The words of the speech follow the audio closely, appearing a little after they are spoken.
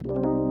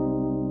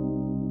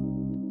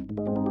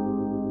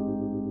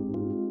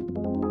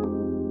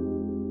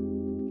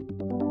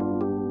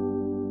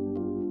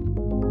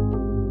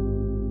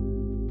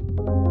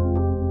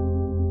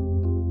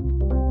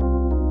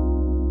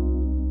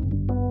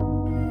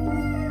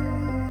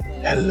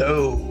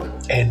Hello,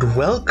 and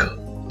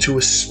welcome to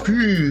a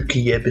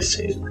spooky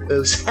episode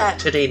of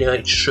Saturday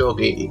Night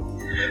Shogi.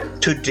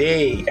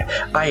 Today,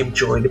 I am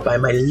joined by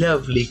my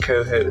lovely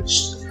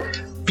co-hosts,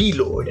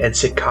 V-Lord and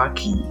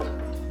Sakaki.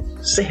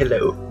 Say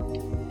hello.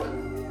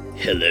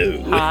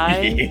 Hello.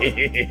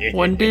 Hi.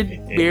 When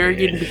did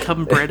Marion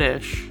become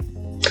British?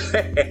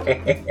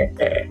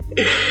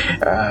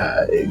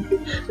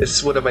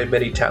 It's one of my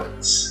many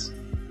talents.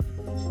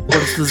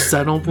 What's the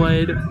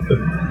Xenoblade?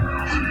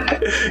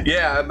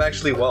 Yeah, I'm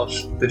actually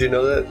Welsh. Did you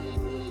know that?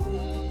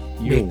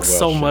 Makes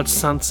so much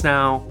sense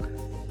now.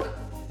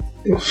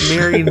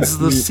 Marion's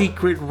the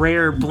secret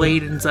rare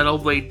blade in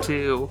Xenoblade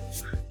 2.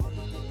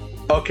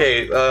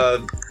 Okay,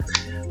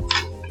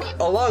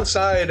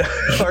 alongside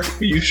our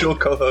usual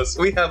co-host,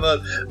 we have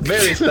a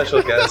very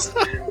special guest,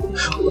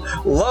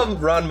 Lum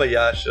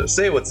Ranmayasha.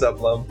 Say what's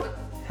up, Lum.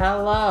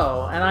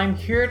 Hello, and I'm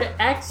here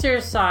to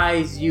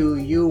exercise you,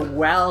 you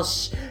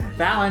Welsh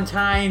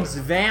Valentine's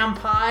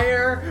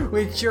vampire,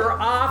 with your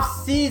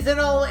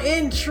off-seasonal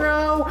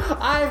intro.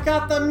 I've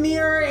got the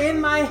mirror in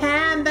my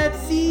hand that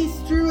sees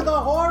through the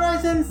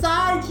horrors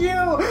inside you,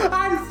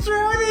 and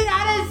through the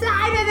other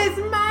side of this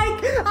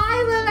mic,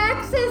 I will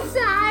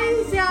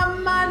exercise your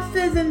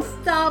monsters and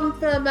stomp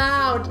them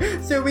out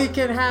so we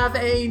can have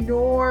a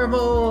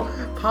normal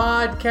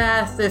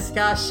podcast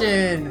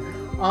discussion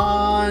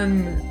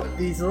on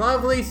these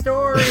lovely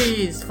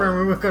stories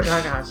from Rumiko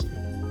Takahashi.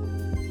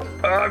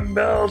 I'm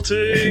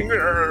melting.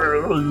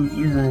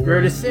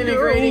 We're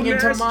disintegrating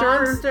into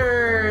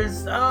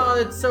monsters. Oh,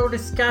 it's so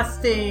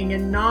disgusting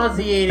and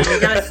nauseating. We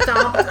gotta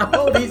stomp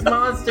all these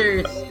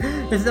monsters.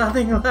 There's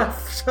nothing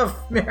left of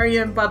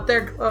Marion but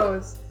their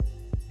clothes.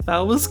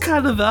 That was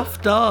kind of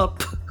effed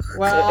up.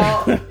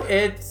 Well,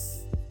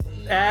 it's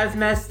as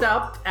messed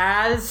up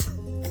as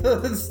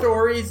the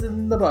stories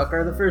in the book,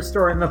 or the first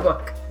story in the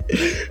book.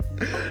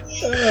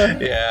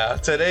 Yeah,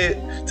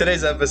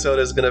 today's episode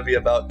is going to be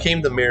about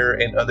Came the Mirror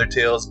and Other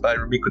Tales by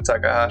Rumiko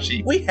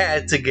Takahashi. We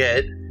had to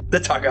get the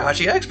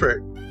Takahashi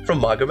expert from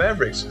Manga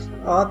Mavericks.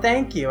 Oh,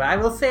 thank you. I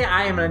will say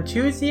I am an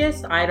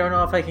enthusiast. I don't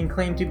know if I can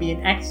claim to be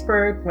an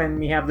expert when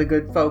we have the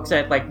good folks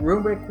at like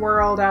Rubik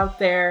World out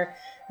there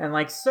and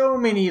like so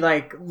many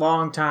like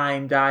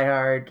longtime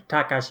diehard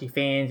Takahashi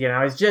fans. You know,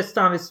 I was just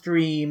on a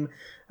stream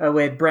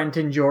with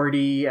Brenton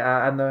Jordy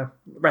and the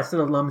rest of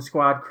the Lum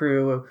Squad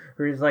crew,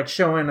 who is like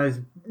showing a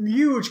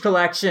huge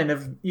collection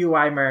of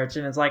UI merch,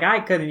 and it's like I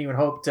couldn't even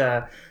hope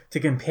to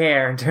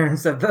compare in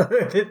terms of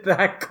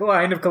that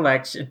kind of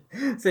collection.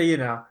 So you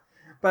know,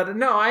 but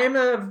no, I am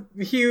a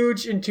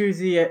huge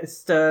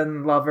enthusiast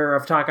and lover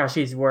of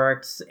Takahashi's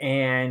works,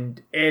 and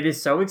it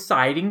is so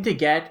exciting to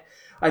get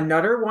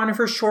another one of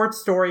her short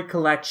story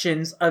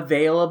collections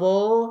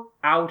available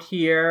out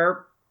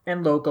here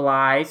and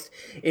localized.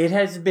 It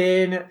has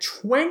been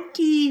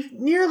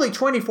nearly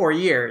 24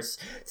 years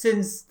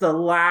since the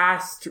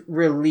last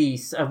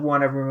release of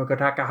one of Rumiko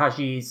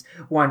Takahashi's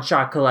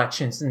one-shot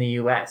collections in the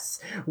US.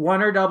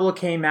 One or Double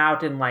came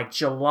out in like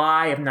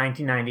July of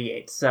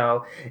 1998,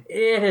 so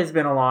it has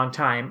been a long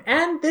time.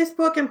 And this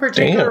book in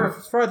particular,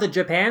 as far as the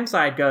Japan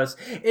side goes,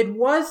 it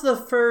was the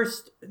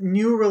first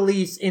new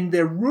release in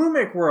the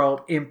Rumik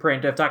World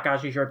imprint of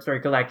Takahashi short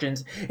story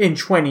collections in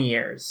 20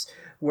 years.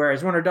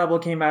 Whereas One or Double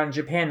came out in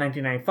Japan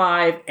in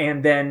 1995,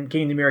 and then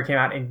Came the Mirror came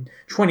out in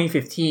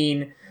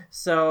 2015.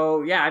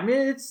 So, yeah, I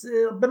mean, it's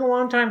been a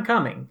long time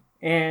coming.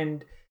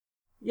 And,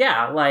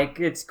 yeah, like,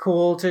 it's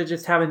cool to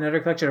just have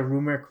another collection of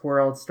Rumik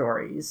World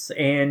stories.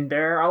 And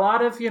there are a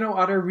lot of,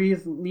 other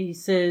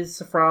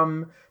releases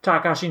from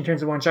Takahashi in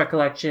terms of one-shot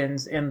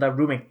collections in the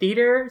Rumik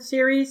Theater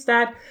series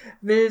that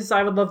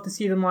I would love to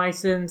see them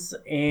license.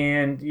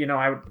 And,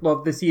 I would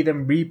love to see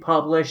them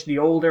republish the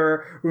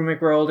older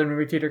Rumik World and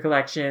Rumik Theater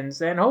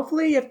collections. And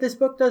hopefully, if this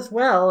book does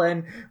well,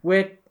 and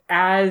with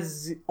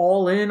as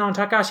all in on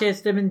Takahashi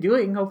has been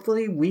doing,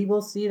 hopefully we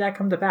will see that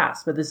come to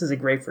pass. But this is a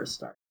great first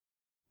start.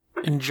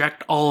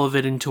 Inject all of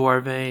it into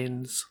our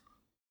veins.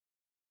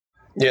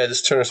 Yeah,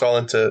 just turn us all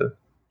into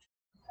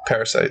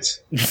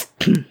parasites.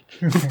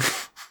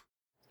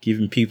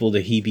 Giving people the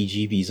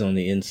heebie-jeebies on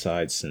the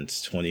inside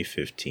since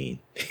 2015.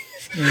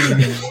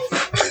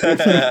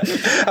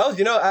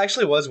 I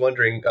actually was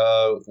wondering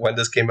when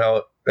this came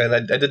out, and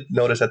I did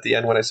notice at the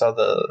end when I saw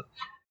the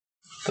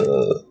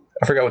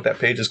I forgot what that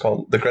page is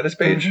called, the credits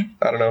page. Mm-hmm.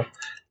 I don't know,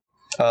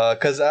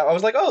 because I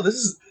was like, oh,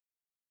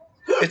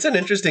 it's an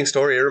interesting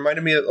story. It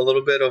reminded me a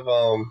little bit of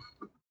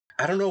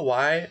I don't know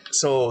why.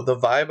 So the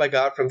vibe I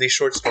got from these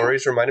short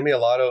stories reminded me a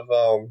lot of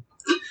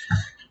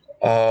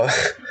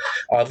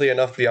oddly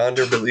enough, Beyond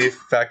Belief,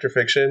 Fact or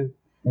Fiction,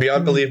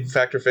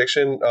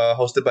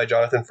 hosted by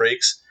Jonathan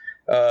Frakes.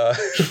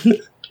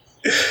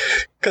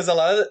 Because a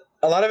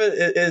lot of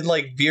it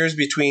like veers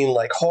between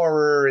like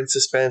horror and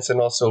suspense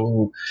and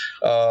also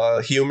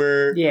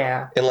humor.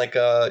 Yeah. And like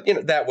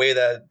that way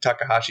that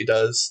Takahashi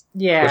does.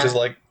 Yeah. Which is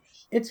like,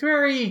 it's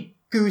very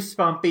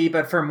goosebumpy,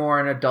 but for more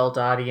an adult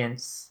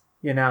audience.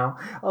 You know,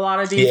 a lot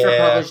of these are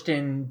Yeah. published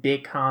in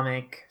Big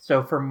Comic,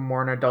 so for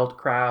more an adult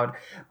crowd.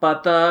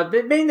 But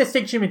the main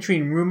distinction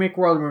between Rumik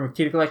World and Rumik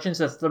Tita collections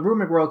is the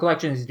Rumik World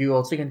collections do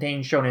also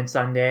contain Shonen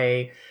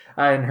Sunday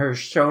and her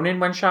Shonen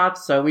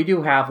one-shots, so we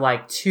do have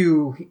like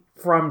 2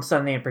 from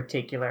Sunday in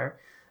particular.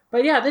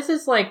 But yeah, this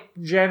is like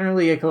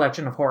generally a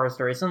collection of horror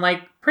stories, and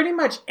like pretty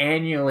much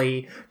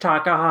annually,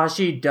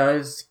 Takahashi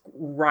does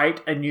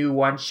write a new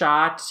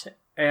one-shot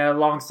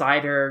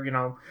alongside her,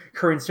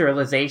 current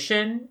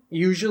serialization,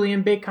 usually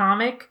in Big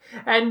Comic.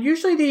 And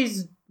usually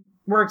these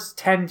works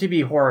tend to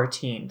be horror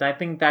themed. I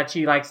think that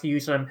she likes to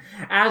use them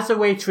as a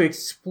way to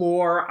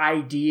explore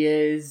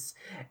ideas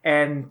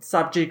and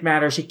subject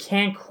matter she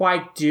can't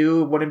quite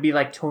do, wouldn't be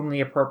like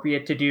tonally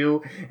appropriate to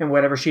do in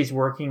whatever she's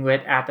working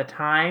with at the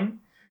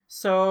time.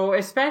 So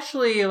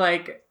especially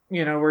like,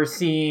 we're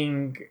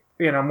seeing,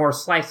 more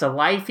slice of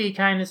lifey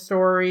kind of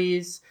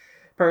stories,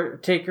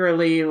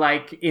 particularly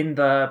like in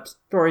the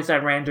stories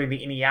that ran during the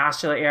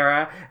Inuyasha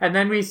era. And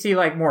then we see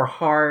like more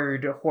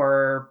hard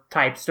horror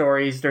type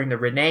stories during the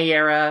Renee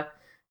era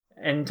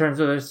in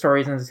terms of the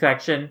stories in this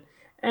section.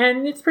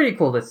 And it's pretty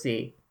cool to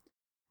see.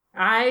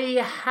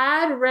 I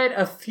had read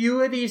a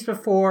few of these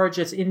before,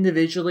 just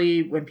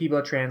individually when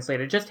people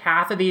translated. Just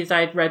half of these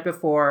I'd read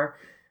before.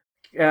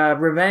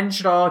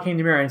 Revenge Doll came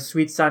to me around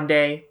Sweet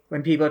Sunday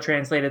when people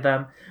translated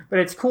them. But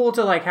it's cool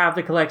to like have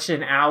the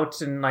collection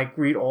out and like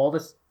read all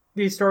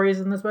these stories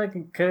in this book,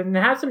 and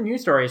have some new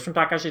stories from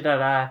Takashi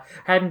that I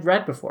hadn't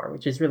read before,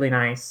 which is really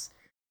nice.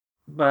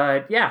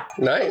 But yeah.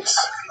 Nice.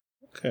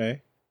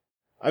 Okay.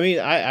 I mean,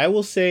 I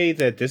will say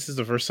that this is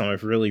the first time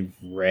I've really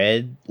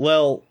read...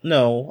 Well,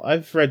 no,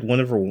 I've read one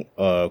of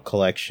her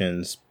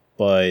collections,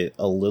 but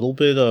a little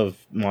bit of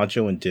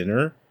Majo and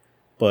Dinner.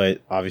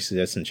 But obviously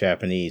that's in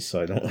Japanese,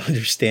 so I don't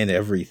understand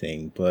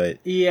everything. But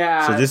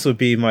yeah, so this would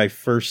be my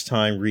first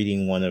time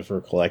reading one of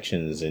her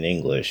collections in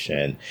English,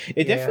 and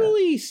it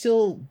definitely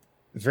still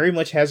very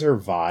much has her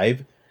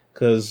vibe.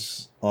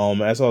 Because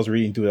as I was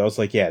reading through it, I was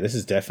like, yeah, this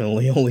is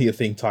definitely only a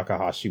thing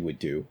Takahashi would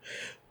do.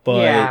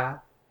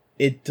 But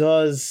it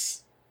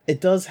does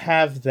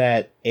have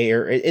that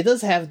air. It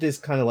does have this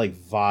kind of like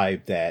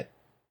vibe that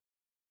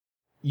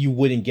you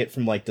wouldn't get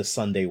from like the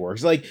Sunday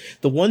works. Like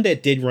the one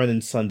that did run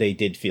in Sunday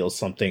did feel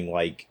something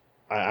like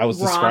I was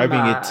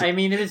describing it to... I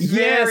mean, it was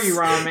very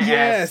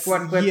Ranma-esque.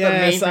 With the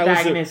main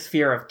protagonist's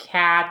fear of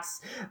cats,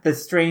 the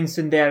strange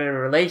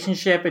tsundere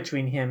relationship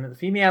between him and the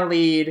female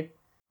lead.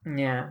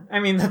 Yeah.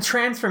 I mean, the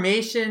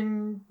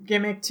transformation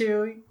gimmick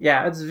too.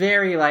 Yeah, it's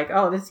very like,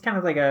 oh, this is kind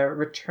of like a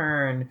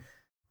return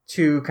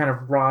to kind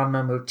of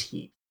Ranma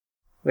motif,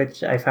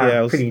 which I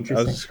found pretty interesting.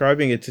 I was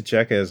describing it to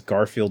Jack as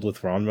Garfield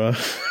with Ranma.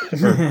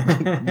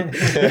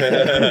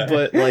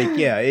 But like,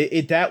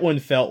 yeah, that one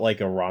felt like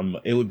a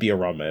Ranma. It would be a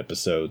Ranma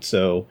episode.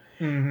 So,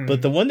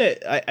 but the one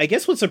that I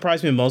guess what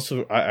surprised me most,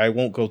 I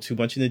won't go too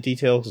much into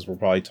detail because we'll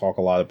probably talk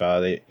a lot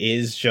about it,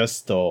 is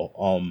just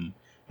the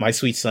My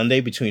Sweet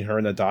Sunday between her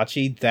and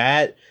Adachi.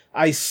 That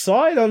I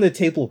saw it on the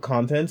table of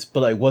contents,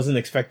 but I wasn't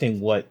expecting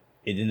what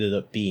it ended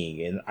up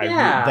being, and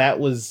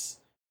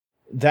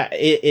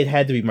it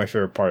had to be my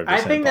favorite part of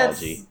this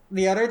anthology. That's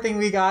the other thing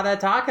we gotta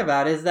talk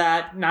about is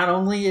that not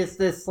only is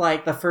this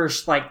like the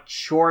first like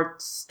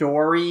short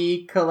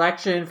story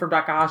collection from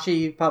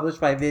Takahashi published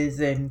by Viz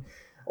in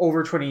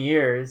over 20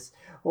 years,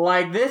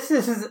 like this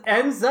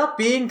ends up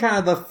being kind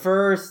of the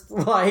first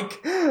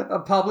like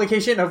a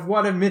publication of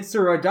one of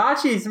Mitsuru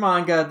Adachi's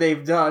manga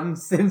they've done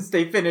since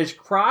they finished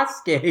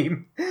Cross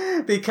Game.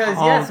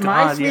 Because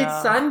My Sweet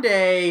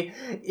Sunday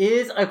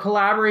is a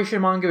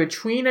collaboration manga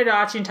between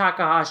Adachi and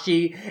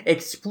Takahashi,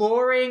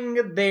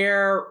 exploring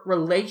their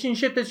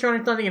relationship to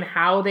Shonen Sunday and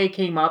how they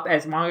came up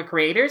as manga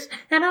creators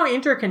and how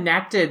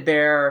interconnected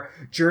their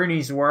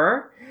journeys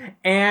were.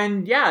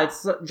 And yeah,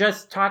 it's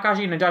just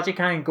Takahashi and Adachi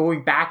kind of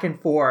going back and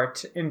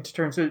forth in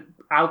terms of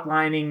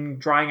outlining,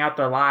 drawing out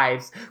their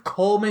lives,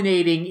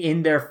 culminating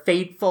in their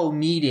fateful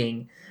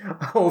meeting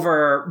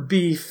over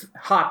Beef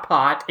Hot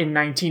Pot in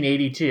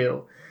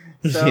 1982.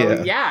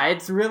 So yeah,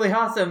 it's really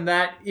awesome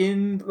that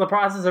in the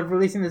process of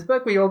releasing this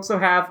book, we also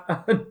have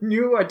a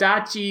new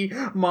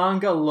Adachi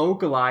manga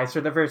localized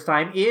for the first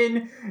time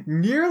in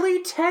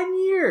nearly 10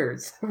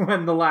 years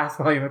when the last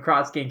volume of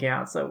Cross Game came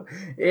out. So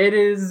it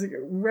is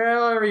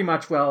very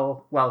much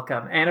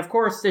welcome. And of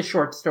course, this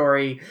short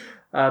story,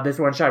 this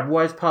one-shot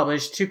was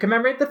published to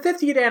commemorate the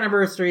 50th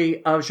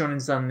anniversary of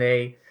Shonen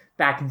Sunday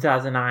back in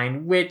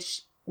 2009,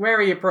 which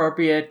very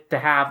appropriate to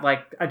have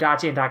like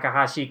Adachi and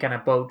Takahashi kind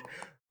of both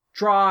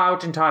draw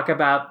out and talk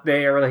about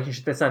their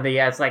relationship to Sunday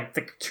as like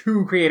the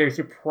two creators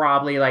who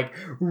probably like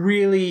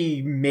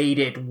really made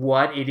it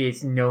what it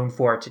is known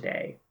for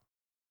today.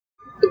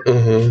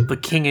 The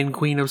king and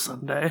queen of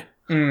Sunday.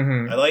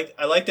 I like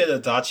that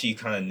Adachi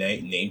kind of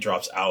name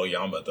drops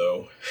Aoyama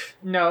though.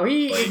 No,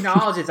 he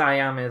acknowledges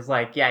Aoyama as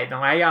like,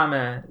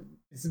 Aoyama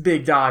is a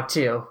big dog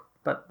too.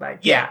 But like,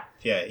 yeah,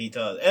 he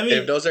does. I mean,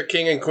 if those are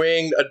king and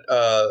queen,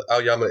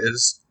 Aoyama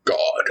is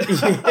God.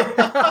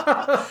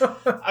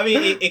 I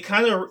mean, it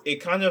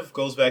kind of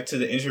goes back to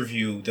the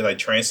interview that I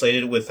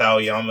translated with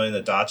Aoyama and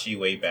Adachi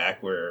way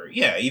back, where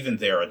even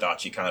there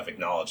Adachi kind of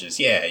acknowledges,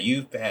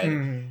 you've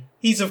had.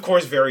 He's of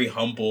course very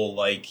humble,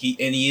 like he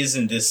is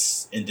in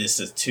this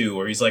too,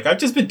 where he's like, I've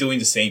just been doing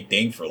the same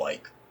thing for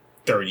like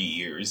 30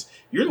 years.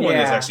 You're the one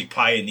that's actually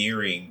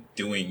pioneering,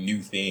 doing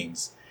new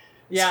things.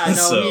 Yeah, no,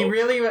 so, he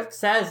really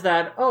says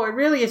that, it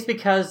really is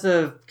because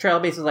of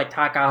trailblazers like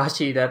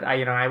Takahashi that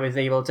I was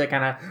able to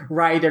kind of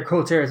ride their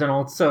coattails and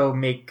also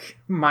make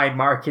my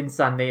mark in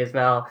Sunday as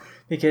well,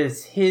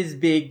 because his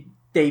big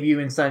debut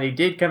in Sunday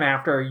did come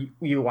after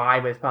UI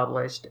was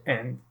published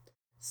and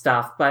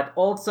stuff, but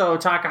also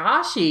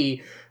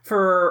Takahashi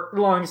for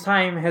the longest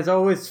time has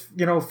always,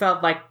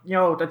 felt like,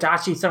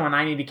 Adachi's someone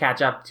I need to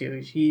catch up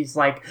to. He's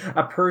like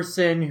a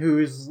person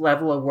whose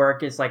level of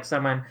work is like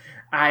someone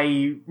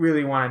I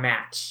really want to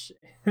match.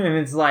 And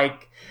it's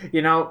like,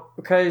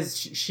 because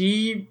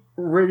she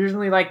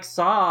originally like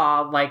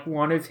saw like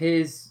one of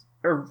his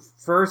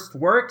first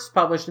works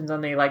published in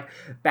Sunday like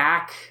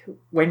back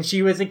when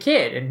she was a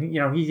kid,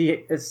 and he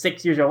is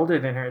 6 years older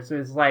than her, so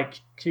it's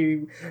like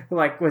she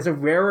like was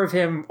aware of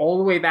him all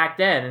the way back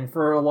then, and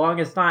for the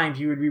longest time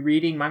she would be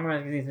reading manga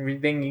magazines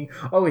and thinking,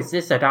 is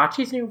this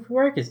Adachi's new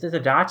work? Is this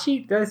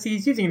Adachi?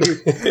 He's using a new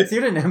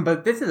pseudonym,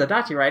 but this is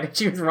Adachi, right? And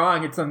she was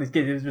wrong in some of these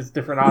cases, it was just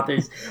different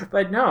authors.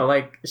 But no,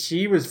 like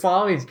she was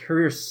following his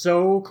career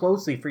so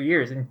closely for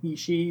years, and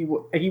he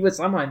was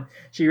someone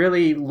she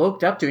really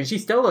looked up to, and she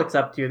still looks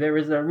up to. There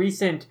was a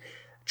recent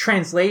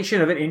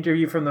translation of an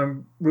interview from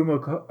a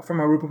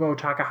Rumiko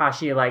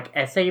Takahashi like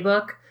essay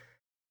book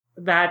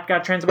that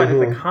got translated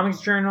to the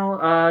Comics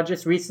Journal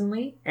just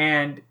recently,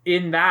 and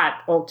in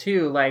that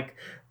too, like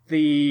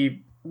the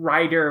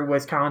writer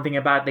was commenting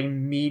about the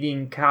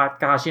meeting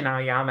Takahashi and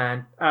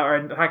Aoyama,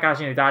 or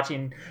Takahashi and Adachi,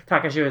 and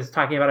Takahashi was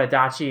talking about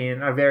Adachi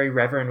in a very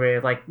reverent way,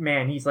 like,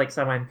 man, he's like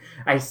someone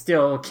I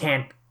still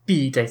can't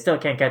beat, I still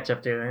can't catch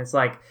up to, and it's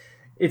like,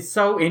 it's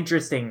so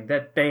interesting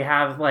that they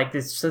have like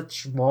this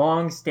such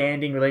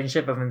long-standing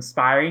relationship of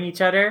inspiring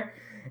each other,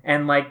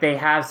 and like they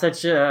have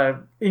such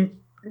a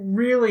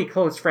really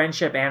close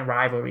friendship and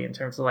rivalry in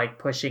terms of like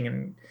pushing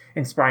and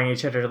inspiring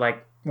each other to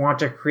like want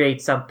to create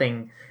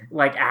something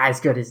like as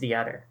good as the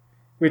other,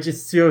 which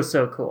is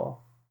so cool.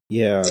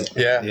 Yeah.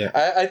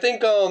 I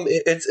think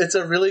it's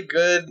a really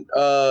good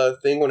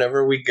thing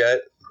whenever we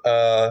get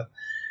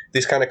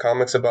these kind of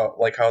comics about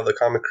like how the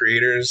comic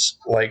creators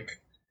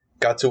like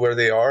got to where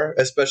they are,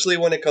 especially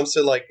when it comes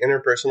to like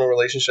interpersonal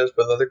relationships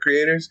with other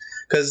creators,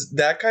 because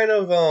that kind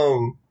of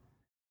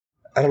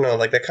I don't know,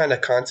 like that kind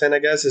of content, I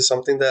guess, is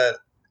something that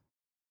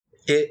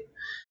it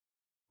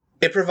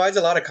provides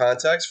a lot of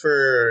context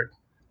for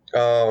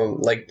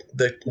like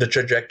the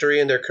trajectory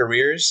in their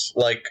careers,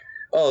 like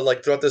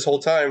throughout this whole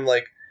time,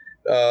 like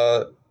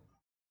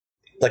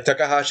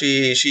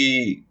Takahashi,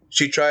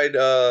 she tried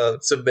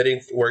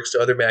submitting works to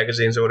other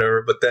magazines or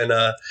whatever, but then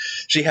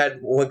she had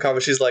one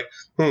comment. She's like,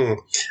 I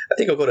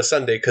think I'll go to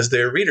Sunday because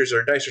their readers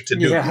are nicer to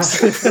news. Yeah.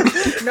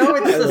 No,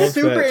 it's a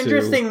super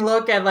interesting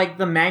look at like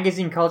the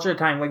magazine culture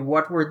time. Like,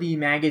 what were the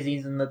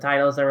magazines and the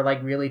titles that were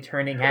like really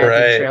turning heads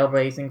and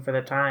trailblazing for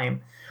the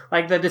time?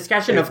 Like the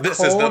discussion of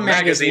Cole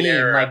magazine,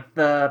 like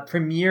the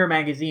premier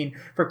magazine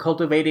for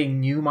cultivating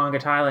new manga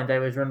talent that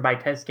was run by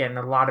Tezuka and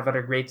a lot of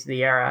other greats of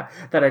the era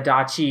that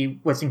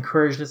Adachi was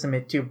encouraged to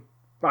submit to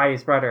by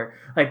his brother.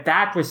 Like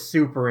that was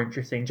super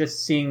interesting.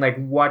 Just seeing like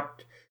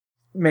what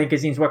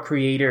magazines, what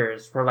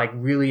creators were like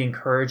really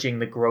encouraging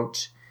the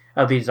growth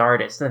of these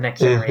artists, the next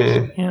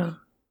generation. Yeah,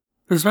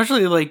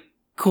 especially like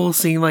cool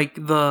seeing like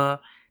the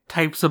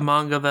types of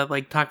manga that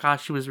like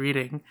Takahashi was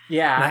reading.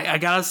 Yeah, and I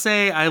gotta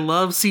say, I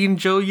love seeing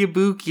Joe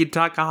Yabuki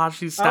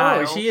Takahashi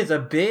style. Oh, she is a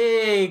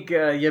big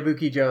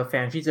Yabuki Joe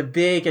fan. She's a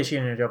big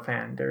Ashina Joe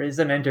fan. There is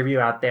an interview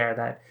out there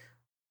that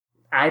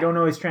I don't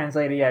know is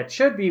translated yet.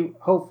 Should be,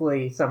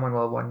 hopefully someone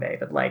will one day.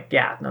 But like,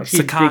 yeah, no, she's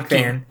Sakaki, a big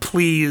fan.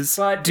 Please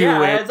but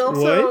do it. It's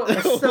also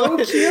so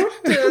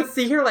cute to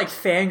see her like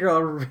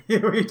fangirl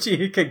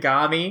Ryuichi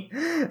Kagami,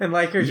 and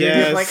like her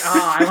just like,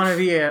 I want to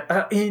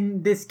be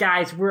in this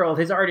guy's world.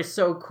 His art is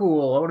so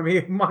cool. I want to be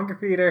a manga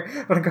creator.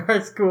 I want to go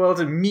to school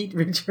to meet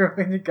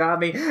Ryuichi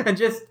Kagami, and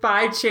just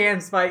by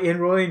chance, by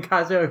enrolling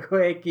Kazuo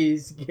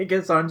Koiki's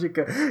Giga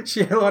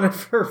Sanjuku, one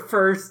of her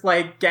first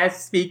like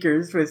guest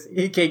speakers was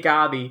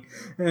Ikegami.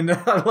 And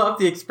I love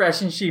the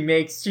expression she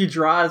makes. She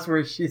draws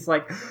where she's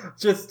like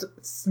just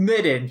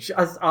smitten,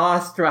 just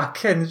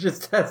awestruck, and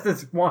just has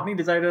this wanting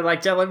desire to like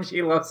tell him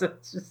she loves it.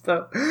 It's just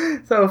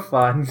so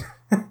fun.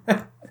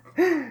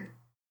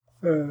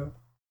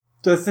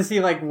 Just to see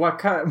like what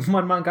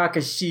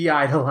mangaka she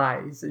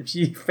idolized and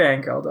she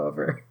fangirled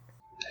over.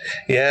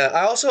 Yeah,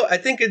 I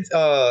think it's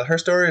her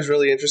story is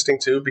really interesting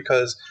too,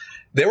 because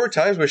there were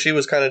times where she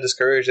was kind of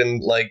discouraged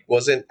and like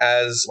wasn't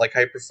as like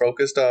hyper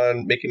focused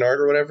on making art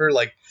or whatever.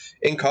 Like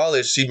in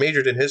college, she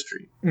majored in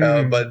history,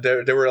 but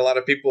there were a lot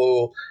of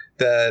people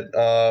that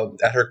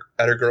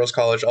at her girls'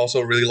 college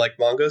also really liked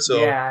manga, so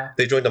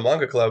they joined the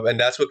manga club, and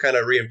that's what kind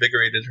of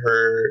reinvigorated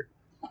her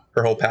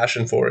her whole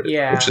passion for it.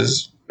 Yeah. Which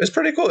is it's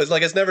pretty cool. It's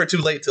like it's never too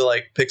late to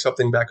like pick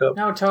something back up.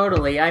 No,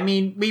 totally. I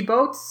mean, we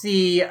both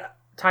see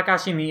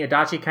Takashi and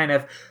Adachi kind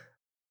of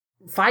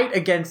fight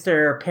against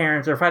their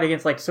parents or fight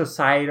against like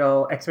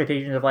societal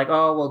expectations of like,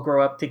 oh, we'll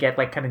grow up to get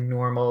like kind of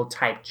normal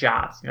type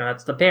jobs. You know,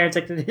 that's the parents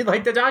like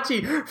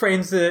Adachi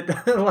frames it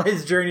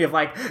his journey of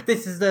like,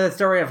 this is the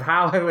story of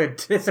how I would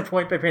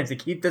disappoint my parents and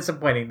keep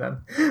disappointing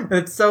them.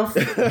 It's so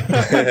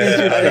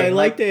I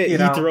like that he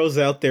throws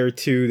out there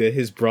too that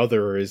his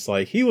brother is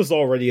like, he was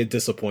already a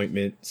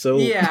disappointment. So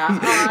yeah,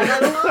 and I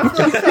love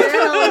the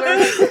panel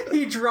where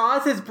he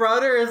draws his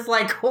brother as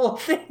like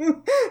holding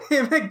him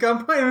at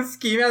gunpoint and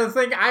scheming out this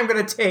thing. I'm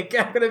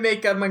gonna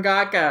make a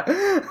mangaka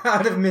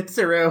out of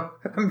Mitsuru.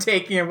 I'm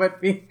taking him with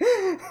me.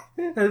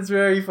 It's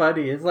very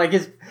funny. It's like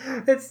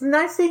it's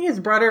nice seeing his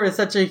brother as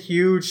such a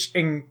huge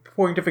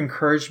point of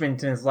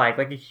encouragement in his life,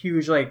 like a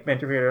huge like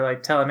mentor figure,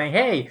 like telling him,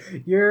 hey,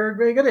 you're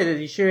really good at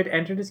it. You should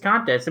enter this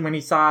contest. And when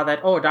he saw that,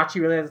 oh, Adachi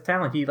really has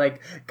talent, he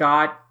like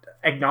got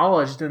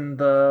acknowledged in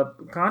the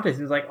contest.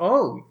 He was like,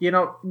 oh,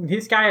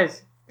 this guy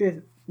has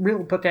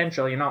real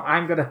potential,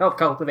 I'm going to help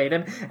cultivate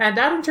him. And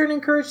that in turn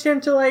encouraged him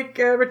to like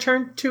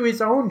return to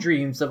his own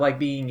dreams of like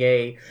being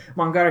a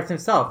manga artist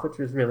himself, which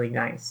was really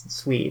nice and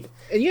sweet.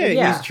 And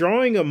he's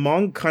drawing a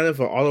kind of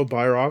an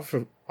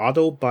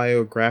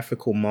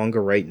autobiographical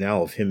manga right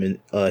now of him and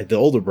the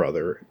older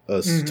brother,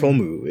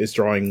 Tomu, is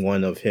drawing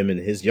one of him and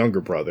his younger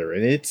brother,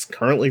 and it's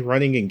currently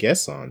running in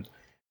Gessan.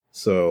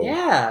 So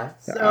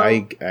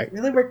I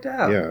really worked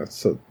out. Yeah,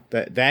 so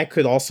that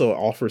could also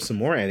offer some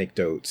more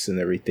anecdotes and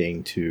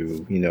everything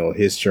to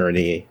his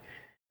journey.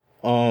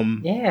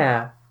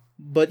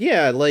 But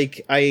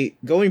like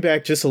going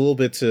back just a little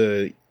bit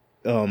to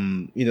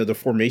the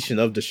formation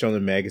of the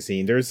Shonen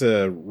magazine. There's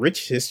a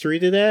rich history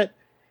to that,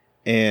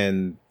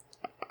 and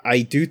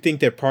I do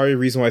think that part of the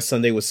reason why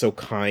Sunday was so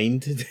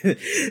kind to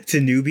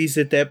newbies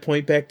at that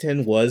point back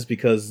then was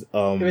because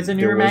it was a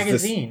newer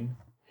magazine.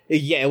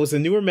 It was a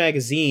newer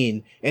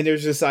magazine, and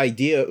there's this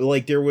idea,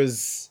 like,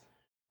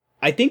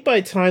 I think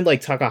by the time,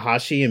 like,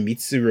 Takahashi and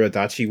Mitsuru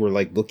Adachi were,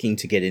 like, looking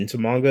to get into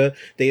manga,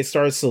 they had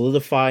started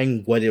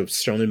solidifying what a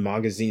shonen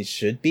magazine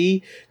should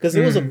be, because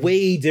it was a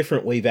way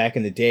different way back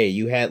in the day.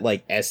 You had,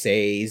 like,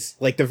 essays,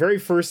 like, the very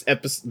first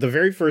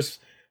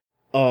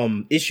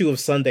issue of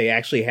Sunday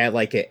actually had,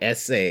 like, an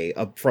essay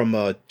from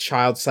a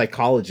child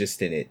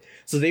psychologist in it.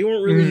 So they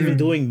weren't really even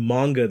doing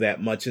manga that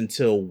much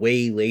until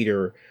way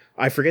later.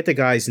 I forget the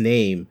guy's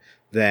name,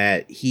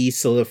 that he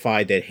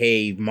solidified that,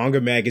 hey,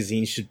 manga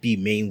magazines should be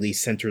mainly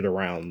centered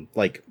around,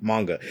 like,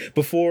 manga.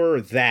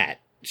 Before that,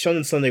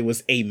 Shonen Sunday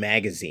was a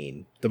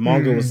magazine. The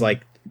manga was,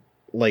 like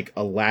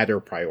a latter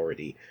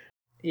priority.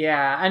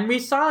 Yeah, and we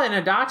saw in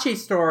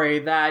Adachi's story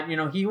that,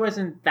 he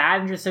wasn't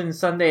that interested in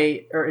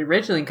Sunday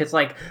originally, because,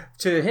 like,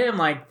 to him,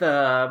 like,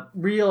 the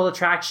real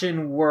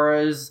attraction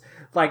was,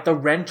 like, the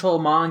rental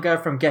manga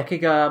from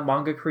Gekiga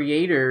manga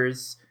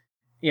creators,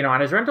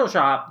 at his rental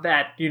shop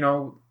that, he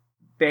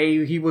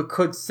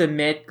could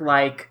submit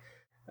like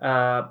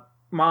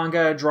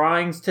manga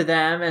drawings to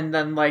them, and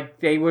then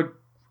like they would,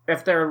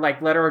 if their like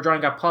letter or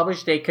drawing got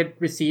published, they could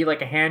receive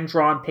like a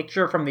hand-drawn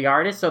picture from the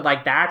artist. So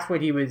like that's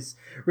what he was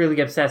really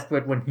obsessed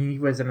with when he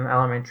was in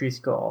elementary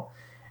school.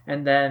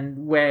 And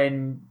then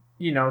when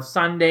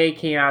Sunday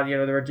came out,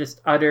 there were just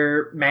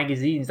other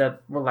magazines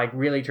that were like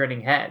really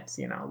turning heads,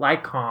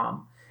 like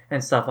Calm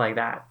and stuff like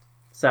that.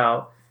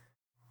 So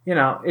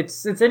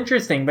it's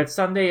interesting, but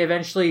Sunday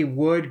eventually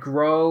would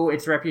grow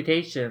its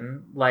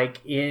reputation,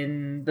 like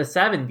in the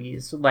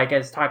 70s. Like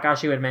as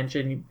Takashi had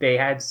mentioned, they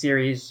had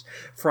series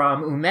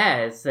from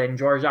Umez and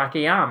George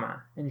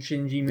Akiyama and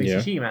Shinji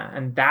Mishima,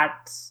 and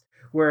that's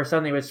where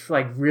Sunday was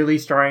like really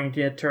starting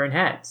to turn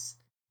heads.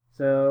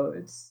 So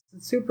it's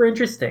super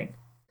interesting.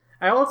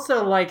 I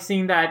also like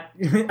seeing that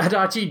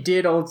Adachi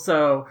did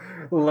also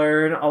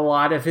learn a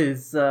lot of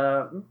his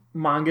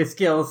manga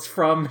skills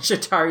from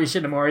Shitari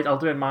Shinomori's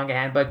Ultimate Manga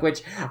Handbook,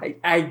 which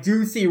I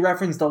do see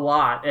referenced a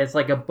lot as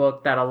like a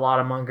book that a lot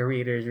of manga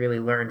readers really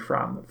learned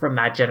from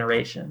that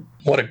generation.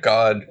 What a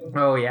god.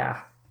 Oh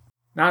yeah.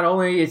 Not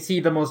only is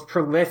he the most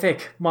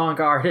prolific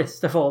manga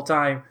artist of all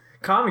time,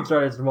 comics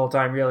artist of all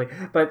time really,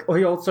 but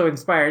he also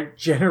inspired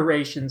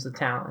generations of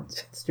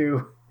talent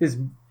through his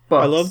books.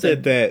 I love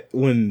that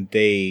when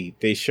they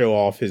show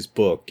off his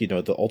book,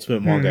 the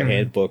Ultimate Manga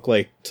Handbook,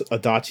 like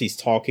Adachi's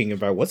talking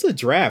about what's a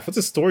draft, what's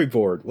a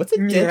storyboard, what's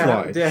a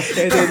deadline,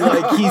 and then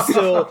like he's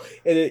still,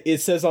 and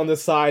it says on the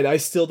side, I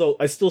still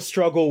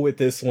struggle with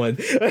this one.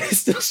 I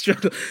still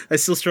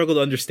struggle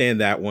to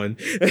understand that one.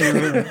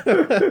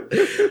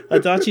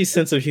 Adachi's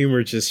sense of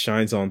humor just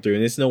shines on through,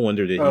 and it's no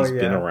wonder that he's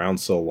been around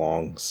so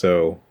long.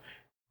 So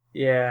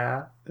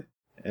yeah.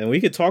 And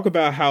we could talk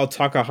about how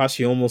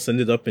Takahashi almost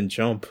ended up in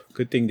Jump.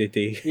 Good thing that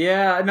they...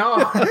 Yeah, no.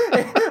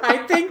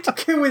 I think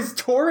it was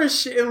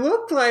It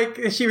looked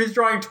like she was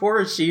drawing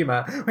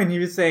Torishima when he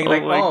was saying,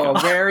 like,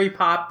 very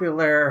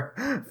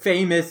popular,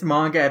 famous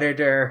manga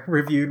editor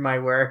reviewed my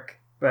work.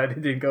 But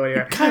it didn't go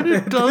anywhere. It kind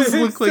of does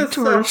look like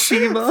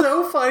Torishima.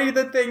 So funny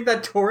to think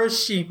that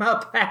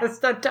Torishima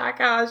passed on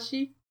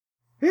Takahashi.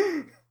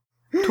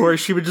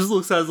 Torishima just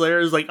looks at his layer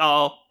and is like,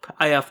 oh,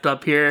 I effed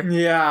up here.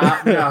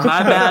 Yeah, no.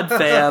 My bad,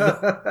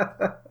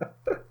 fam.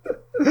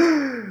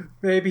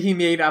 Maybe he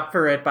made up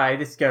for it by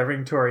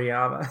discovering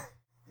Toriyama.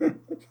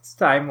 It's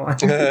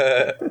timeline.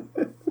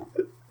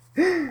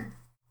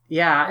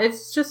 Yeah,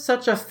 it's just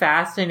such a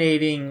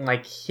fascinating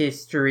like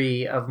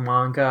history of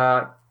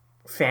manga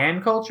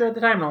fan culture at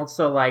the time, and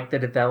also like the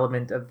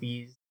development of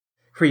these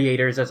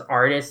creators as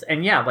artists,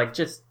 and yeah, like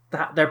just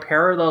their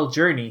parallel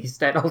journeys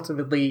that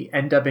ultimately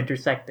end up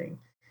intersecting.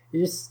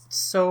 It's just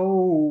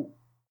so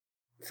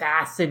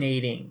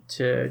fascinating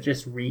to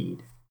just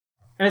read.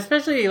 And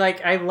especially,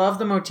 like, I love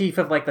the motif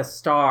of, like, the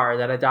star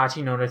that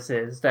Adachi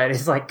notices that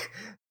is, like,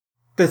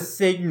 the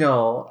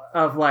signal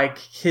of, like,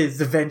 his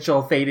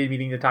eventual fated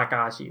meeting to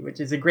Takahashi, which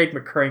is a great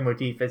recurring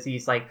motif as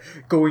he's, like,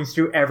 going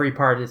through every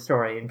part of the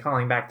story and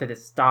calling back to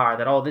this star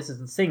that, oh, this is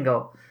the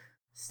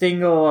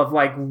signal of,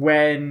 like,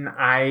 when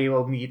I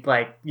will meet,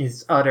 like,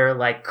 his utter,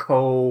 like,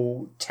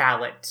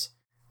 co-talent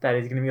that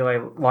is going to be,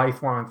 like,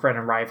 lifelong friend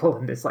and rival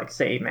in this, like,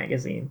 Say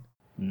magazine.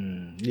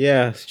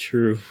 Yeah, it's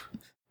true.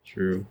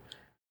 True.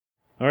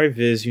 All right,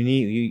 Viz, you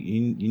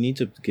need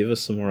to give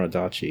us some more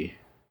Adachi.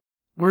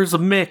 Where's a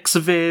mix,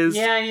 Viz?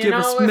 Yeah, Give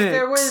us if mix.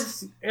 There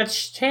was a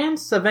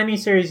chance of any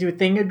series, you would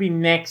think it would be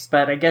mixed,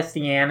 but I guess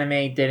the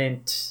anime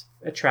didn't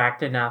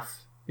attract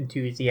enough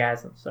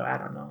enthusiasm, so I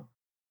don't know.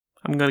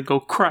 I'm gonna go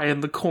cry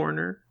in the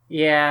corner.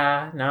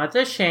 Yeah, no, it's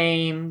a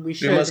shame. We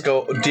must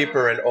go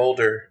deeper and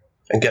older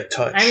and get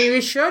Touch. I mean,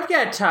 we should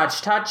get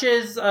Touch. Touch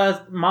is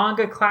a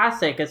manga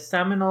classic, a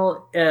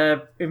seminal,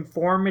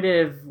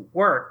 informative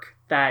work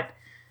that,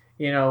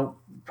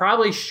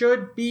 probably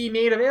should be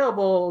made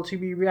available to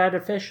be read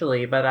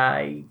officially, but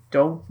I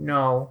don't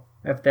know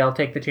if they'll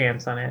take the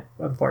chance on it,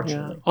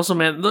 unfortunately. Yeah. Also,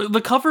 man,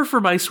 the cover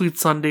for My Sweet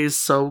Sunday is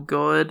so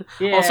good.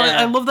 Yeah. Also,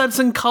 I love that it's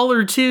in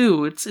color,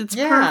 too. It's perfect.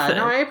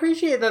 No, I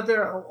appreciate that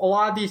a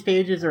lot of these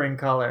pages are in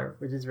color,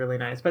 which is really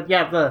nice. But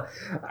yeah,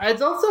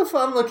 it's also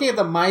fun looking at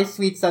the My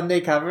Sweet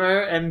Sunday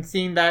cover and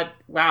seeing that,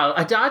 wow,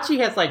 Adachi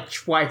has like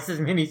twice as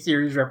many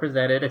series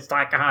represented as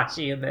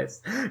Takahashi in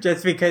this,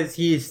 just because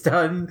he's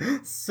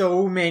done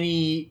so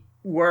many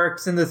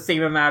works in the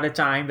same amount of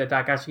time that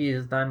Takahashi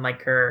has done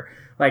like her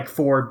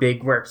 4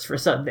 big works for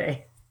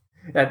Sunday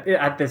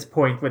at this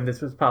point when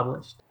this was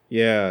published.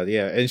 Yeah,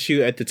 and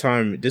she at the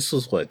time, this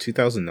was what,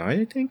 2009,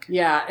 I think.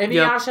 Yeah, and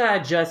Inuyasha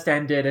had just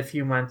ended a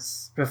few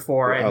months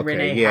before, and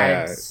Renee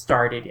hadn't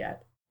started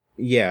yet.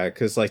 Yeah,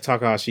 because like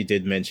Takahashi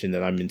did mention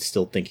that I'm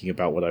still thinking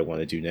about what I want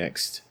to do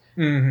next.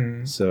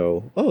 Mm-hmm.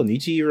 So,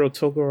 Nijiro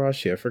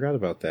Togarashi, I forgot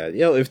about that.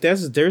 If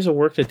there's a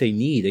work that they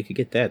need, they could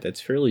get that.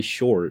 That's fairly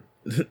short.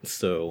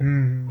 So,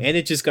 and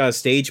it just got a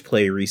stage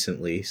play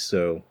recently,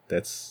 so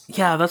that's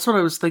what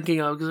I was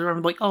thinking of, because I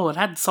remember it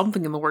had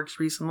something in the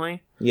works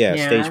recently. Yeah,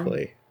 stage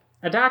play.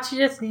 Adachi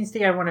just needs to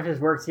get one of his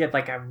works to get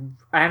like an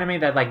anime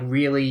that like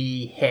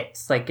really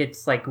hits, like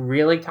it's like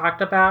really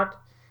talked about,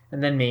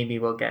 and then maybe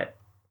we'll get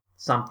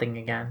something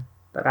again.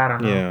 But I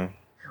don't know. Yeah.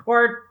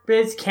 Or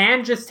Biz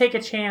can just take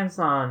a chance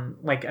on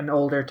like an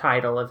older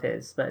title of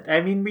his. But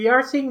I mean, we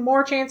are seeing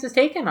more chances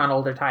taken on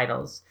older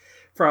titles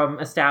from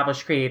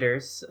established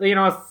creators.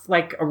 If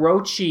like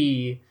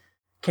Orochi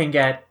can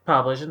get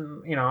published,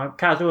 and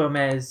Kazuo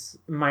Umezu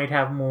might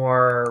have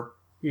more,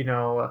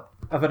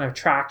 of an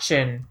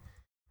attraction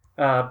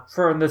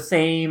from the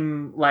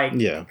same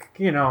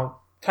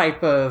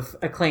type of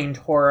acclaimed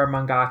horror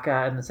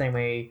mangaka in the same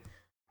way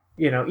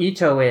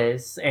Ito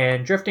is,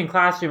 and Drifting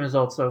Classroom is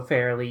also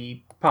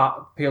fairly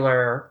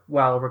popular,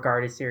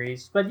 well-regarded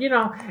series. But,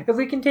 if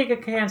we can take a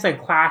chance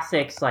at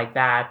classics like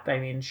that, I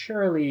mean,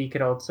 surely we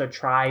could also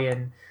try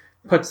and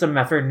put some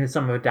effort into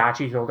some of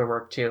Adachi's older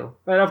work, too.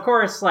 But, of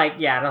course,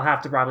 it'll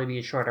have to probably be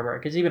a shorter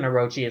work, because even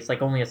Orochi is,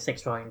 only a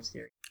 6-volume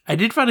series. I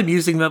did find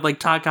amusing that,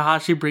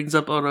 Takahashi brings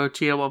up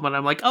Orochi at one moment.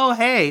 I'm like, oh,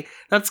 hey,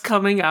 that's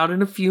coming out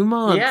in a few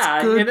months.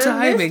 Yeah, good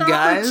timing,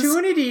 guys.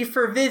 Opportunity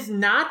for Viz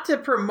not to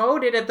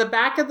promote it at the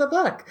back of the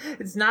book.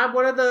 It's not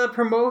one of the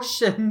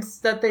promotions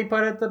that they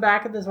put at the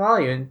back of this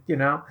volume,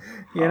 missed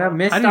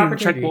opportunity. I didn't even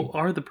check what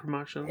are the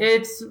promotions.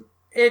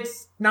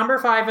 It's number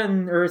 5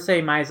 in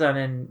Urusei Maizan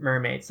and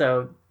Mermaid,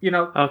 so,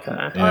 okay.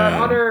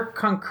 Other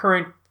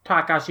concurrent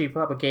Takahashi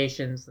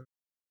publications,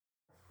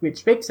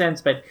 which makes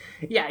sense, but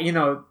yeah,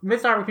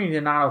 missed opportunity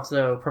to not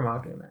also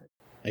promote it.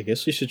 I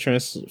guess we should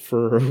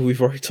transfer. We've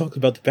already talked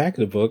about the back of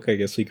the book. I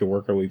guess we could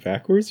work our way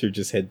backwards, or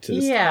just head to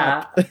the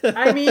top.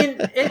 I mean,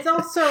 it's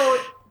also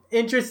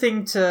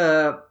interesting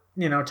to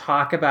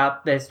talk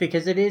about this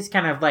because it is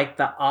kind of like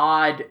the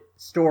odd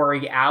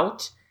story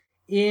out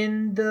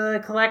in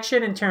the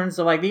collection in terms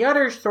of the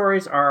other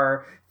stories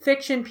are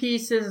fiction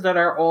pieces that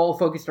are all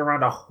focused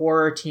around a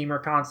horror theme or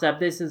concept.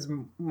 This is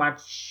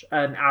much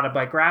an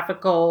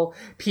autobiographical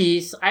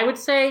piece. I would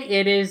say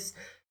it is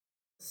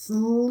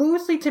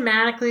loosely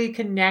thematically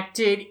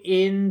connected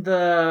in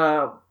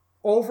the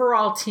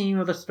overall theme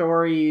of the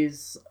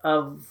stories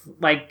of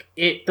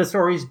the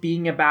stories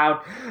being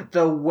about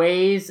the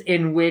ways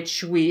in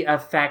which we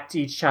affect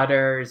each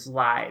other's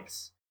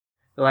lives.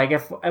 Like,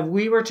 if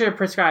we were to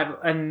prescribe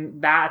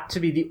and that to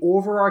be the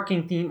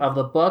overarching theme of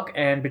the book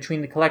and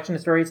between the collection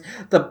of stories,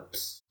 the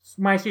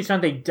My Sweet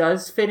Sunday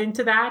does fit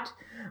into that.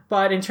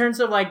 But in terms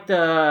of, like,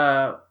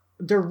 the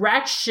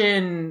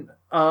direction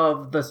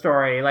of the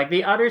story, like,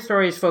 the other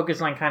stories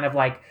focus on kind of,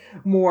 like,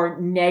 more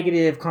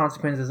negative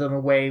consequences of the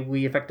way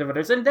we affect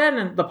others, and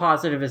then the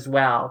positive as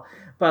well.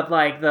 But,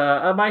 like,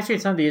 the My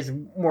Sweet Sunday is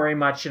very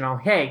much,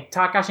 hey,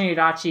 Takashi and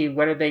Itachi,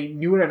 whether they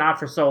knew it or not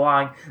for so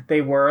long,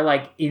 they were,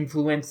 like,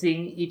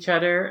 influencing each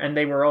other, and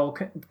they were all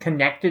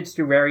connected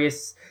through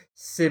various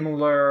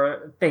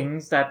similar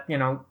things that,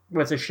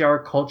 was a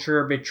shared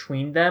culture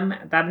between them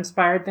that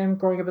inspired them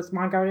growing up as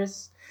manga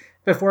artists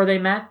before they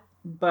met.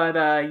 But,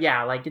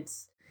 like,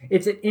 it's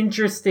an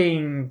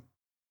interesting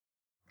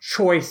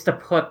choice to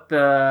put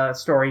the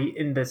story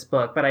in this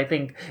book, but I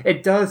think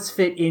it does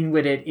fit in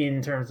with it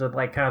in terms of,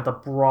 like, kind of the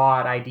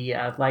broad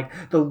idea of, like,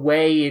 the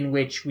way in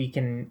which we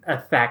can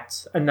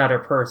affect another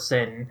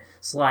person,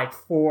 like,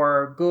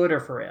 for good or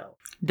for ill.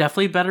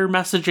 Definitely better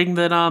messaging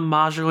than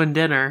Maju and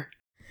Dinner.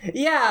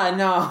 Yeah,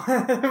 no.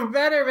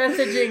 Better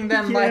messaging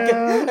than, like,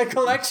 a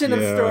collection of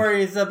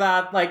stories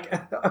about, like,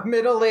 a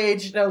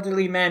middle-aged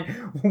elderly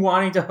men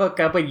wanting to hook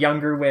up with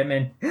younger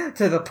women,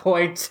 to the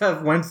point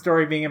of one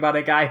story being about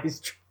a guy who's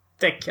trying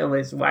to kill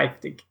his wife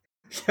to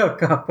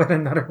hook up with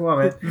another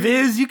woman.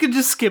 Viz, you can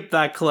just skip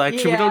that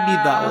collection. We don't need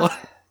that one.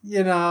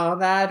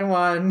 That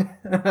one.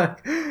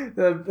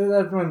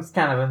 That one's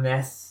kind of a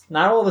miss.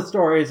 Not all the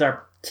stories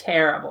are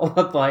terrible,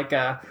 but, like,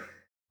 there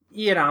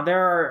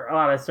are a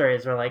lot of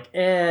stories where, like,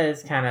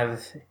 it's kind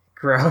of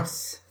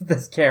gross, how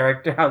this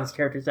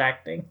character's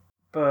acting.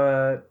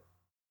 But,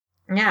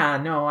 yeah,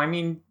 no, I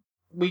mean,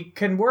 we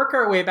can work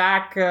our way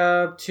back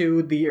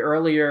to the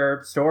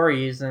earlier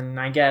stories, and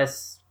I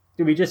guess,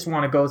 do we just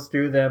want to go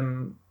through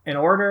them in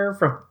order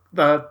from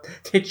the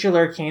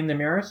titular Kame the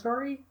Mirror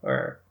story?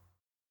 Or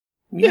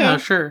Yeah,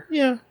 sure.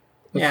 Yeah.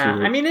 Yeah,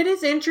 I mean, it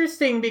is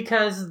interesting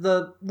because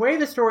the way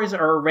the stories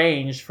are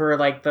arranged for,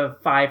 like, the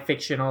 5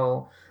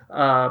 fictional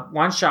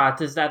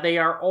one-shots is that they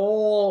are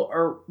all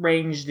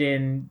arranged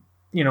in,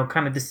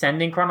 kind of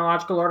descending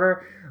chronological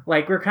order.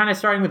 Like, we're kind of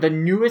starting with the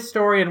newest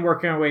story and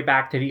working our way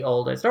back to the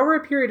oldest. Over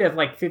a period of,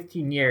 like,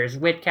 15 years,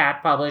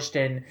 Witcat published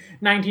in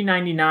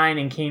 1999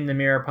 and Kame the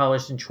Mirror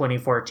published in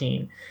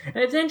 2014. And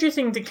it's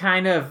interesting to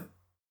kind of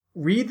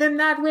read them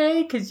that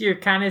way, because you're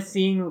kind of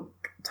seeing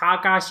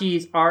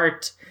Takashi's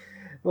art,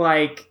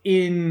 like,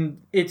 in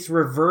its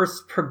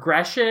reverse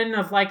progression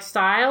of, like,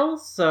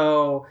 styles.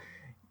 So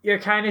you're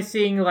kind of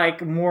seeing,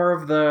 like, more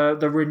of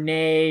the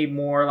Renee,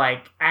 more,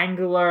 like,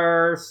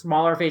 angular,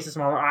 smaller faces,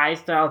 smaller eyes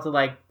style, to,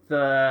 like,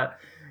 the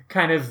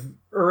kind of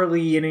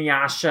early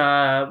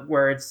Inuyasha,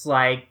 where it's,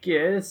 like,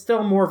 it's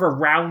still more of a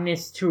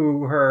roundness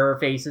to her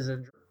faces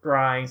and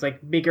drawings, like,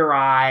 bigger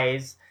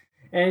eyes.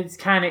 And it's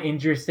kind of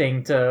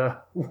interesting to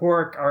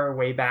work our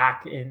way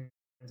back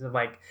into,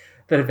 like,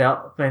 the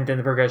development and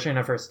the progression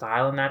of her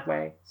style in that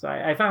way. So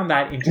I found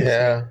that interesting.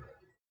 Yeah.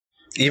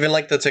 Even,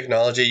 like, the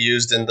technology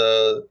used in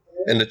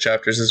the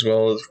chapters as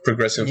well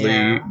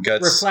progressively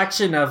gets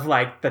reflection of,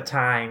 like, the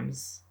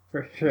times,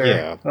 for sure.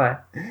 Yeah.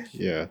 But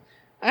Yeah.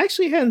 I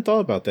actually hadn't thought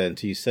about that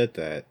until you said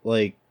that.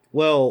 Like,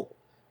 well,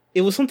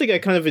 it was something I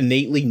kind of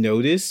innately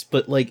noticed,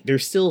 but, like,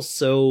 there's still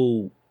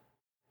so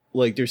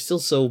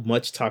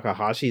much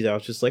Takahashi that I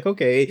was just like,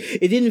 okay,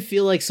 it didn't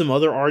feel like some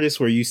other artists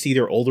where you see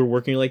their older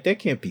work and you're like, that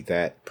can't be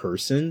that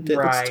person. That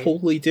looks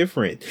totally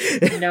different.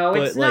 No,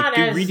 but, it's not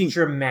as reading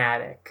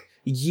dramatic.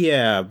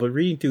 Yeah, but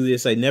reading through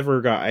this, I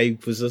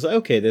was just like,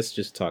 okay, that's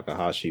just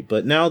Takahashi.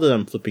 But now that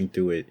I'm flipping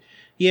through it,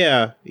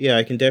 yeah,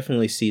 I can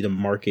definitely see the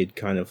market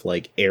kind of,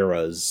 like,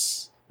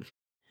 eras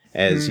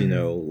as,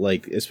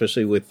 like,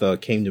 especially with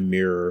Kame the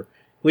Mirror,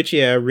 which,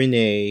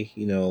 Renee,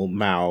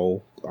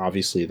 Mao,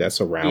 obviously that's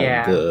around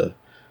the,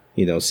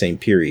 same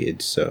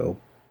period, so.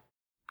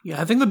 Yeah,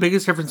 I think the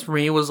biggest difference for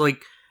me was,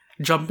 like,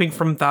 jumping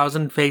from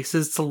Thousand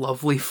Faces to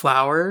Lovely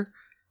Flower.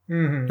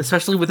 Mm-hmm.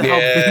 Especially with how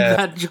big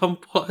that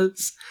jump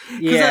was.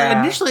 Because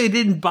initially I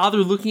didn't bother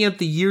looking at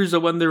the years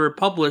of when they were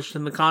published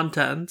and the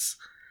contents.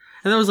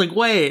 And I was like,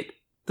 wait,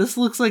 this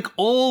looks like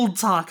old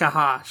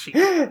Takahashi.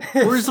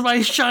 Where's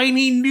my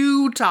shiny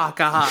new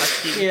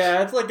Takahashi?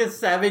 Yeah, it's like a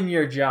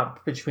 7-year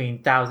jump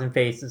between Thousand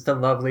Faces to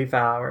Lovely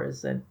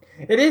Flowers. And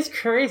it is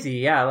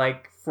crazy,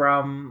 like,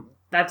 from,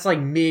 that's, like,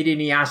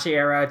 mid-Inuyasha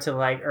era to,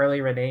 like,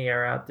 early Renee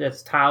era.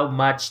 Just how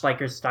much, like,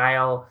 her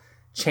style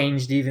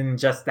changed even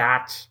just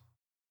that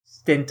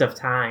stint of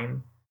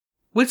time.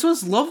 Which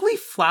was Lovely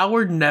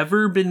Flower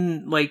never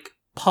been, like,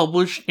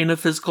 published in a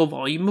physical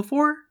volume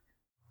before?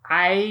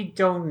 I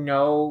don't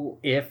know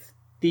if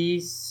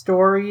these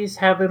stories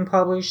have been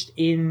published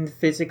in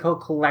physical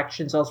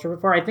collections elsewhere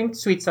before. I think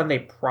Sweet Sunday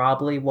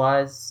probably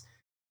was.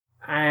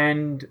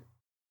 And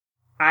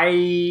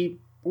the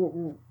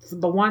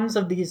ones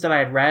of these that I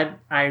had read,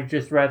 I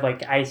just read,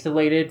 like,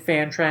 isolated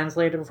fan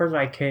translated before, so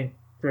I can't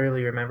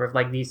really remember if,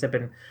 like, these have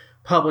been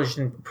published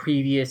in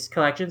previous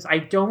collections. I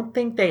don't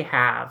think they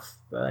have.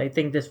 I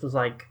think this was,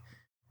 like,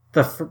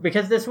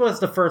 because this was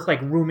the first,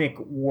 like,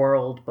 Rumik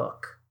World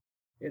book.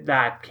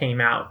 that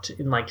came out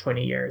in like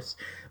 20 years.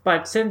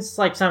 But since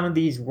like some of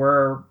these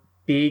were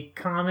big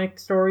comic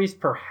stories,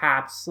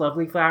 perhaps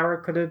Lovely Flower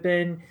could have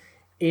been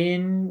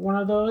in one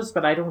of those,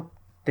 but I don't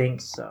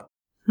think so.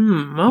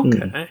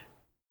 Okay.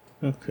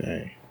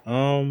 Okay.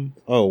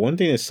 One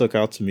thing that stuck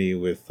out to me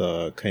with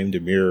Kaim the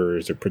Mirror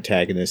is the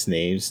protagonist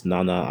names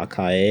Nana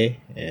Akae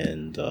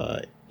and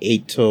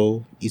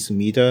Eito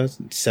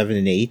Izumida, 7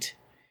 and 8,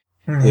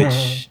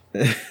 which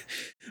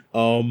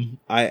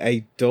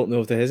I don't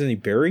know if that has any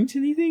bearing to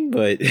anything,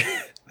 but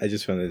I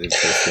just found it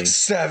interesting.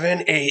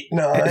 7, 8,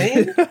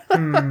 9.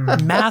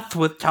 Math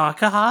with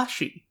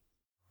Takahashi.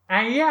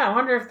 I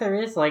wonder if there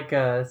is like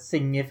a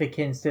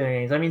significance to their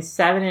names. I mean,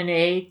 7 and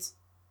 8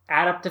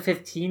 add up to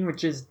 15,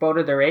 which is both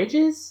of their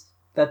ages.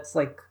 That's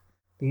like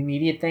the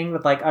immediate thing.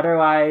 But like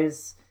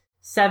otherwise,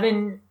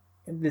 7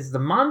 is the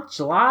month,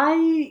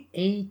 July.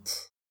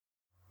 8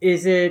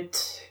 is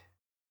it?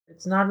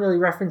 It's not really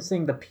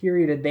referencing the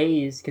period of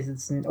days because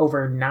it's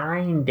over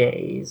 9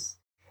 days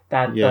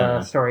that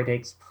the story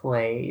takes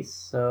place.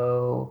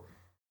 So,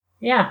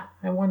 yeah,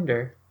 I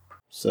wonder.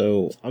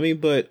 So, I mean,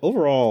 but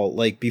overall,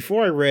 like,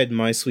 before I read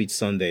My Sweet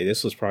Sunday,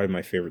 this was probably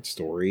my favorite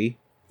story.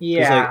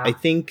 Yeah. Like,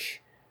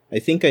 I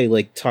think I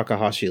like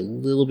Takahashi a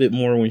little bit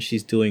more when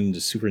she's doing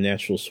the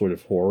supernatural sort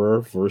of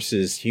horror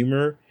versus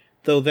humor.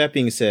 Though, that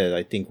being said,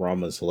 I think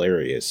Rama's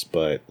hilarious.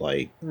 But,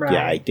 like,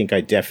 yeah, I think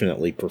I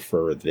definitely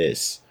prefer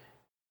this.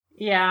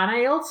 Yeah, and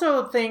I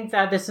also think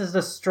that this is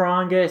the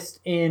strongest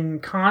in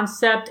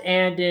concept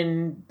and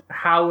in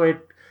how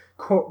it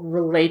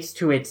relates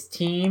to its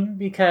team,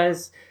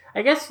 because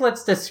I guess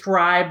let's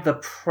describe the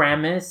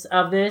premise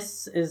of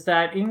this is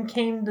that in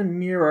Kaim the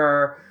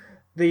Mirror,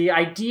 the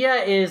idea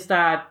is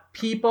that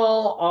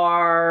people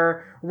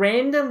are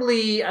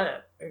randomly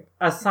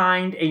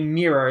assigned a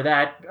mirror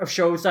that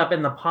shows up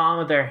in the palm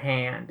of their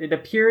hand. It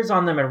appears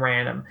on them at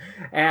random,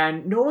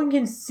 and no one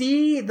can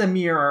see the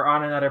mirror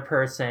on another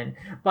person,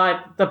 but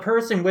the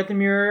person with the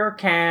mirror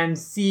can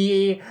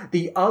see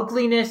the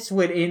ugliness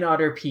within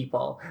other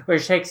people,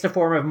 which takes the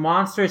form of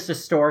monstrous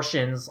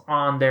distortions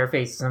on their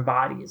faces and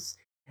bodies.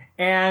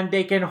 And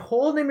they can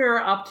hold the mirror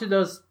up to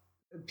those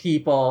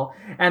people,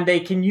 and they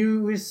can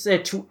use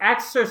it to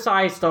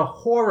exorcise the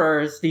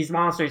horrors, these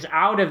monsters,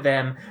 out of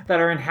them that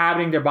are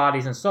inhabiting their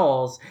bodies and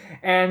souls.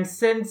 And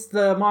since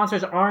the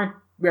monsters aren't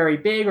very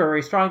big or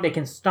very strong, they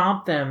can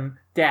stomp them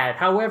dead.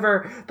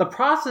 However, the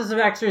process of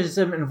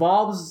exorcism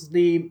involves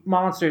the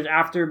monsters,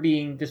 after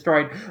being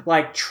destroyed,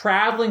 like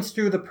traveling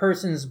through the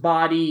person's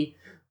body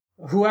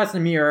who has the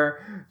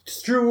mirror,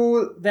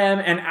 through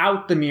them and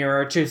out the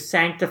mirror to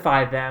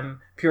sanctify them,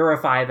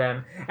 purify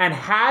them. And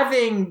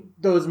having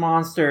those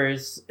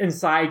monsters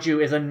inside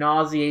you is a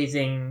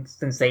nauseating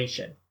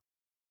sensation.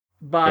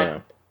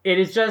 But it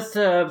is just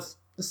a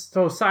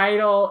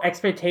societal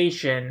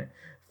expectation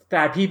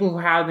that people who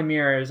have the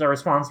mirrors are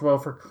responsible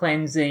for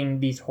cleansing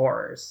these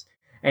horrors.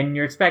 And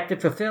you're expected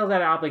to fulfill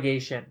that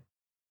obligation.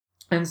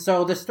 And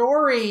so the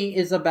story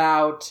is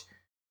about,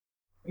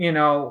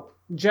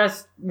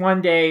 just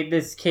one day,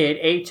 this kid,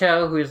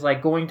 Eito, who's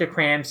like going to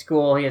cram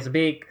school, he has a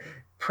big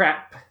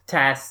prep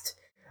test.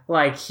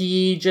 Like,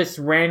 he just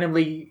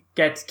randomly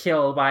gets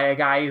killed by a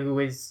guy who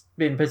has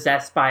been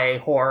possessed by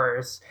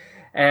horrors.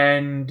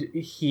 And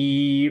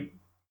he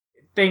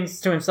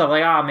thinks to himself,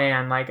 like, oh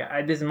man, like,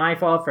 this is my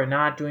fault for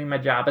not doing my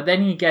job. But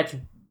then he gets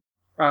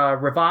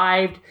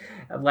revived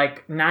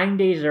like 9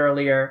 days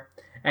earlier,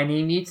 and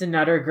he meets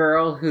another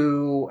girl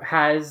who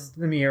has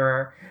the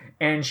mirror.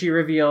 And she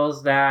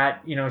reveals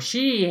that,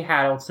 she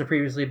had also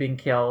previously been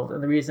killed.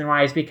 And the reason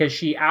why is because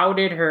she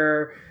outed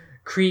her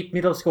creep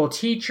middle school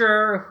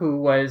teacher, who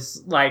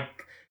was, like,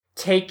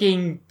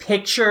 taking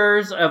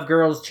pictures of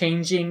girls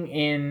changing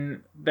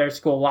in their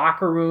school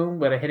locker room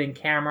with a hidden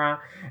camera.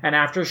 And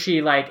after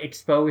she, like,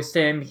 exposed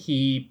him,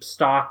 he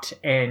stalked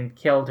and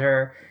killed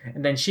her.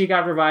 And then she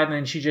got revived, and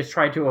then she just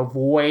tried to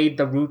avoid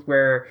the route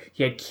where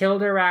he had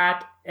killed her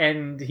at.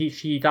 And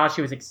she thought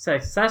she was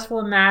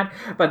successful in that,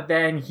 but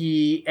then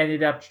he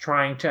ended up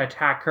trying to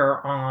attack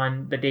her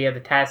on the day of the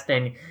test,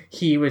 and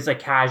he was a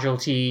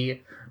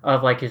casualty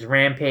of, like, his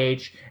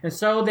rampage. And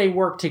so they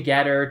worked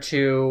together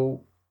to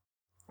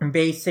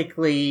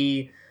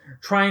basically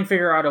try and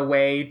figure out a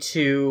way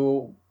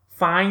to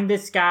find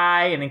this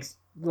guy and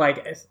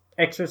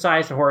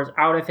exorcise the horrors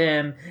out of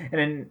him in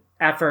an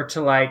effort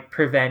to, like,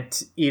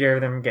 prevent either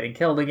of them getting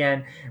killed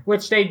again,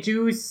 which they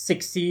do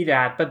succeed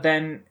at. But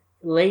then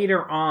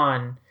later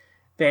on,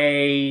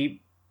 they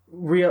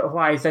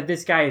realize that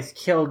this guy is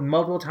killed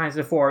multiple times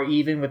before,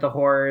 even with the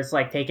horrors,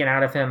 like, taken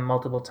out of him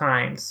multiple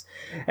times.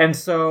 And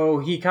so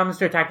he comes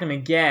to attack them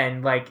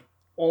again, like,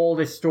 all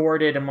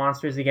distorted and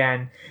monsters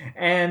again.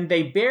 And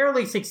they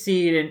barely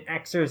succeed in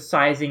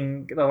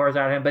exorcising the horrors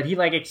out of him, but he,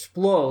 like,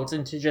 explodes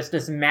into just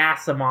this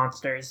mass of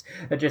monsters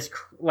that just,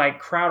 like,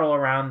 crowd all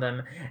around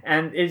them.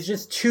 And it's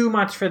just too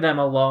much for them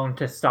alone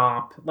to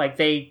stop. Like,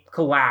 they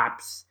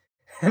collapse.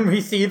 And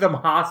we see them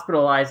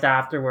hospitalized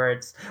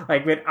afterwards,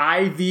 like, with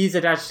IVs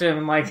attached to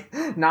them. Like,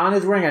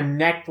 Nana's wearing a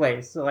neck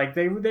brace. So, like,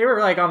 they were,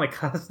 like, on the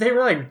cusp. They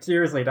were, like,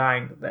 seriously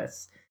dying to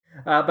this.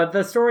 But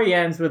the story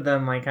ends with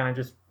them like kind of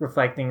just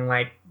reflecting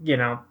like, you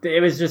know,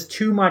 it was just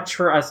too much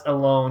for us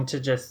alone to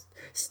just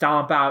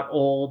stomp out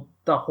all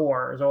the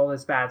horrors, all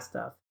this bad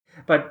stuff.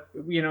 But,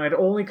 you know, it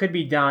only could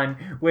be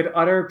done with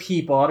other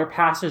people, other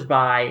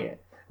passersby,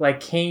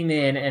 like came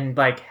in and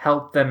like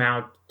helped them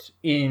out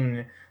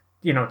in,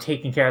 you know,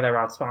 taking care of their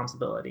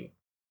responsibility.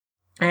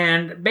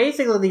 And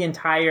basically the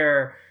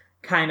entire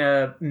kind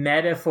of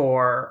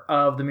metaphor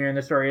of the mirror in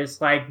the story is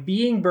like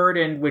being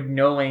burdened with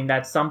knowing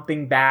that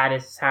something bad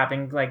is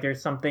happening, like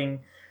there's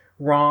something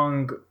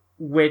wrong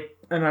with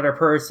another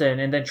person,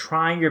 and then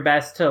trying your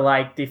best to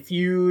like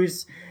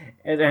diffuse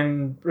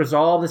and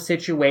resolve the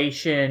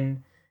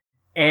situation,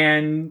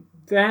 and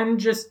then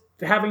just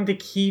having to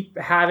keep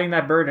having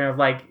that burden of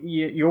like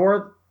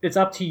it's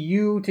up to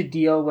you to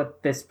deal with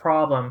this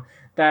problem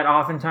that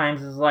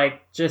oftentimes is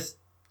like just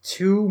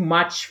too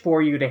much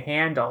for you to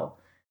handle.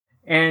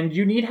 And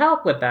you need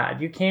help with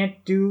that. You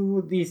can't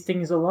do these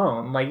things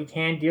alone. Like, you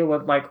can't deal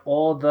with, like,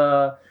 all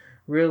the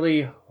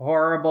really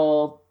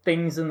horrible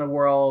things in the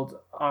world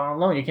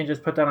alone. You can't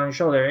just put that on your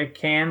shoulder. It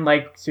can,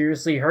 like,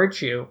 seriously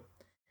hurt you.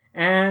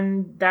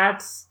 And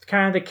that's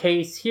kind of the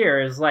case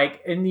here, is,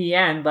 like, in the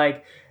end,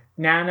 like,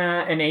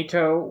 Nana and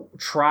Eito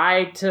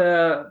tried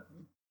to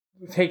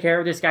take care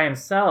of this guy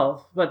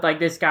himself, but, like,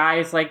 this guy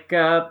is, like,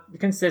 a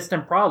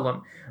consistent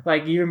problem.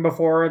 Like, even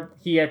before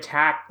he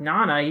attacked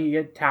Nana, he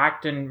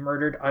attacked and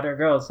murdered other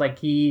girls. Like,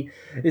 he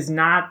is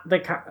not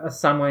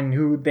someone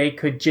who they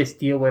could just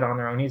deal with on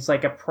their own. He's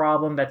like a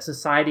problem that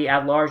society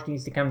at large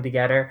needs to come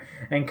together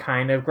and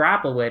kind of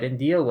grapple with and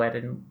deal with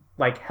and,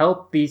 like,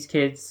 help these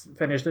kids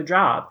finish the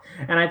job.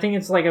 And I think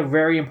it's, like, a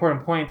very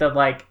important point that,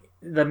 like,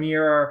 the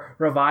mirror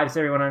revives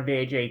everyone under the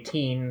age of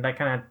 18. That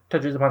kind of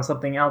touches upon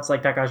something else,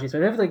 like Takashi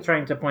specifically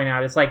trying to point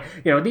out. It's like,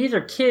 you know, these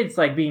are kids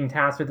like being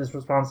tasked with this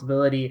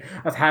responsibility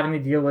of having to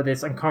deal with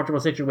this uncomfortable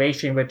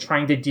situation, with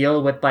trying to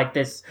deal with like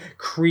this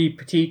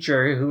creep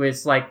teacher who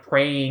is like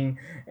preying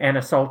and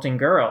assaulting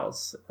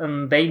girls.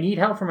 And they need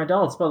help from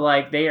adults, but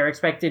like they are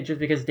expected, just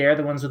because they're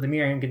the ones with the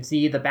mirror and can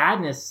see the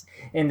badness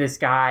in this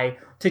guy,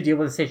 to deal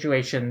with the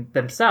situation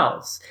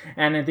themselves.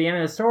 And at the end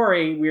of the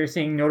story, we are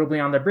seeing,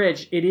 notably on the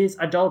bridge, it is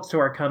adults who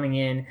are coming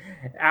in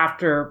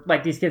after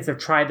like these kids have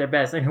tried their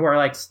best and who are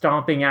like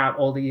stomping out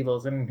all the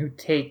evils and who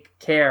take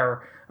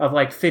care of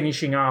like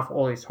finishing off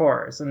all these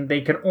horrors. And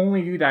they can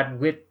only do that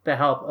with the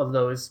help of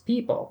those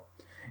people.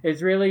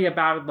 It's really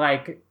about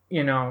like,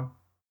 you know,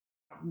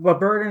 the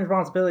burden and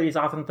responsibility is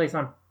often placed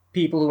on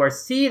people who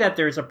see that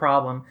there's a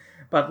problem,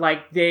 but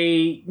like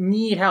they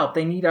need help.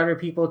 They need other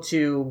people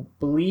to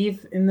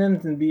believe in them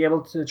and be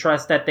able to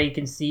trust that they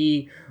can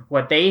see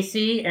what they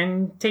see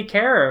and take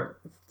care of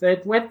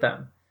it with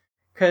them.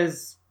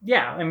 Because,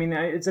 yeah, I mean,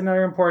 it's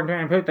another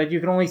important point that you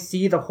can only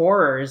see the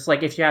horrors,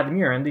 like, if you have the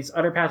mirror. And these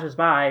other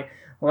passersby,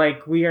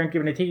 like, we aren't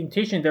given a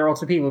temptation. They're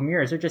also people with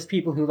mirrors. They're just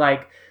people who,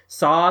 like,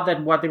 saw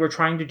that what they were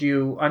trying to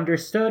do,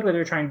 understood what they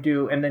were trying to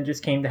do, and then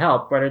just came to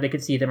help, whether they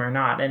could see them or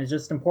not. And it's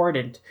just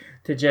important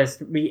to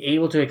just be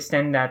able to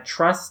extend that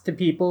trust to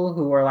people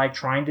who are, like,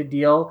 trying to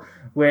deal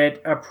with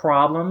a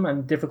problem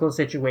and difficult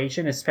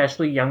situation,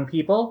 especially young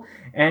people,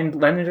 and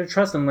lend them their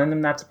trust and lend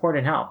them that support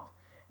and help.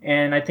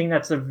 And I think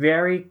that's a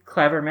very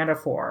clever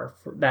metaphor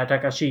that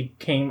Takashi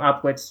came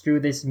up with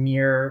through this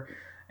mirror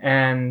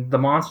and the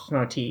monster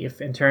motif,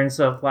 in terms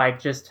of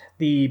like just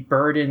the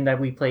burden that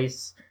we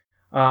place,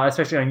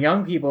 especially on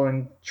young people,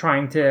 and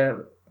trying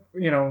to,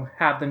 you know,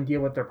 have them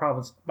deal with their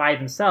problems by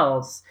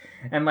themselves,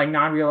 and like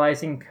not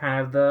realizing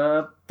kind of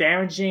the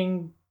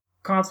damaging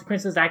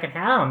consequences that can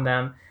have on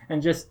them,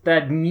 and just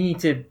that need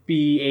to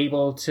be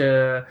able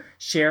to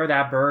share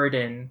that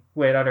burden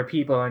with other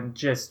people and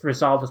just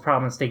resolve those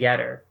problems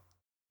together.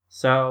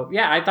 So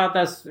yeah, I thought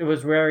it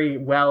was very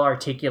well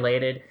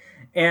articulated,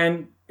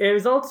 and it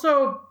was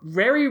also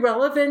very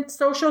relevant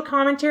social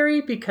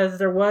commentary, because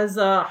there was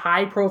a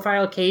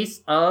high-profile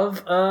case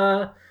of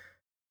a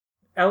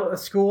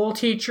school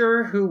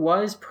teacher who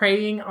was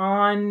preying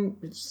on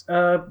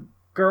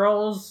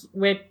girls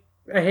with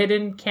a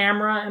hidden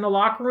camera in a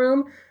locker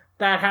room.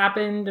 That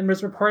happened and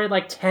was reported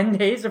like 10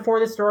 days before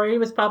the story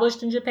was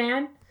published in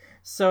Japan.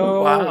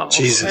 So wow.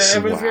 Jesus,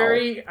 it was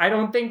very, I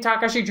don't think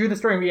Takashi drew the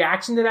story in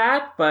reaction to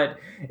that, but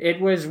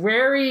it was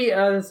very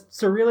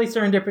really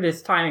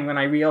serendipitous timing when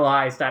I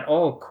realized that,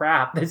 oh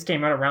crap, this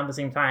came out around the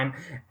same time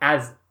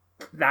as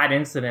that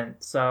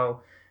incident.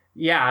 So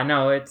yeah,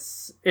 no,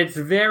 it's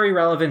very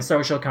relevant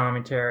social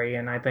commentary,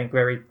 and I think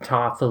very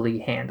thoughtfully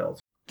handled.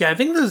 Yeah, I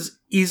think this is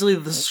easily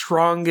the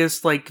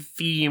strongest, like,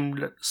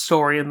 themed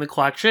story in the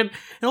collection.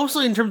 And also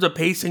in terms of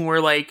pacing,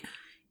 where, like,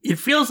 it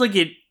feels like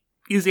it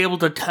is able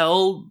to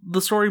tell the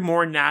story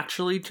more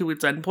naturally to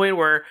its endpoint,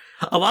 where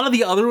a lot of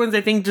the other ones,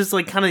 I think, just,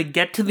 like, kind of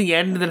get to the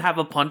end and then have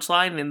a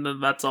punchline, and then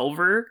that's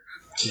over.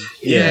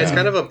 Yeah, it's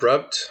kind of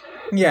abrupt.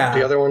 Yeah.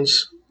 The other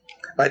ones.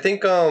 I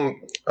think,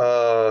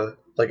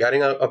 like,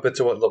 adding a bit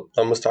to what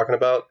Lum was talking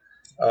about,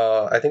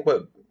 I think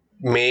what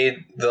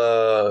made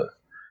the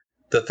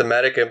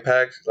thematic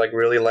impact like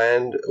really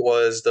land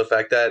was the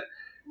fact that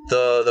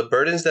the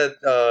burdens that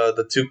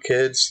the two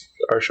kids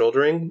are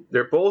shouldering,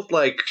 they're both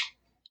like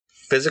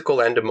physical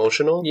and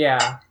emotional.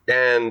 Yeah.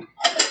 And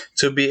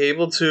to be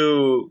able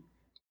to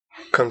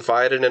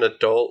confide in an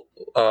adult,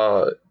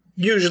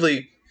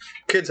 usually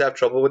kids have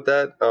trouble with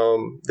that.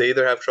 They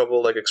either have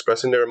trouble like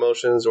expressing their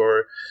emotions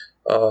or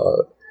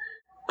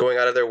going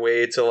out of their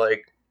way to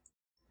like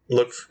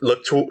look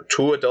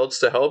to adults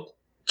to help,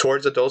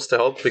 towards adults to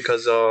help,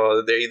 because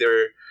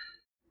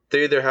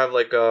they either have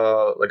like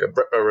a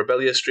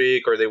rebellious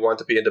streak, or they want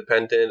to be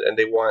independent, and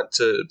they want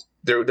to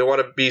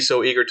be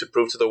so eager to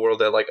prove to the world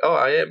that like, oh,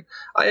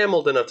 I am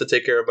old enough to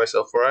take care of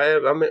myself, or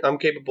I'm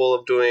capable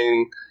of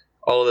doing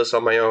all of this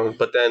on my own.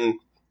 But then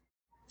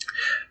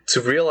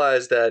to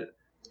realize that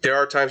there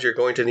are times you're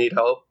going to need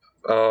help,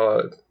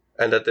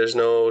 and that there's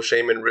no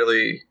shame in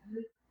really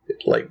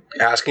like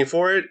asking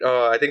for it.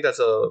 I think that's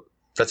a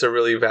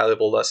really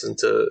valuable lesson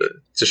to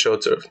show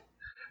to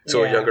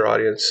a younger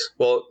audience.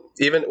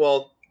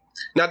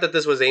 Not that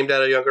this was aimed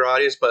at a younger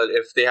audience, but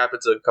if they happen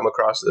to come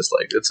across this,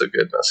 like, it's a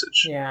good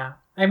message. Yeah.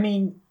 I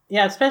mean,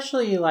 yeah,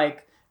 especially,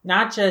 like,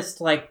 not just,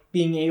 like,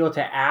 being able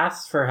to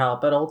ask for help,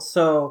 but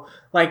also,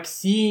 like,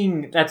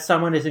 seeing that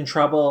someone is in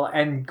trouble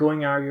and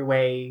going out of your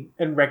way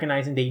and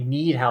recognizing they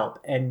need help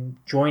and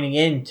joining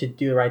in to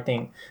do the right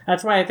thing.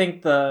 That's why I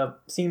think the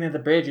scene at the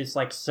bridge is,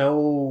 like,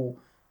 so,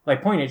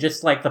 like, pointed.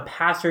 Just, like, the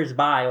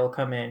passers-by will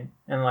come in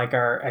and, like,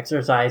 are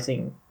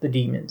exorcising the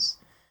demons.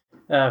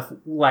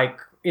 Like,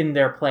 in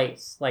their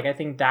place. Like, I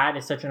think that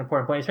is such an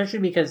important point, especially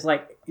because,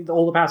 like, the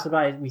older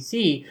passersby we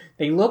see,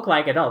 they look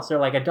like adults. They're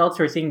like adults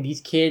who are seeing these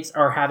kids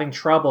are having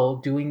trouble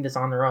doing this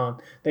on their own.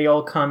 They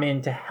all come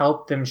in to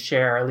help them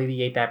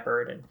alleviate that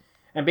burden.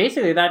 And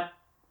basically that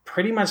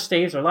pretty much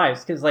saves their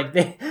lives, because, like,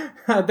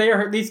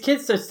 these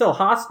kids are still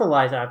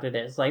hospitalized after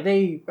this. Like,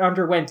 they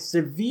underwent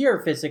severe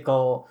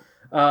physical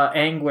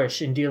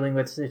anguish in dealing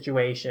with the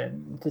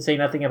situation, to say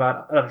nothing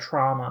about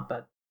trauma.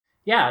 But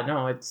yeah,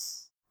 no,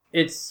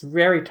 it's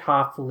very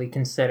thoughtfully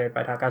considered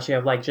by Takashi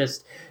of, like,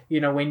 just,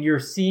 you know, when you're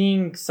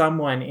seeing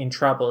someone in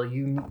trouble,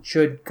 you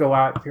should go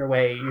out of your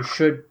way, you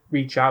should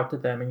reach out to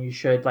them, and you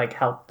should, like,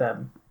 help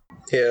them.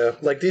 Yeah,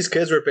 like, these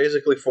kids were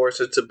basically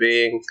forced into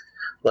being,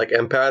 like,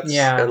 empaths,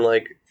 and,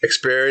 like,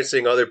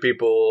 experiencing other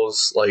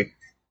people's, like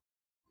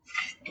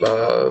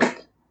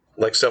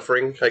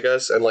suffering, I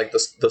guess, and, like, the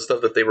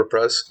stuff that they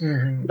repress.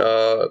 Mm-hmm.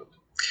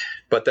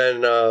 But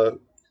then,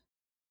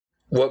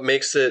 what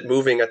makes it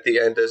moving at the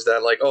end is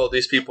that, like, oh,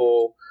 these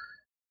people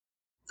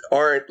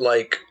aren't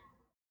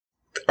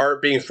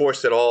being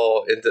forced at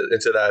all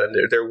into that, and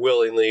they're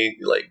willingly,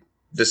 like,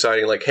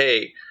 deciding, like,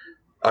 hey,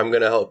 I'm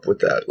gonna help with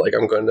that. Like,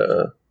 I'm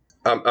gonna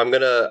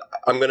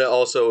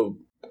also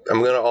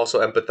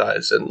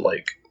empathize and,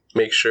 like,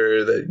 make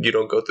sure that you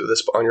don't go through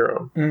this on your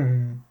own.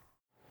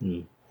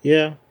 Mm-hmm.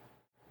 Yeah.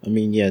 I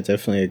mean, yeah,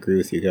 definitely agree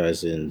with you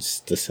guys in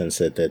the sense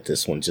that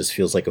this one just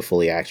feels like a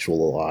fully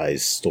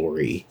actualized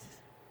story.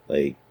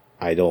 Like,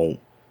 I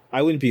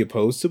wouldn't be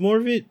opposed to more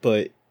of it,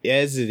 but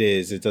as it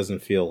is, it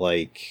doesn't feel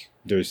like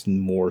there's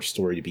more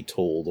story to be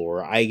told,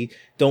 or I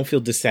don't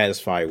feel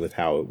dissatisfied with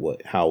how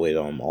it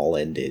all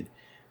ended.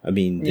 I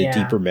mean, the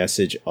deeper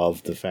message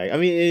of the fact, I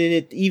mean,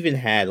 it even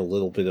had a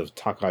little bit of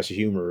Takashi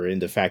humor in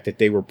the fact that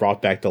they were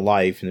brought back to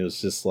life, and it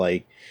was just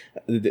like,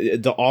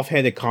 the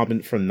offhanded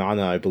comment from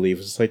Nana, I believe,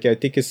 was like, I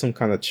think it's some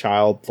kind of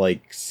child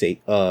labor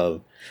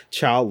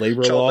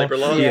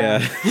law.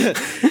 Yeah.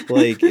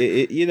 Like,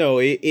 it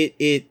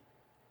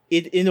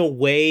in a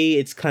way,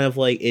 it's kind of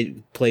like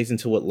it plays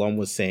into what Lum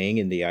was saying,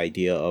 and the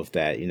idea of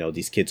that, you know,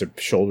 these kids are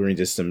shouldering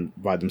this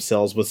by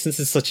themselves. But since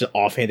it's such an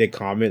offhanded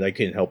comment, I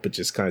couldn't help but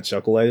just kind of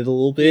chuckle at it a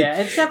little bit.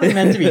 Yeah, it's definitely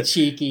meant to be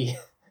cheeky,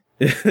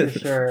 for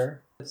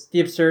sure. It's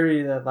the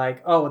absurdity that,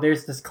 like, oh,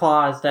 there's this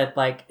clause that,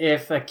 like,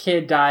 if a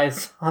kid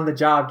dies on the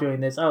job doing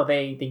this, oh,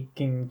 they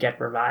can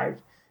get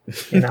revived,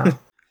 you know.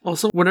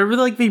 Also, whenever,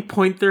 like, they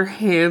point their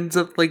hands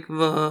at, like,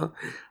 the,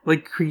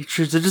 like,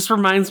 creatures, it just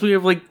reminds me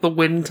of, like, the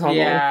wind tunnel.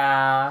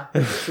 Yeah,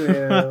 it's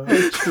true.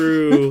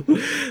 True.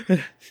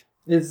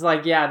 It's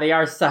like, yeah, they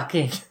are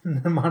sucking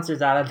the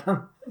monsters out of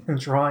them and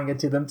drawing it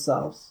to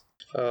themselves.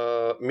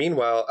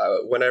 Meanwhile,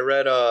 when I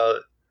read,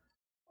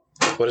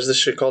 what is this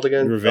shit called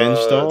again? Revenge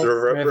Doll? The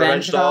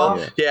Revenge Doll?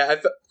 Yeah.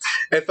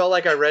 I felt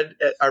like I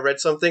read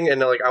something,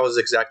 and, like, I was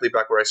exactly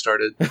back where I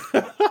started.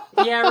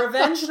 Yeah,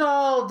 Revenge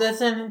Doll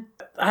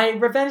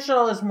Revenge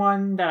Doll is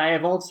one that I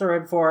have also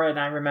read for, and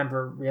I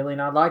remember really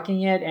not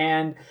liking it,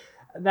 and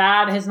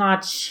that has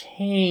not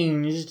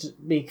changed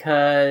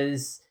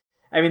because,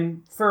 I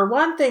mean, for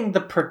one thing,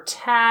 the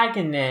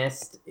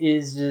protagonist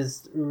is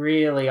just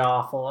really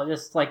awful.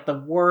 Just, like, the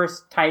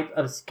worst type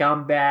of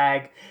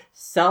scumbag,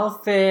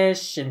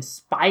 selfish and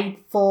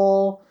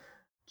spiteful,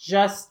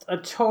 just a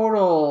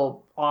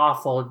total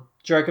awful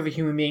jerk of a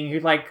human being who,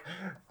 like,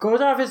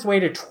 goes out of his way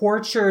to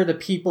torture the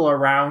people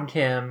around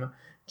him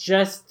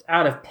just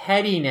out of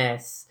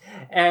pettiness,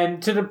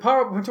 and to the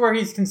part where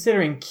he's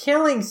considering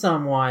killing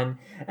someone,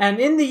 and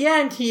in the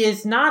end he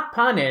is not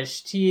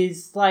punished. He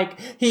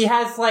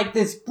has like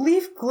this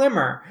brief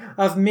glimmer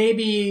of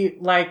maybe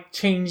like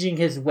changing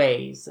his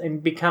ways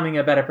and becoming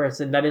a better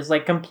person that is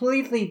like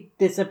completely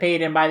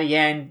dissipated, and by the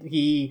end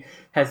he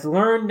has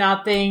learned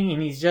nothing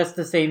and he's just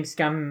the same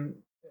scum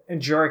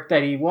jerk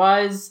that he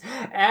was,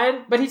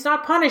 but he's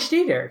not punished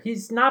either.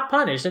 He's not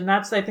punished, and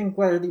that's, I think,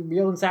 what the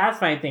real and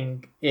satisfying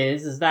thing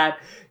is that,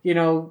 you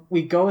know,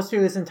 we go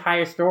through this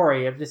entire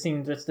story of just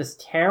seeing just this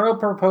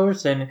terrible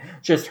person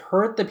just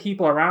hurt the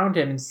people around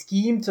him and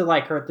scheme to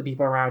like hurt the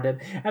people around him,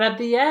 and at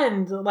the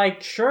end,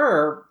 like,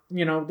 sure,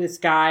 you know, this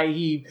guy,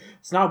 he's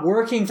not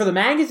working for the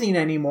magazine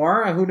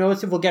anymore. Who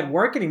knows if he'll get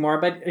work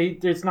anymore, but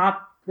it's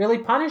not really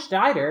punished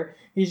either.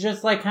 He's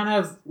just like kind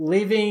of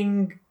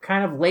living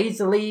kind of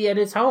lazily at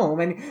his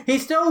home, and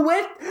he's still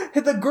with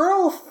the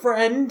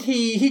girlfriend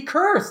he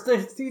cursed,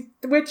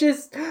 which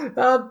is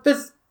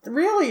just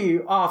really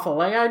awful.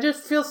 Like, I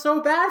just feel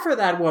so bad for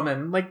that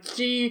woman. Like,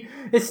 she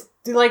is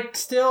like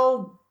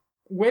still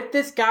with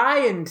this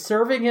guy and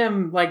serving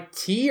him like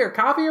tea or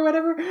coffee or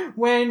whatever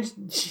when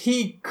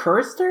he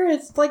cursed her.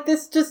 It's like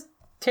this, just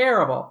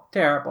terrible.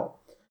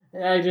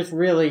 I just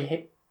really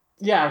hate.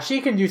 Yeah, she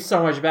can do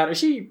so much better.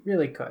 She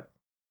really could.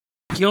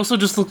 He also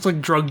just looks like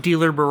drug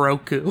dealer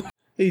Moroku.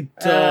 He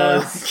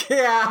does.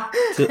 Yeah,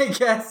 I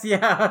guess,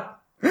 yeah.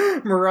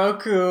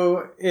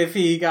 Moroku, if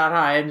he got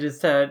high and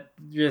just had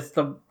just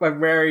a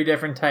very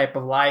different type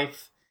of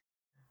life.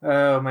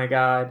 Oh my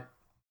god.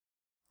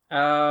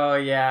 Oh,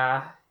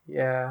 yeah.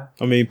 Yeah.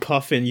 I mean,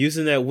 puffin,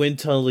 using that wind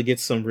tunnel to get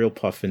some real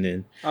puffin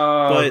in.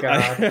 Oh, but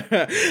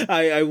God.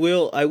 I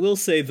will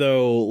say,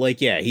 though,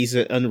 like, yeah, he's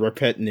an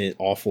unrepentant,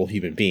 awful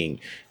human being.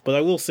 But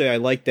I will say, I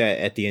like that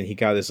at the end he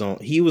got his own.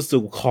 He was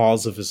the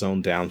cause of his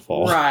own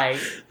downfall. Right.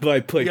 By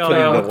putting the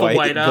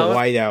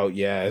whiteout,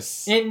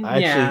 yes. In the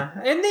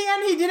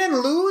end, he didn't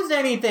lose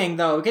anything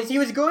though, because he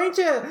was going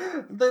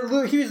to.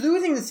 He was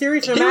losing the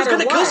series no matter what. He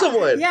was going to kill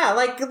someone. Yeah,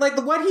 like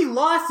what he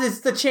lost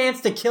is the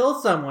chance to kill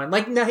someone.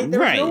 Like, no,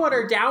 there was no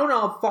other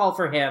downfall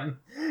for him.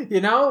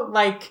 You know,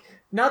 like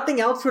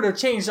nothing else would have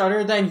changed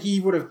other than he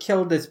would have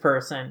killed this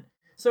person.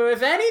 So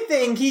if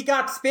anything, he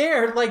got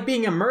spared, like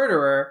being a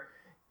murderer.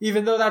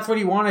 Even though that's what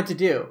he wanted to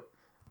do.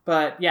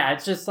 But, yeah,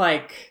 it's just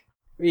like...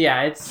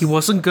 Yeah, it's... He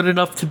wasn't good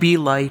enough to be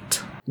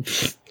light.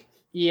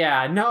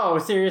 Yeah, no,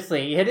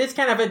 seriously. It is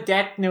kind of a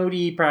Death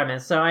Note-y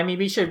premise. So, I mean,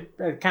 we should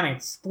kind of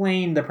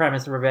explain the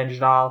premise of Revenge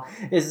Doll.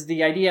 Is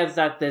the idea is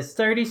that this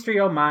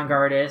 33-year-old manga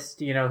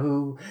artist, you know,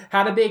 who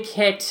had a big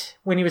hit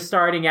when he was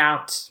starting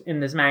out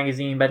in this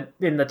magazine, but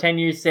in the 10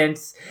 years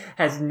since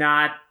has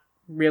not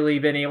really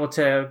been able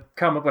to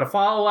come up with a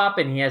follow-up,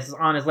 and he has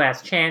on his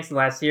last chance, the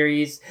last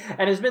series,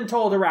 and has been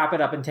told to wrap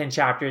it up in 10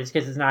 chapters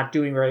because it's not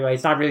doing very well.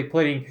 He's not really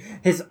putting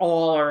his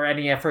all or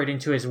any effort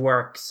into his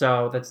work,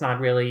 so that's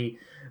not really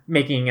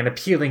making an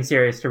appealing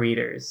series to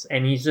readers.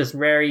 And he's just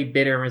very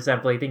bitter and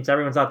resentful. He thinks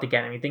everyone's out to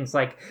get him. He thinks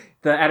like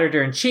the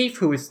editor-in-chief,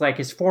 who was like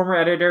his former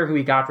editor, who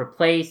he got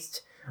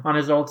replaced on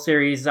his old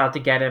series, is out to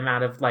get him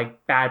out of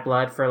like bad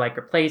blood for like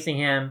replacing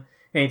him.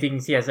 And he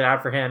thinks he has it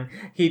out for him.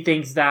 He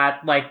thinks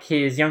that, like,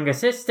 his young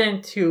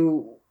assistant,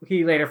 who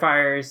he later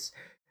fires,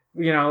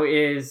 you know,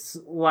 is,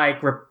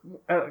 like,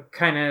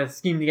 kind of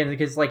schemed against him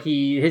because, like,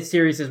 his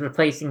series is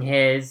replacing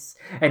his,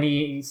 and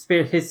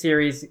his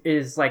series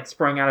is, like,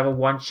 sprung out of a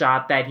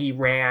one-shot that he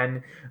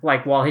ran,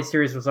 like, while his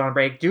series was on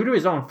break, due to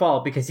his own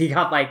fault, because he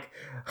got, like,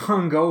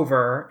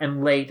 hungover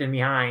and late and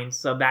behind.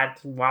 So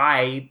that's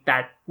why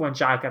that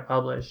one-shot got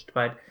published.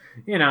 But,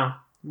 you know...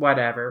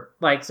 whatever.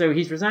 Like, so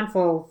he's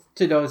resentful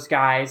to those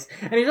guys.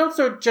 And he's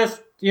also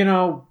just, you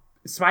know,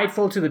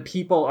 spiteful to the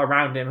people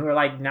around him who are,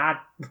 like,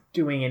 not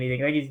doing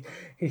anything. Like,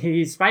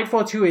 he's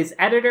spiteful to his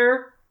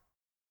editor,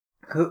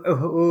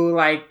 who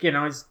like, you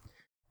know, is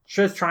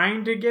just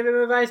trying to give him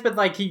advice, but,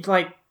 like, he,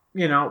 like,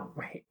 you know,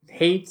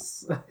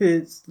 hates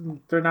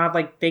they're not,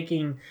 like,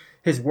 taking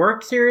his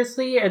work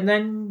seriously. And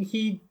then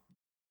he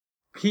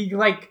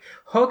like,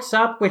 hooks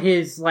up with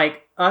his,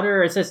 like,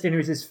 other assistant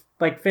who's his,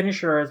 like,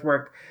 finisher of his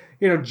work,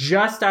 you know,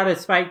 just out of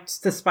spite,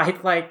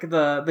 despite, like,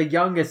 the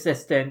young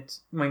assistant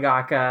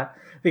mangaka,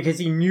 because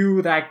he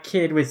knew that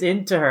kid was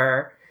into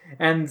her,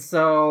 and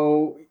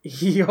so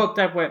he hooked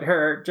up with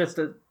her just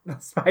to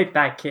spite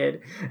that kid,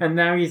 and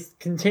now he's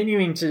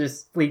continuing to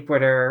just sleep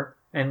with her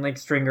and, like,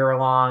 string her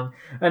along,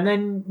 and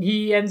then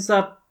he ends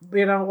up,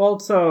 you know,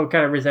 also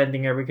kind of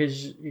resenting her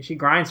because she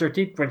grinds her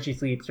teeth when she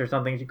sleeps or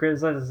something. She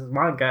criticizes his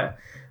manga,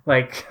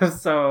 like,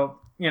 so...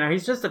 You know,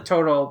 he's just a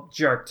total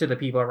jerk to the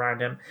people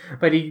around him.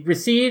 But he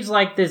receives,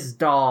 like, this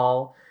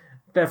doll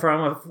from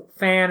a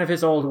fan of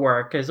his old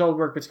work. His old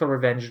work was called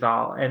Revenge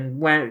Doll.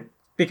 And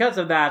because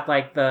of that,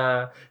 like,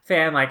 the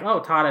fan, like,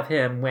 thought of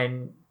him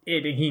when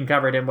he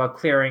uncovered him while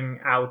clearing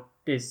out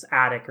his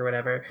attic or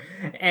whatever.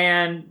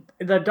 And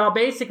the doll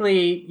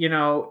basically, you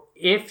know,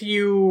 if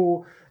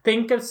you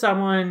think of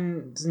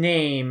someone's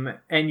name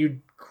and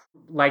you,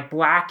 like,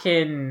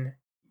 blacken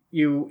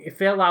you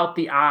fill out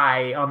the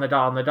eye on the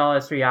doll, and the doll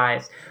has 3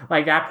 eyes,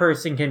 like, that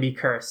person can be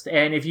cursed.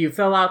 And if you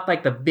fill out,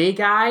 like, the big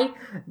eye,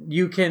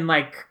 you can,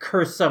 like,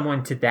 curse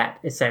someone to death,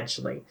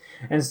 essentially.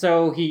 And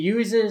so he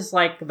uses,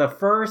 like, the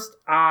first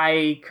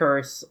eye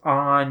curse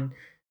on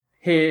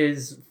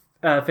his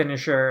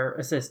finisher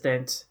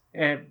assistant,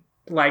 and,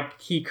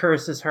 like, he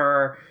curses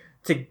her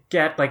to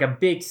get, like, a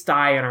big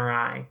sty in her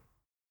eye.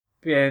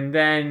 And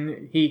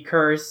then he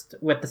cursed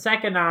with the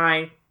second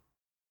eye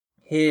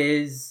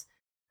his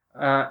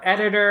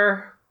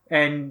editor,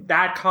 and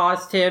that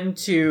caused him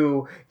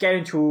to get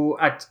into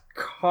a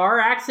car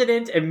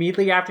accident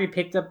immediately after he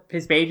picked up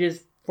his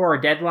pages for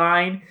a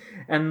deadline,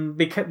 and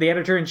because the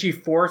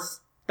editor-in-chief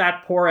forced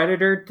that poor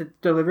editor to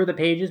deliver the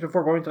pages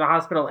before going to the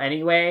hospital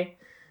anyway,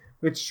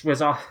 which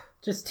was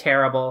just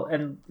terrible.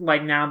 And,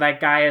 like, now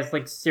that guy has,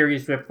 like,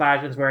 serious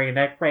whiplash and is wearing a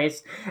neck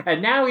brace,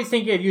 and now he's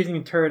thinking of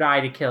using the third eye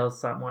to kill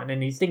someone,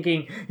 and he's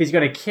thinking he's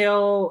going to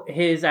kill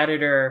his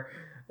editor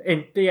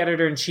and the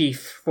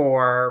editor-in-chief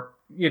for,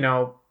 you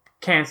know,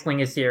 canceling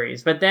his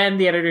series. But then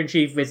the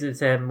editor-in-chief visits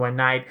him one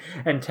night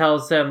and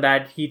tells him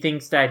that he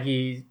thinks that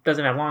he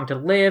doesn't have long to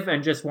live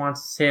and just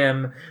wants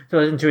him to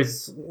listen to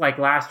his, like,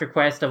 last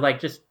request of, like,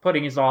 just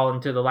putting his all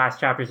into the last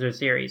chapters of the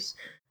series.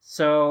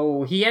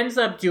 So he ends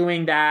up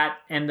doing that,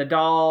 and the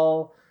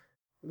doll,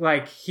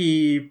 like,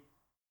 he,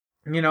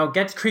 you know,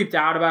 gets creeped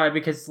out about it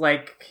because,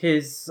 like,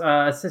 his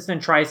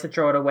assistant tries to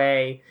throw it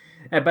away,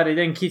 but it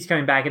then keeps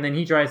coming back, and then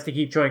he tries to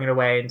keep throwing it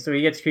away, and so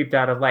he gets creeped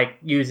out of, like,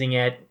 using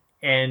it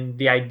and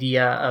the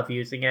idea of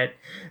using it.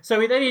 So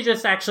he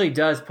just actually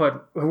does put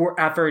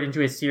effort into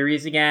his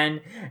series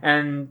again,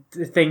 and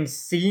things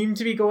seem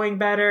to be going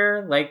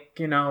better. Like,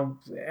 you know,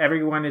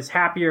 everyone is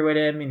happier with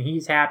him, and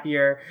he's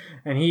happier,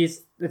 and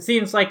it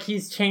seems like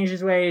he's changed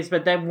his ways.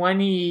 But then when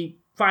he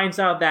finds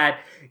out that,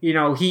 you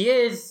know, he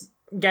is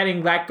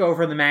getting let go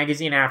from the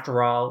magazine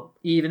after all,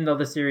 even though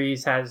the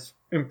series has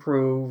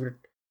improved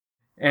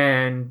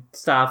and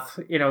stuff,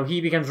 you know, he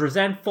becomes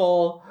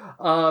resentful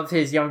of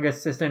his young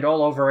assistant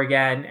all over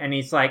again, and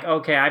he's like,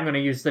 okay, I'm going to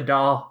use the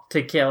doll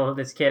to kill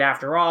this kid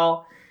after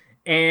all.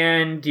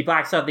 And he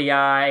blacks out the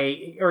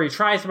eye, or he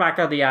tries to black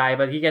out the eye,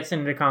 but he gets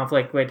into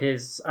conflict with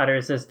his other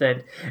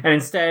assistant, and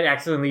instead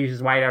accidentally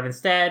uses whiteout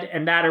instead,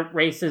 and that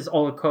erases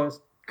all the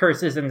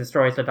curses and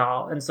destroys the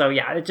doll. And so,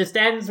 yeah, it just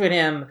ends with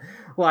him,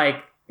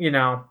 like, you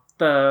know,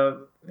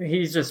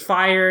 he's just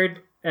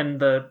fired,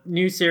 and the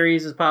new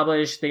series is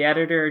published. The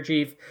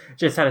editor-in-chief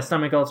just had a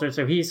stomach ulcer,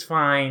 so he's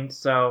fine.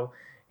 So,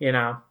 you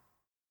know.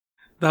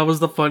 That was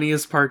the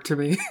funniest part to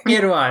me.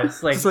 It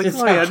was. Like, it's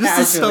like,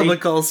 just a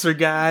stomach ulcer,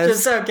 guys.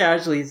 Just how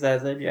casually he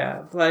says it,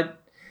 yeah.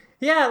 But,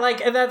 yeah, like,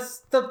 and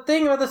that's the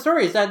thing about the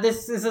story, is that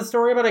this is a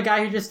story about a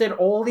guy who just did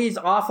all these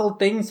awful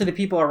things to the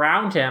people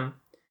around him,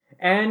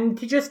 and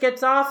he just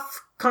gets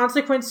off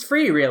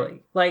consequence-free,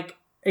 really. Like,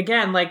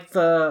 again, like,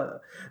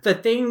 the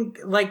thing,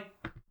 like,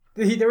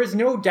 there was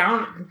no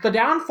the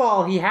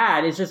downfall he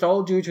had is just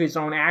all due to his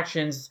own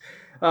actions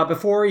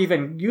before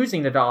even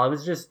using the doll. It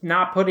was just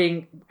not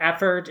putting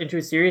effort into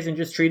a series and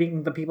just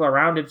treating the people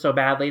around him so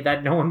badly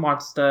that no one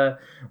wants to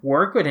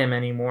work with him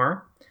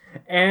anymore.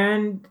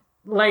 And,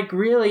 like,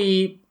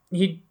 really,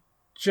 he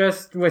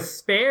just was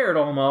spared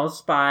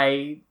almost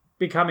by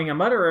becoming a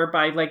murderer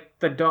by, like,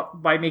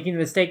 by making the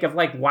mistake of,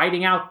 like,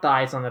 whiting out the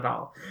eyes on the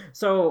doll.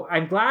 So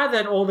I'm glad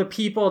that all the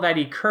people that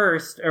he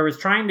cursed or was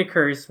trying to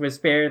curse was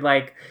spared,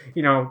 like,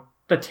 you know,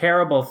 the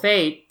terrible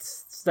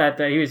fates that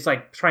he was,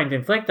 like, trying to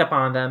inflict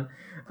upon them.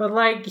 But,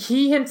 like,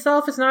 he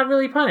himself is not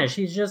really punished.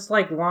 He's just,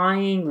 like,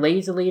 lying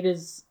lazily at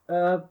his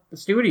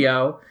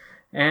studio,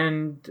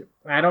 and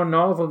I don't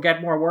know if he'll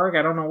get more work.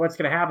 I don't know what's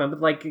going to happen. But,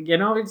 like, you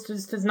know,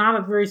 it's not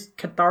a very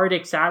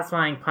cathartic,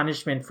 satisfying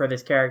punishment for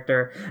this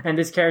character. And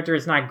this character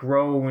is not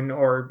grown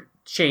or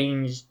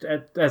changed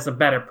as a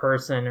better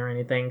person or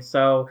anything.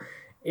 So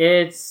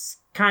it's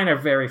kind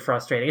of very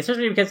frustrating.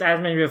 Especially because, as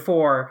mentioned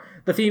before,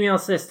 the female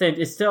assistant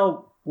is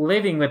still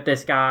living with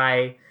this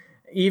guy,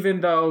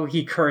 even though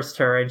he cursed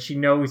her, and she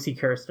knows he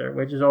cursed her,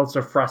 which is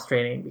also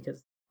frustrating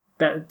because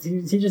that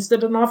he just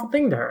did an awful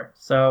thing to her.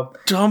 So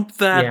dump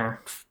that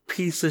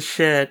piece of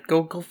shit.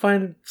 Go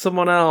find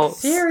someone else.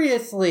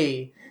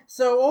 Seriously.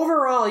 So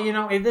overall, you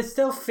know, this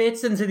still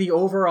fits into the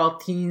overall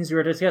themes we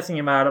were discussing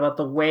about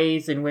the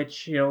ways in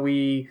which, you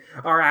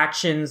know, our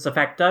actions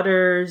affect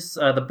others,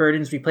 the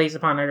burdens we place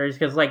upon others,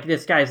 because, like,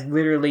 this guy's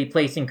literally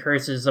placing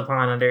curses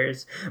upon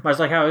others. Much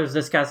like how it was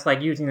discussed, like,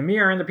 using the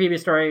mirror in the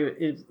previous story,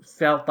 it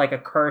felt like a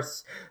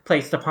curse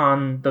placed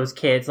upon those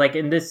kids. Like,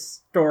 in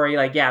this story,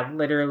 like, yeah,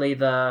 literally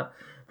the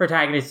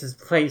protagonist is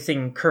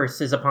placing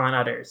curses upon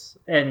others,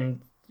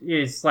 and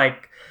is,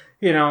 like,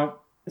 you know,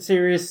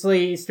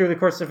 seriously through the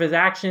course of his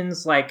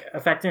actions, like,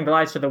 affecting the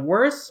lives for the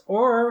worse,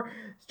 or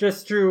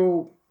just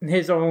through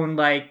his own,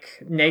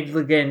 like,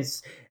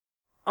 negligence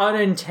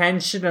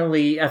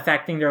unintentionally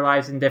affecting their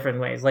lives in different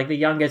ways. Like the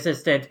young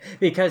assistant,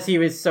 because he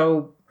was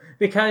so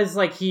because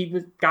like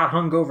got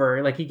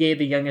hungover, like he gave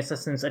the young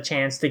assistants a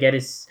chance to get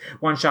his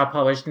one-shot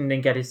published and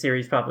then get his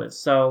series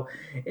published. So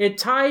it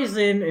ties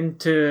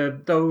into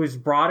those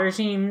broader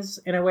themes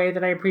in a way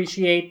that I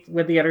appreciate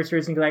with the other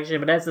series in collection,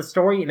 but as the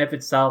story in of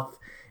itself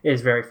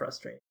is very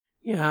frustrating.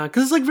 Yeah,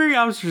 because it's like very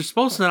obvious you're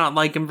supposed to not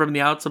like him from the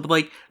outset, but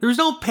like there's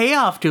no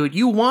payoff to it.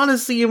 You want to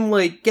see him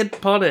like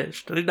get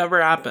punished, and it never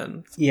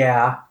happens.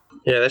 Yeah.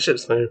 Yeah, that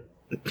shit's funny.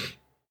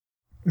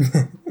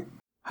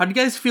 How do you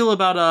guys feel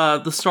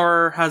about The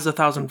Star Has a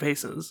Thousand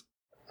Faces?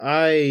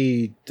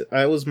 I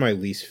was my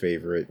least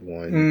favorite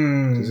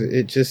one. 'Cause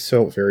it just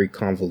felt very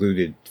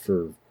convoluted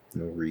for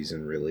no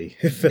reason, really.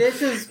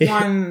 This is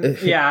one,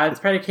 yeah, it's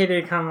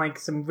predicated on like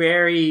some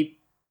very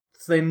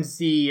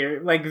flimsy or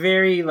like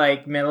very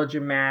like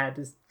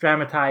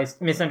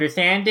dramatized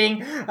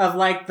misunderstanding of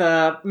like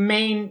the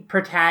main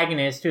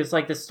protagonist, who's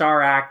like the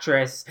star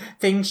actress,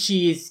 thinks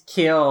she's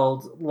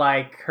killed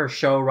like her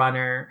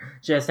showrunner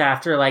just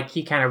after like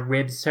he kind of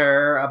ribs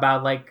her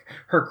about like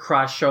her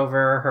crush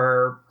over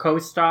her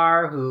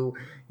co-star, who,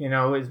 you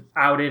know, is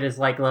outed as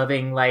like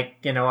loving like,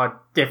 you know, a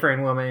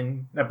different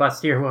woman, a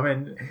bustier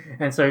woman.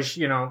 And so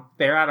she, you know,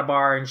 they're at a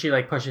bar and she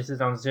like pushes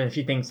his own, and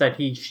she thinks that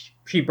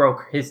she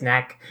broke his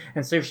neck,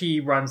 and so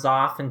she runs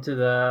off into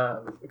the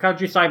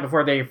countryside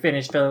before they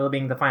finish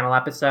filming the final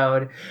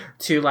episode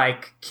to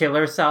like kill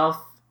herself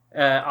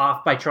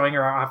off by throwing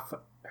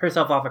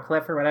herself off a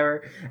cliff or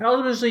whatever. And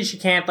ultimately she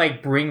can't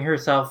like bring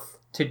herself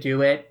to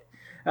do it.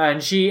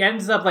 And she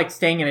ends up like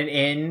staying in an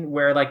inn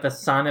where like the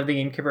son of the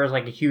innkeeper is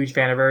like a huge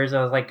fan of hers,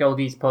 and has like all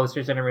these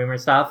posters in a room or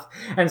stuff.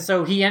 And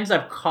so he ends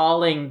up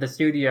calling the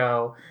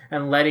studio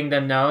and letting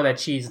them know that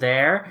she's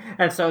there.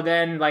 And so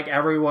then like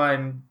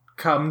everyone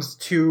comes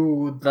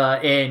to the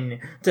inn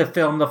to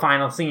film the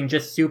final scene,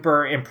 just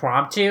super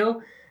impromptu.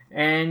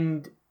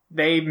 And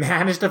they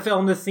manage to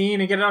film the scene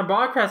and get it on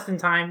broadcast in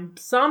time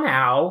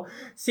somehow.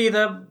 See,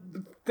 the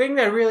thing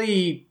that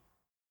really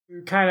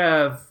kind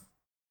of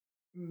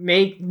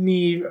make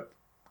me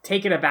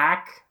taken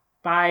aback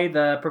by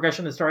the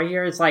progression of the story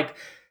here is like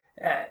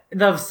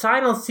the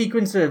final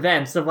sequence of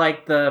events of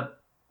like the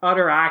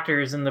other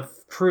actors and the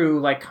crew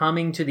like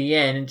coming to the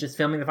inn and just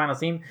filming the final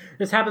scene.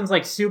 This happens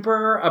like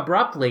super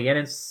abruptly, and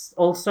it's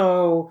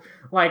also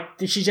like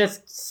she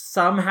just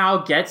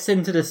somehow gets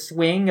into the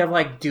swing of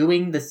like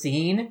doing the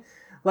scene.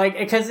 Like,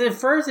 because at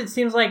first it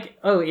seems like,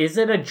 oh, is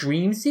it a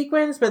dream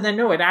sequence? But then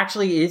no, it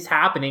actually is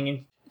happening.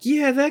 And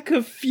yeah, that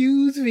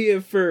confused me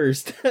at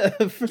first.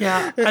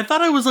 Yeah, I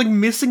thought I was like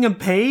missing a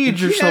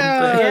page or something.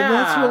 Yeah,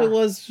 that's what it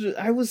was.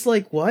 I was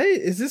like, what?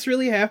 Is this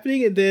really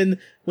happening? And then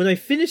when I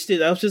finished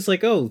it, I was just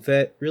like, oh,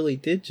 that really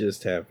did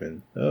just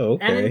happen. Oh,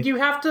 okay. And then you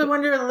have to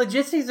wonder the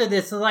logistics of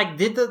this. So, like,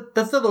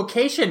 does the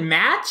location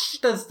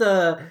match? Does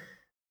the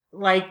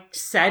like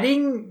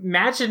setting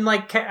match? And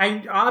like,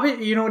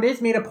 you know, it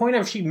is made a point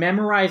of she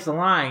memorized the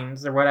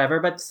lines or whatever,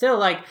 but still,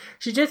 like,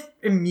 she just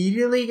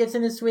immediately gets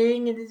in the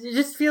swing. It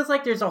just feels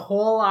like there's a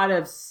whole lot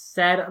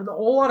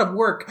of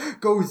work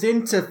goes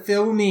into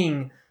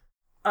filming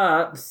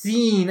a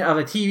scene of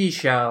a TV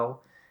show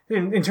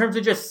in terms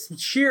of just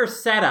sheer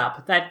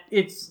setup, that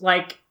it's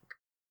like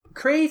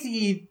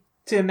crazy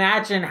to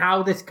imagine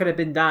how this could have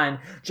been done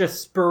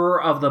just spur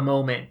of the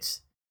moment.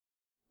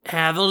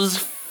 Yeah, they'll just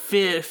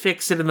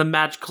fix it in the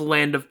magical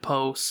land of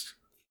post.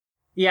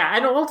 Yeah,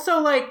 and also,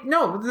 like,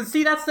 no,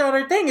 see, that's the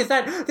other thing, is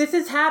that this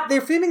is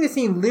they're filming the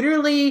scene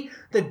literally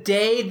the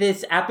day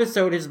this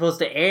episode is supposed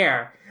to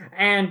air,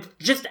 and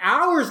just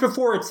hours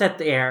before it's set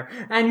to air,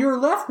 and you're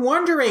left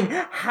wondering,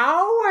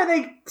 how are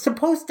they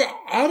supposed to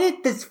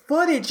edit this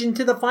footage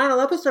into the final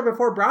episode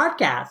before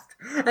broadcast?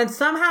 And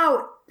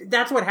somehow,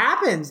 that's what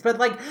happens, but,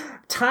 like,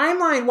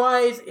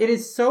 timeline-wise, it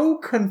is so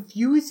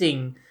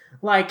confusing,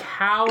 like,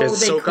 how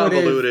they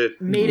could have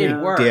made it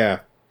work.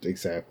 Yeah.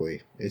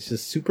 Exactly. It's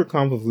just super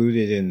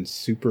convoluted and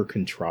super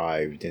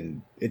contrived,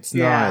 and it's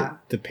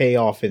not, the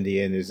payoff in the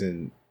end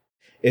isn't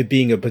it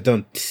being a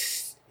badum,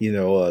 you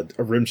know,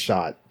 a rim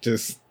shot.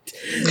 Just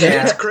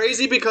it's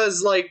crazy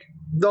because like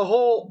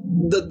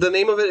the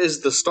name of it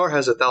is The Star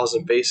Has a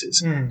Thousand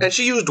Faces, and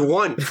she used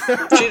one.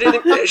 She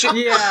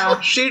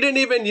didn't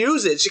even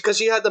use it because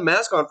she had the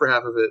mask on for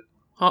half of it.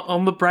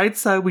 On the bright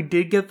side, we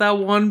did get that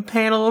one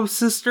panel of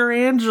Sister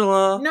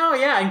Angela. No,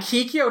 yeah, and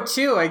Kikyo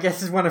too, I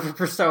guess, is one of her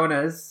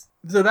personas.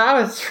 So that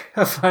was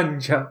a fun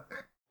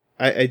joke.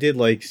 I did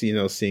like, you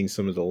know, seeing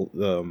some of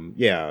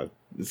the,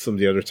 some of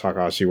the other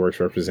Takahashi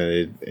works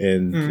represented,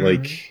 and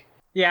like...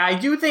 Yeah, I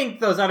do think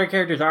those other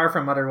characters are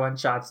from other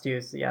one-shots too,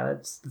 so yeah,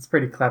 that's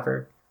pretty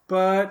clever.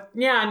 But,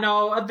 yeah,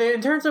 no,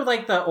 in terms of,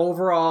 like, the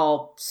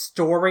overall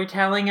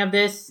storytelling of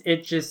this,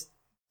 it just...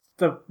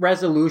 The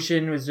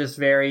resolution was just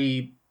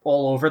very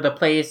all over the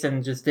place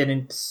and just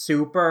didn't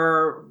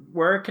super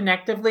work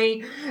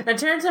connectively. In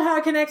terms of how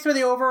it connects with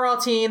the overall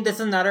team, this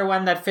is another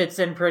one that fits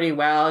in pretty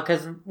well,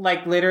 because,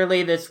 like,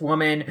 literally this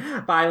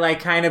woman, by, like,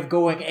 kind of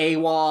going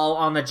AWOL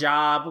on the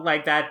job,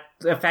 like, that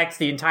affects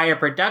the entire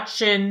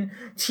production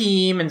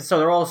team, and so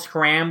they're all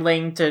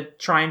scrambling to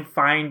try and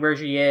find where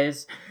she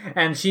is.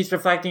 And she's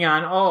reflecting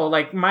on,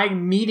 my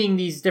meeting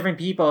these different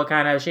people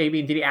kind of shaped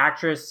me into the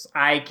actress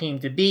I came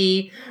to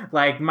be.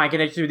 Like, my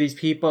connection with these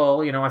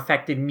people,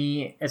 affected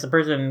me as a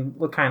person,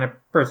 what kind of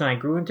person I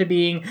grew into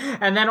being.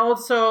 And then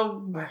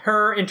also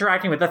her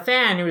interacting with a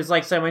fan who's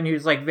like someone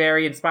who's like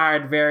very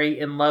inspired, very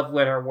in love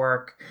with her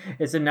work,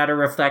 is another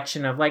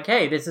reflection of like,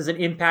 hey, this is an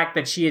impact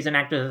that she as an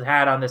actress has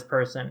had on this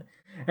person.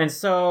 And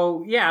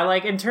so, yeah,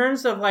 like, in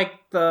terms of, like,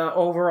 the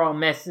overall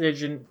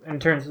message in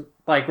terms of,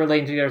 like,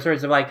 relating to the other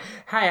stories of, like,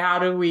 hey, how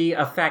do we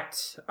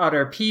affect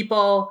other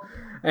people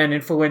and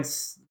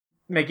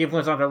make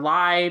influence on their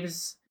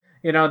lives?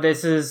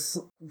 This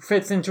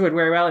fits into it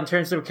very well in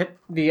terms of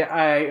the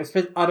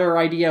other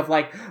idea of,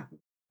 like,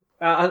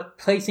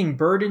 placing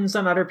burdens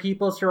on other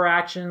people through her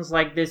actions.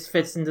 Like, this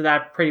fits into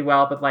that pretty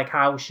well, but, like,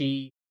 how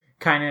she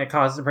kind of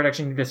causes the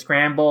production to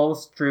scramble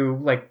through,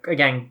 like,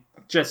 again,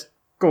 just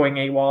going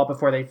AWOL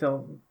before they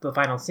film the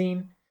final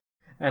scene,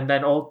 and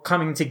then all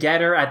coming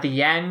together at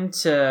the end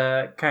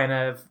to kind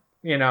of,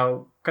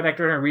 connect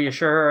her and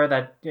reassure her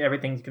that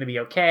everything's going to be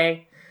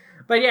okay.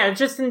 But yeah,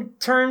 just in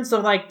terms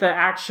of like the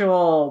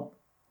actual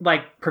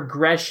like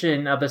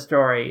progression of the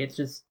story, it's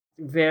just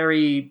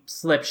very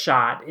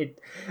slipshod. It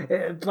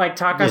like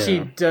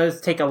Takashi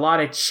does take a lot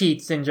of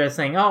cheats in just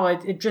saying,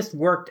 it just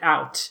worked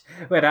out,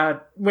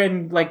 but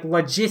when like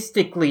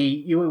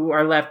logistically you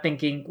are left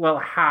thinking, well,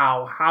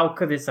 how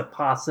could this have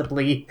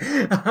possibly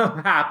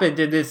happened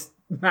in this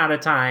amount of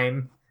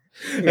time?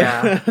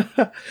 Yeah.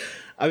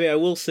 I mean, I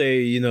will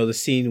say, the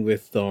scene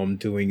with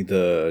doing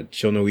the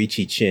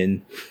Shonoichi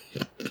chin,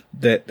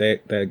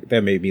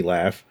 that made me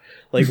laugh.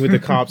 Like, when the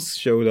cops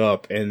showed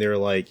up and they're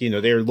like,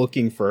 they're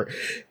looking for,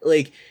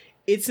 like,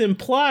 it's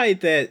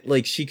implied that,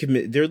 like,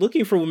 they're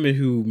looking for a woman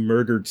who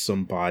murdered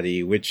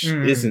somebody, which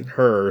isn't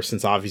her,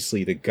 since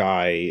obviously the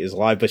guy is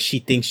alive, but she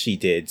thinks she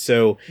did.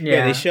 So,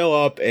 yeah, they show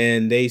up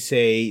and they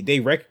say, they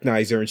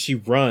recognize her and she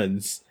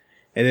runs.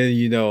 And then,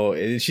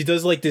 and she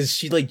does like this,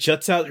 she like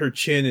juts out her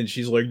chin and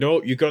she's like,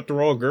 no, you got the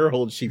wrong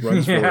girl. And she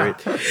runs for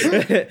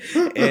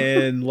it.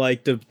 And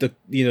like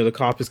the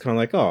cop is kind of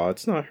like, oh,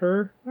 it's not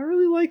her. I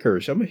really like her.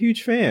 I'm a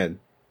huge fan.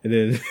 And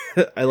then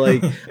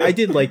I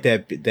did like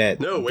that.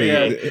 No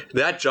way.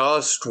 That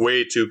jaw's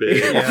way too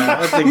big.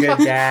 Yeah, that's a good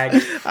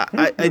gag.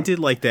 I did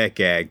like that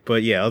gag.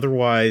 But yeah,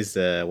 otherwise,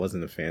 I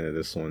wasn't a fan of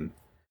this one.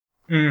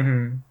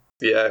 Mm-hmm.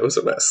 Yeah, it was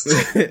a mess.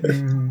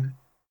 Mm-hmm.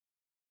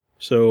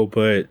 So,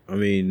 but, I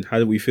mean, how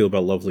do we feel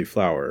about Lovely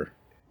Flower?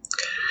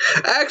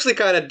 I actually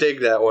kind of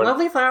dig that one.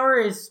 Lovely Flower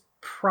is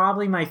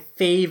probably my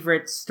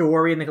favorite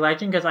story in the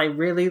collection because I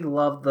really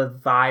love the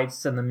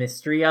vibes and the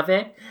mystery of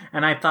it.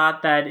 And I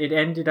thought that it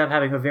ended up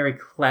having a very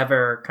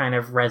clever kind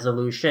of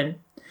resolution.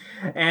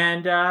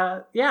 And,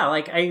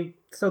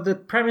 so the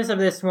premise of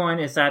this one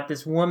is that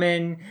this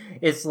woman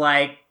is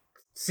like,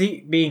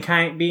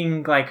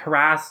 being like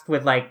harassed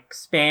with like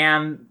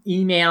spam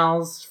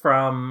emails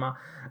from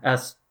a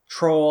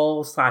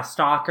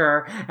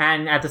troll/stalker,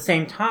 and at the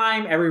same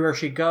time, everywhere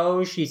she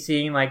goes, she's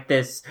seeing like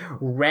this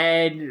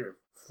red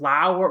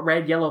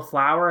yellow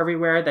flower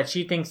everywhere that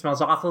she thinks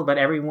smells awful, but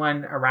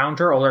everyone around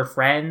her, all her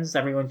friends,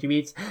 everyone she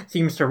meets,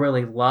 seems to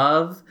really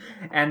love.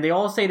 And they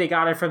all say they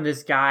got it from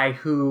this guy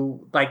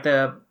who, like,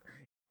 the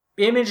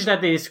image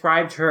that they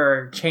described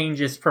her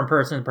changes from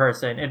person to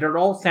person, and it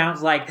all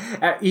sounds like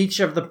each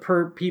of the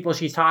people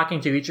she's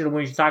talking to, each of the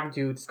women she's talking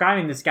to,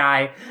 describing this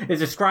guy is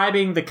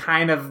describing the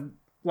kind of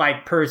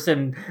like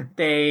person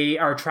they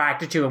are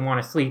attracted to and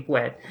want to sleep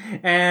with.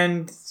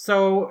 And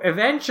so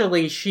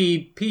eventually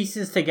she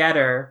pieces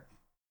together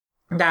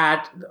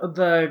that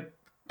the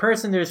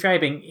person they're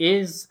describing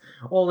is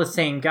all the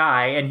same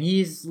guy, and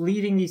he's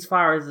leaving these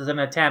flowers as an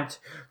attempt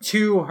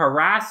to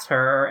harass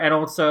her and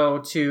also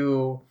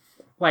to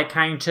like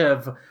kind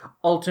of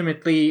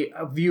ultimately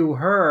view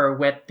her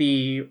with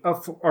the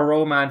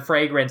aroma and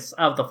fragrance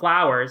of the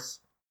flowers.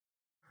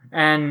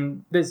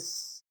 And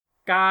this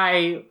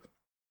guy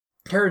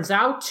turns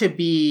out to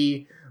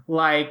be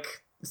like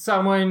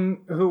someone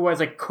who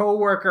was a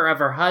co-worker of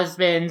her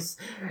husband's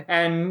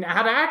and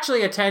had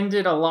actually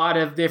attended a lot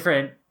of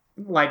different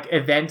like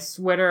events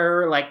with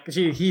her. Like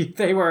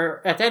they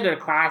were attended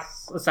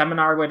a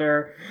seminar with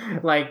her,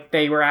 like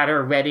they were at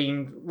her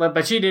wedding,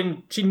 but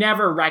she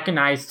never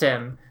recognized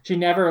him. She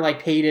never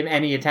like paid him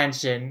any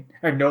attention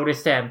or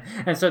noticed him.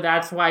 And so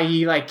that's why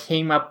he like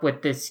came up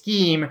with this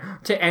scheme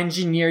to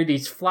engineer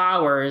these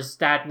flowers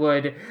that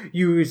would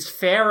use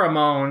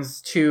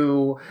pheromones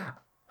to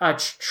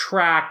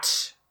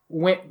attract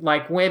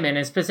like women,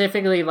 and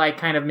specifically like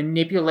kind of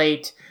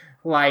manipulate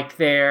like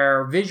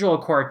their visual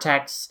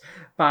cortex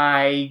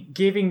by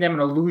giving them an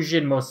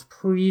illusion most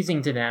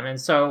pleasing to them. And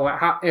so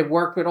it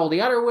worked with all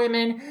the other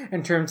women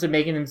in terms of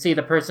making them see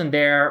the person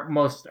they're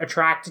most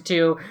attracted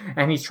to,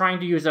 and he's trying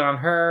to use it on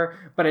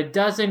her, but it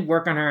doesn't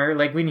work on her.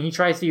 Like when he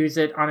tries to use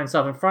it on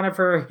himself in front of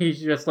her, he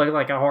just looks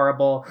like a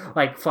horrible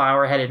like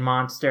flower-headed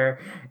monster.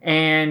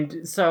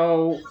 And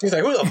so he's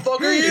like, who the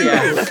fuck are you?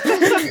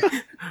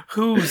 Yeah.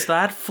 Who's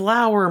that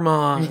flower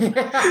mom?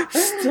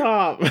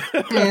 Stop.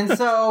 And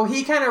so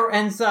he kind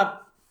of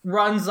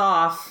runs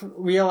off,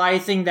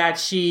 realizing that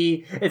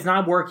she is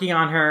not working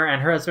on her,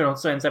 and her husband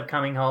also ends up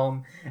coming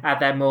home at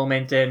that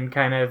moment and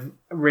kind of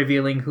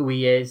revealing who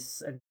he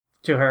is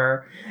to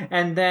her.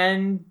 And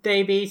then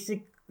they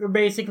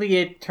basically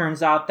it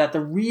turns out that the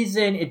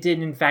reason it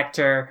didn't infect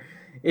her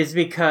is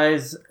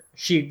because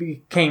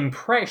she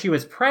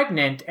was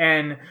pregnant,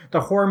 and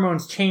the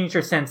hormones changed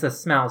her sense of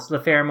smell, so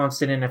the pheromones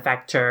didn't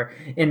affect her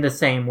in the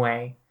same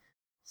way.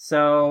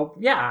 So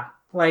yeah,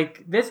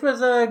 like, this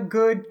was a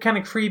good kind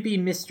of creepy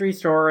mystery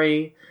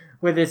story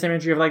with this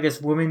imagery of like this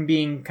woman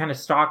being kind of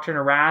stalked and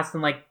harassed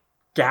and like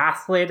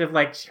gaslit, of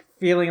like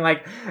feeling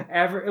like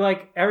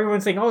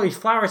everyone's saying, "Oh, these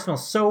flowers smell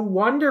so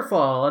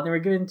wonderful, and they were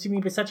given to me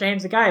by such a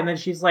handsome guy," and then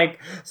she's like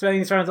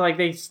spending these times like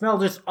they smell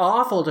just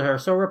awful to her,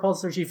 so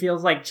repulsive she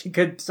feels like she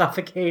could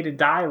suffocate and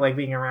die like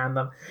being around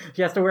them.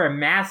 She has to wear a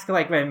mask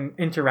like when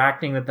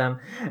interacting with them,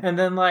 and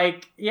then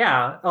like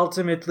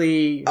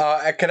ultimately.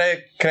 Can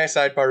I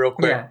sidebar real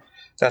quick? Yeah.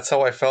 That's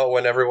how I felt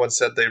when everyone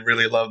said they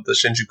really loved the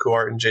Shinjuku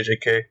art in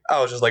JJK.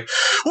 I was just like,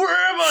 where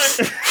am I?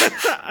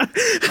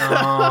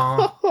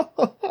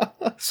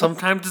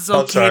 Sometimes it's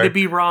okay to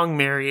be wrong,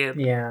 Marion.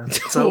 Yeah.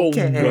 It's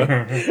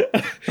okay.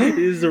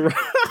 Is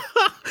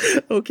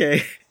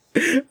okay.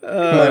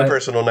 My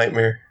personal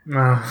nightmare.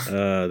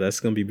 That's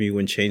gonna be me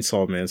when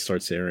Chainsaw Man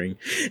starts airing.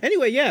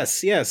 Anyway,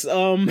 yes.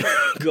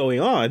 Going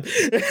on.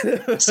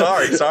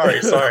 Sorry.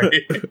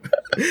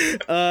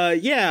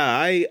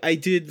 I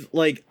did,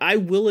 like, I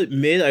will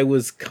admit I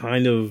was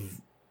kind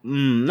of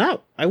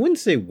I wouldn't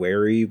say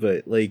wary,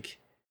 but like,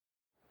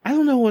 I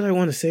don't know what I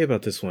want to say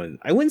about this one.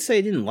 I wouldn't say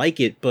I didn't like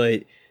it,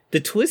 but the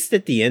twist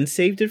at the end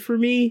saved it for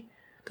me,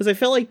 because I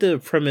felt like the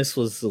premise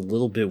was a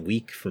little bit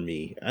weak for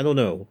me. I don't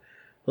know.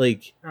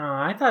 Like,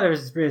 I thought it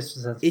was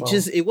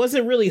it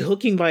wasn't really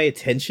hooking my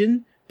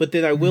attention, but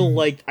then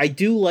I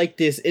do like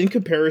this in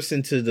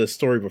comparison to the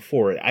story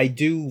before it. I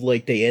do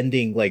like the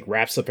ending, like,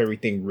 wraps up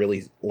everything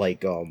really,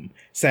 like,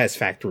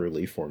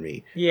 satisfactorily for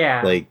me.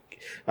 Yeah. Like,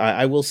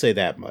 I will say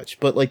that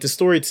much. But, like, the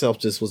story itself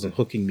just wasn't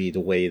hooking me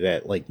the way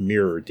that, like,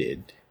 Mirror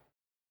did.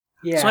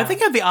 Yeah. So I think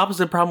I have the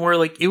opposite problem where,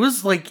 like, it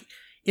was, like,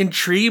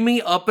 intriguing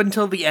me up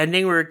until the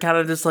ending where it kind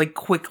of just, like,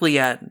 quickly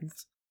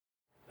ends.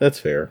 That's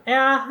fair.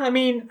 Yeah, I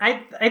mean,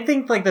 I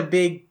think, like, the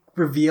big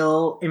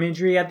reveal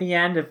imagery at the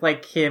end of,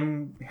 like,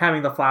 him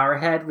having the flower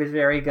head was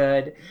very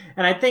good.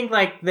 And I think,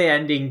 like, the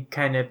ending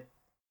kind of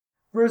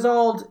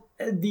resolved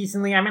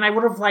decently. I mean, I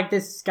would have liked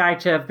this guy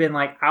to have been,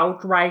 like,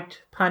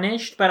 outright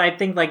punished, but I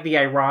think, like, the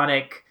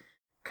ironic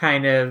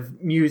kind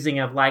of musing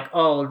of, like,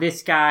 oh,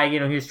 this guy, he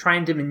was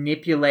trying to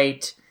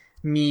manipulate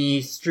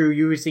me through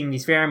using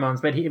these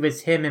pheromones, but it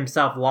was him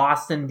himself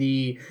lost in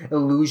the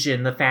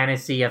illusion, the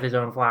fantasy of his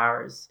own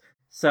flowers.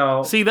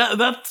 So see,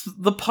 that's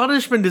the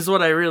punishment is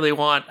what I really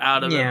want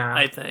out of it,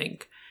 I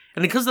think.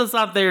 And because that's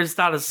not there, it's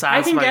not as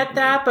satisfying. I can get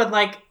that, but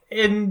like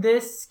in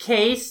this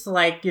case,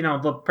 like,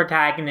 the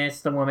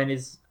protagonist, the woman,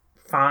 is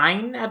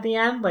fine at the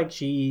end. Like,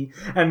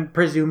 and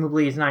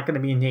presumably is not going to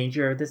be in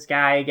danger of this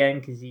guy again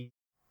because he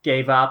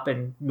gave up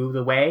and moved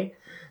away.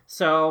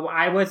 So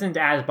I wasn't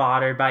as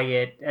bothered by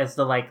it as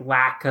the, like,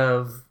 lack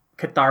of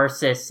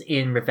catharsis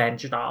in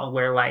Revenge Doll,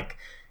 where, like,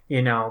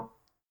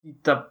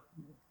 the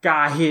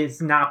guy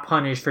is not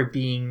punished for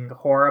being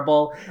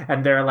horrible,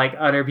 and there are, like,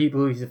 other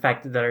people who's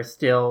affected that are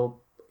still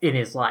in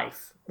his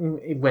life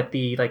with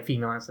the, like,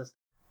 female ancestor.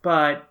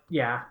 But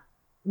yeah,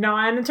 no.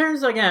 And in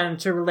terms, again,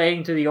 to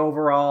relating to the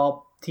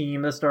overall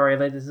theme of the story,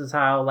 like, this is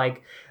how,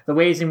 like, the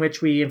ways in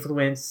which we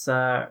influence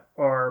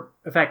or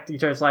affect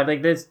each other's life.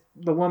 Like,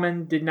 the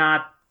woman did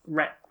not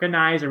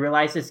recognize or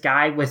realize this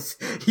guy was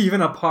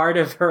even a part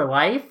of her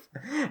life,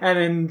 and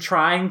in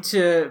trying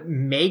to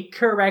make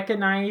her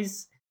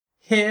recognize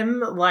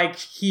him, like,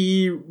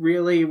 he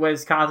really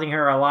was causing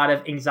her a lot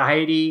of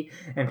anxiety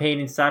and pain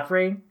and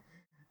suffering.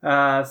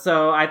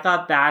 So I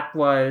thought that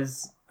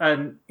was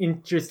an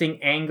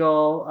interesting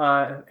angle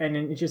and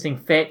an interesting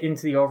fit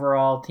into the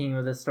overall theme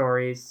of the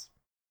stories.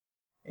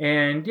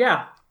 And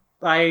yeah,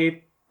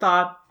 I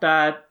thought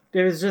that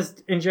it was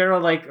just, in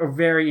general, like, a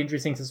very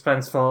interesting,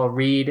 suspenseful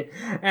read.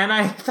 And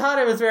I thought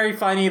it was very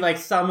funny, like,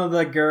 some of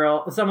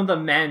the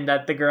men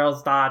that the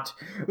girls thought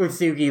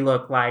Utsugi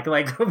looked like.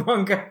 Like,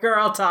 one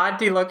girl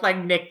thought he looked like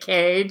Nick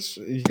Cage.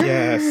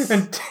 Yes.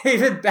 And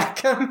David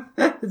Beckham.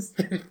 It's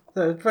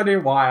pretty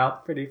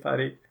wild, pretty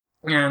funny.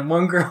 And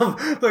one girl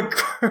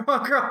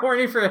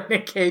horny for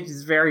Nick Cage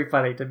is very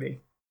funny to me.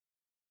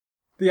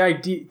 The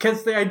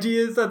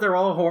idea is that they're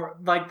all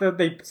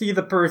they see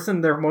the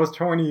person they're most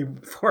horny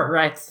for,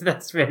 right? So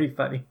that's very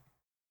funny.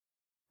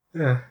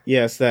 Yeah.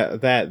 Yes,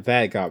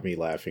 that got me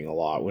laughing a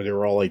lot when they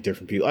were all, like,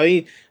 different people. I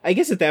mean, I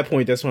guess at that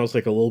point, that's when I was,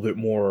 like, a little bit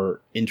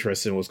more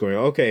interested in what's going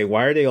on. Okay,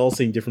 why are they all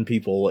seeing different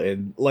people?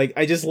 And, like,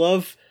 I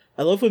love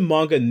when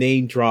manga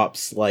name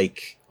drops,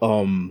 like,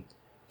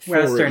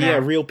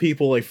 real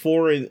people, like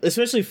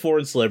especially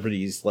foreign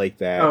celebrities like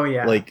that. Oh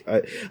yeah, like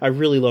I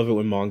really love it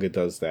when manga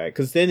does that,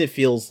 because then it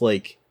feels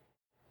like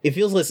it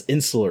feels less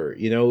insular.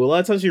 You know, a lot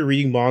of times you're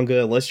reading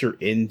manga, when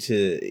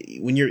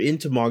you're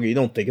into manga, you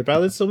don't think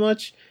about it so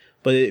much.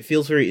 But it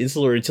feels very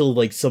insular until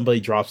like somebody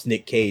drops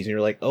Nick Cage, and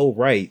you're like, "Oh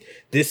right,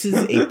 this is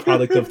a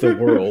product of the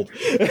world."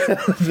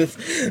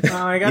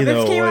 Oh my god,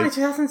 this came out in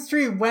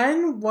 2003.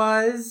 When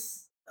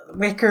was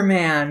Wicker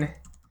Man?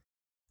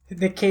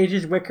 Nick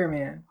Cage's Wicker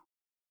Man.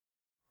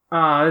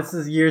 Oh, this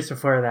is years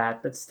before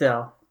that, but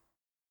still.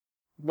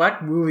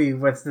 What movie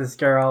was this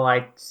girl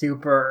like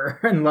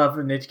super in love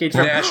with Nick Cage?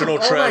 National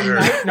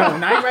Treasure.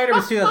 Knight Rider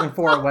was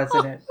 2004,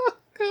 wasn't it?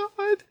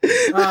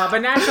 But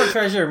National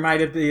Treasure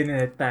might have been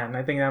it then.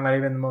 I think that might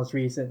have been the most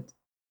recent.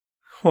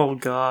 Oh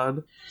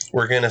god.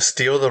 We're gonna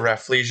steal the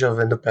Rafflesia of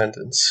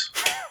Independence.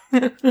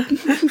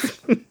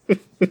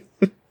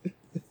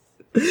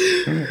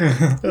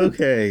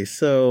 Okay,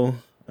 so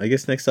I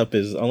guess next up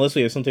is, unless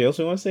we have something else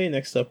we want to say,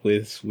 next up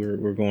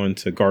we're going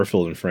to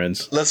Garfield and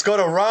Friends. Let's go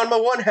to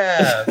Ranma One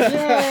Half.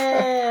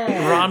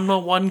 Yeah.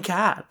 Ranma One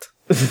Cat.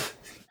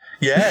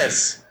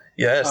 Yes.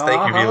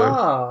 Thank you,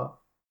 viewer.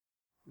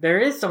 There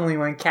is only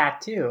one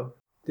cat too.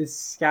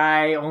 This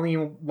guy, only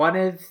one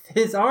of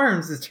his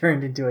arms is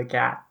turned into a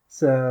cat.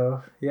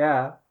 So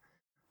yeah,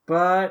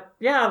 but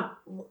yeah,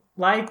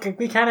 like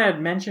we kind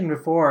of mentioned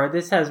before,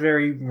 this has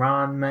very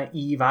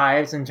Ranma-y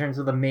vibes in terms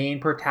of the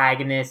main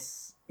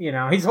protagonist. You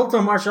know, he's also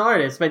a martial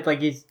artist, but like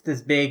he's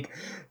this big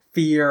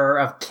fear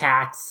of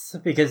cats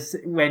because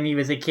when he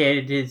was a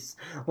kid, his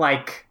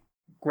like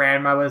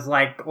grandma was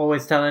like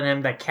always telling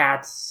him that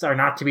cats are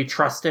not to be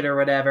trusted or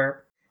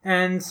whatever.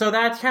 And so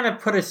that kind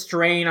of put a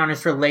strain on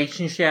his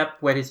relationship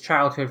with his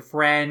childhood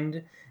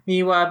friend,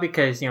 Miwa,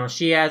 because, you know,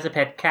 she has a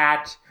pet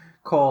cat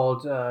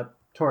called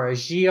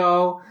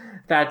Toragio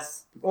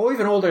that's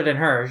even older than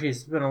her.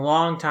 She's been a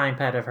long time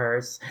pet of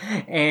hers.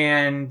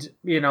 And,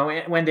 you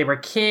know, when they were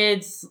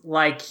kids,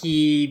 like,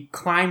 he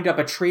climbed up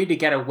a tree to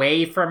get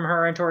away from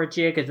her and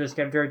Toragio, because it was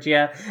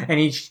Toragio, and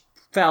he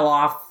fell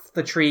off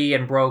the tree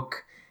and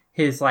broke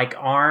his, like,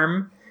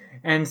 arm.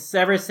 And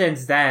ever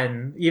since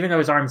then, even though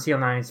his arm's healed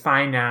now, he's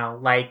fine now,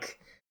 like,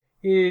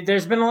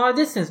 there's been a lot of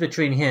distance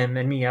between him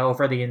and Mia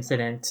over the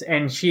incident.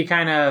 And she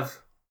kind of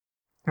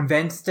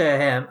vents to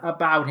him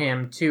about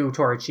him to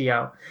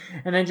Torchio.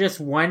 And then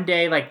just one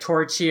day, like,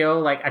 Torchio,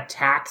 like,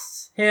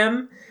 attacks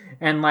him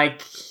and,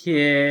 like,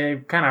 he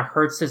kind of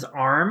hurts his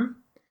arm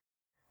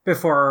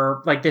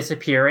before, like,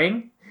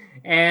 disappearing.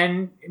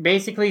 And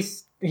basically,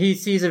 he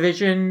sees a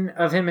vision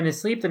of him in his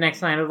sleep the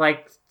next night of,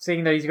 like,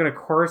 saying that he's going to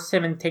curse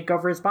him and take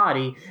over his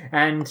body.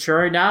 And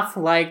sure enough,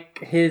 like,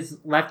 his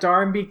left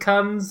arm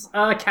becomes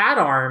a cat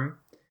arm.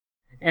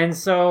 And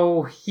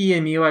so he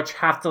and Miwa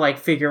have to, like,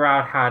 figure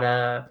out how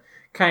to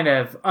kind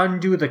of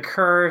undo the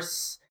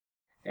curse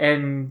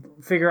and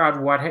figure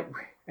out what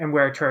and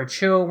where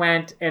Torchio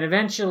went. And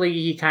eventually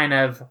he kind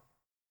of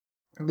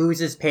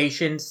loses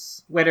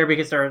patience with her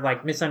because there are,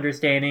 like,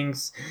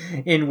 misunderstandings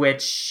in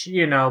which,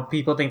 you know,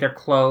 people think they're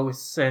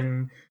close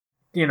and,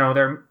 you know,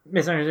 they're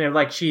misunderstanding.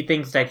 Like, she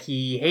thinks that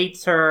he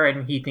hates her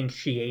and he thinks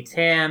she hates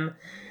him.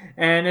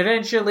 And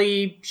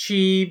eventually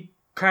she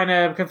kind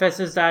of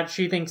confesses that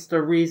she thinks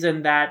the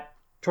reason that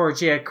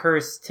Torgia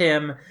cursed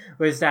him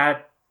was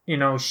that, you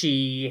know,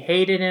 she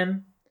hated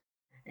him.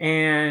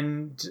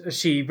 And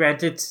she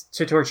vented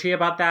to Torgia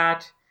about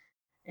that.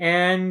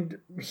 And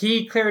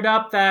he cleared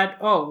up that,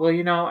 oh, well,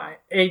 you know, I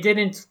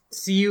didn't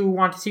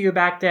want to see you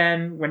back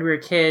then when we were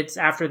kids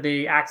after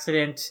the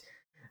accident.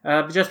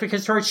 Just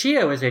because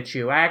Torchio was at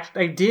you.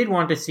 I did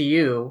want to see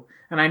you,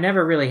 and I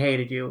never really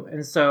hated you.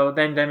 And so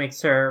then that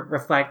makes her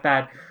reflect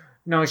that,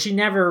 no, she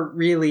never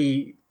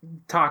really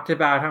talked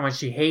about how much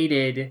she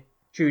hated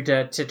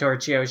Juta to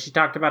Torchio. She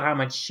talked about how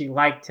much she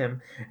liked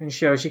him. And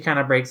so she kind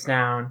of breaks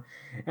down.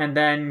 And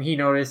then he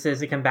notices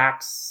he comes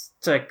back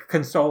to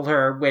console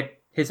her with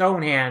his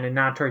own hand and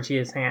not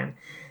Torchio's hand.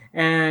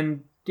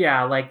 And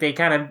yeah, like, they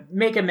kind of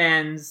make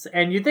amends.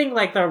 And you think,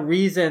 like, the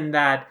reason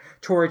that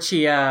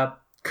Torchia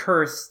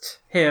cursed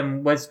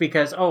him was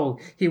because, oh,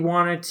 he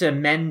wanted to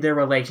mend their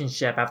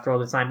relationship after all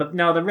this time. But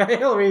no, the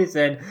real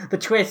reason, the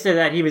twist is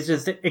that he was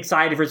just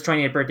excited for his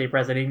 20th birthday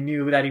present. He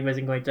knew that he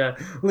wasn't going to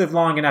live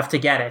long enough to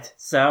get it.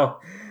 So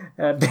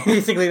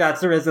basically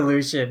that's the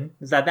resolution,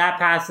 is that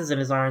passes and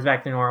his arm is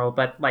back to normal.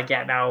 But, like,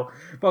 yeah, now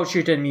both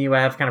Shuta and Miwa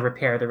have kind of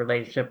repaired the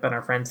relationship and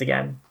are friends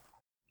again.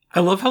 I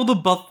love how the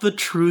But the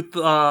Truth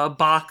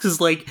box is,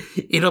 like,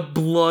 in a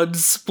blood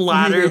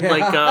splattered,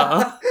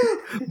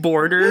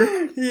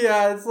 border.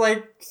 Yeah, it's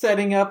like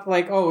setting up,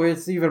 like, oh,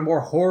 it's even more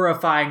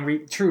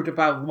horrifying truth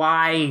about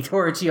why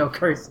Torchio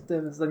cursed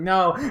him. It's like,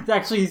 no, it's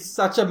actually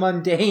such a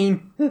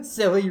mundane,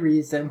 silly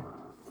reason.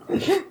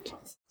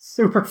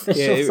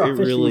 Superficial, yeah, it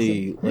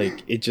really, reason.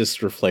 Like, it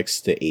just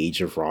reflects the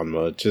age of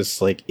Ranma. Just,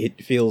 like,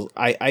 it feels,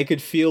 I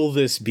could feel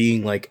this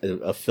being, like,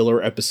 a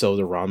filler episode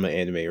of Ranma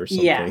anime or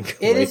something. Yeah,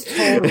 it is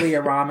totally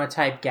a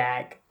Ranma-type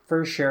gag,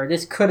 for sure.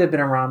 This could have been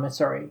a Ranma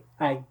story.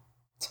 I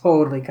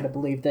totally could have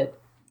believed it.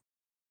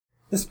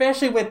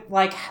 Especially with,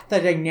 like,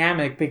 the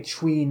dynamic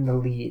between the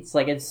leads.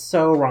 Like, it's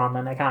so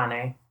Ranma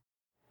Nakane.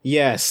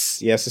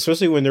 Yes,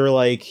 especially when they're,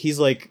 like, he's,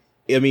 like,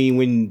 I mean,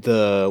 when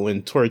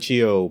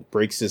Torchio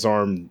breaks his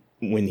arm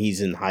when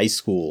he's in high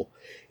school,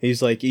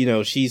 he's like,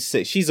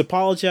 she's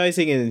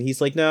apologizing, and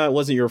he's like, "Nah, it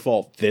wasn't your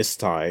fault this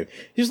time."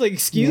 He's like,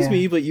 "Excuse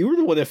me, but you were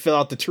the one that fell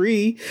out the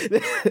tree."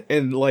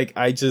 And like,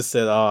 I just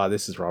said,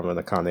 this is Rama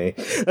Nakane.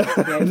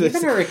 Yeah,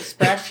 even her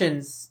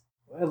expressions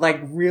like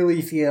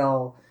really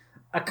feel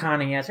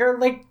Akane as her,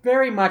 like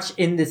very much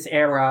in this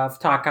era of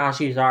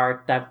Takahashi's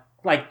art that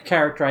like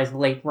characterized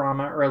late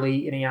Rama,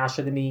 early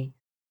Inuyasha to me,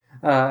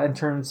 in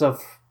terms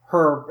of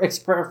her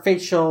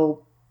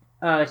facial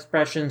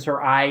expressions,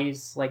 her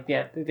eyes, like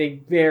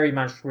they very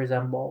much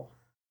resemble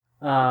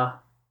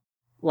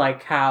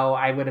like how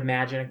I would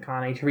imagine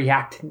Akane to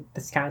react in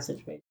this kind of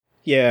situation.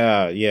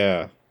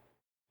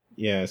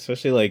 Yeah,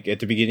 especially like at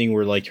the beginning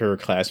where like her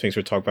classmates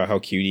were talking about how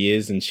cute he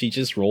is, and she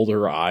just rolled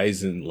her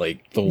eyes in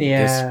like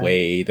this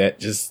way that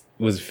just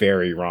was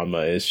very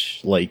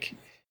Ranma-ish. Like,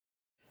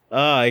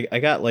 I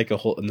got like a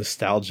whole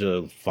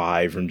nostalgia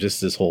vibe from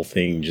just this whole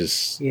thing.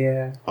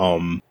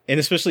 And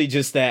especially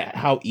just that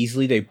how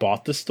easily they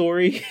bought the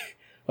story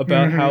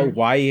about how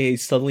YA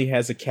suddenly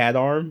has a cat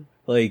arm.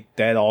 Like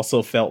that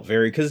also felt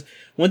very, because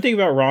one thing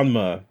about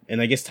Ranma,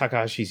 and I guess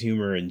Takahashi's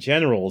humor in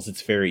general, is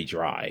it's very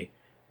dry.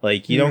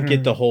 Like you don't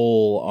get the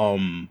whole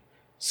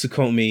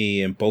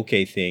Tsukomi and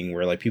Bokeh thing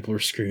where like people are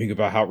screaming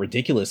about how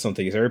ridiculous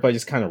something is. Everybody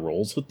just kind of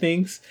rolls with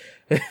things.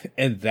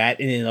 And that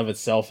in and of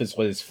itself is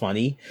what is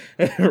funny.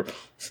 It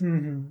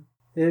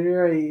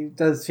really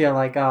does feel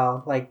like,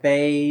 like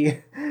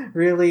they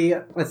really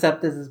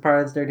accept this as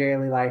part of their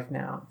daily life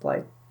now. It's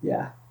like,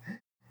 yeah.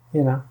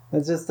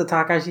 It's just the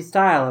Takahashi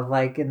style of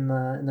like in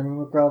the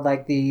Rumour world,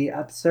 like the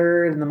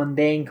absurd and the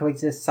mundane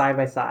coexist side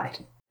by side.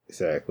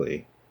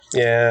 Exactly.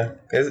 Yeah,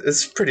 it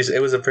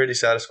was a pretty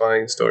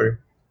satisfying story.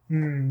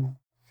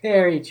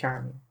 Very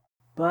charming.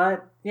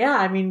 But yeah,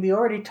 I mean, we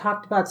already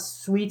talked about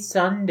Sweet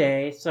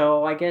Sunday,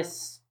 so I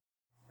guess,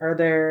 are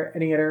there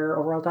any other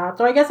overall thoughts?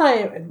 So I guess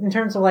in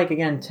terms of like,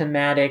 again,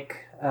 thematic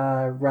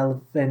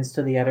relevance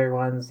to the other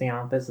ones,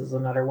 this is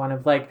another one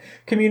of like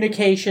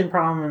communication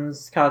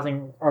problems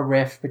causing a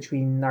rift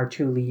between our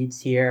two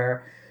leads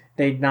here.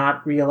 They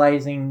not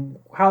realizing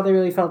how they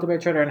really felt about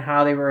each other and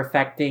how they were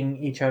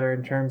affecting each other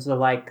in terms of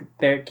like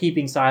they're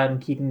keeping silent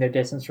and keeping their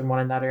distance from one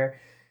another.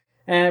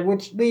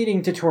 Which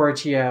leading to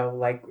Torchio,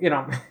 like,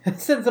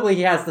 sensibly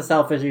he has the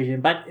selfish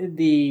reason, but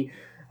the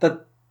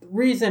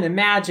reason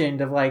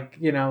imagined of like,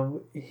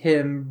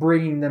 him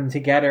bringing them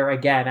together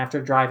again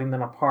after driving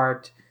them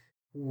apart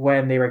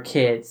when they were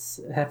kids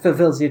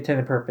fulfills the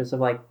intended purpose of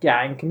like,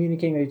 and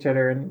communicating with each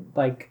other, and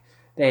like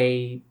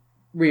they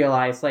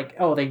realize like,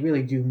 oh, they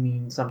really do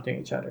mean something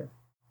to each other,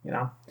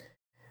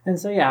 And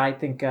so, I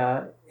think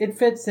it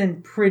fits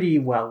in pretty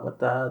well with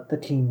the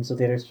themes of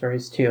the other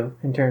stories, too,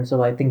 in terms of,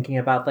 like, thinking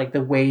about, like,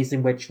 the ways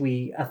in which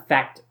we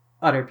affect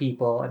other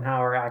people and how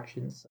our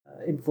actions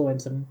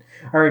influence and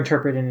are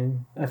interpreted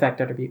and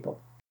affect other people.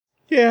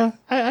 Yeah,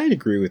 I'd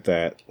agree with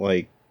that.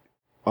 Like,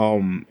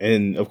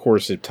 and, of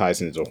course, it ties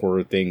into the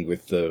horror thing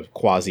with the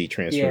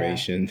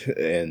quasi-transformation.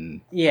 And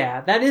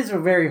yeah, that is a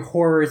very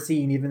horror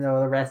scene, even though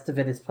the rest of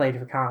it is played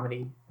for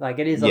comedy. Like,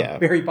 it is a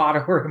very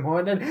bottom horror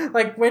moment. And,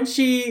 like, when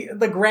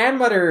the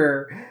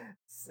grandmother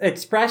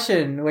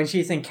expression, when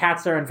she's saying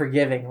cats are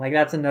unforgiving, like,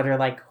 that's another,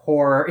 like,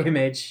 horror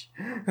image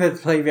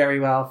that's played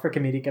very well for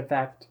comedic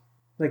effect.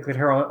 Like, with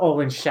her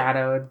all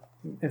enshadowed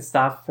and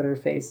stuff with her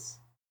face.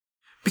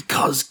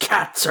 Because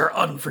cats are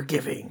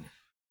unforgiving.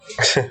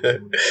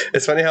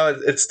 It's funny how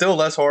it's still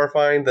less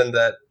horrifying than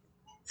that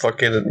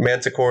fucking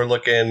manticore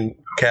looking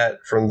cat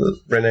from the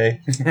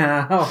Renee.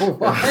 Oh,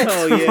 what?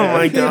 Oh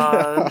my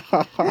god.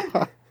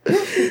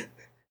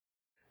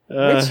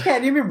 Which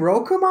cat? You mean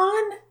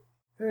Rokumon?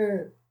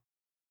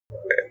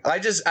 I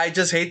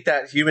just hate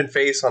that human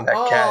face on that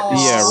cat.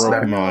 Yeah,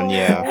 Rokumon,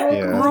 yeah.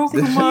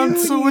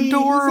 Rokumon's so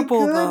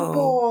adorable, He's a good though.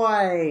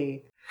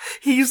 boy.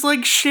 He's like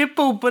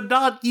Shippo, but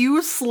not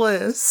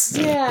useless.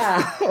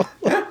 Yeah.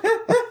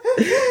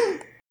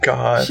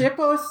 God.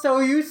 Shippo's so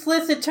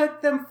useless, it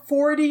took them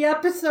 40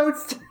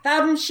 episodes to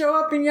have him show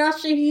up in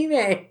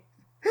Yashahime.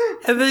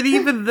 And then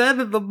even then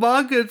in the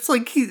manga, it's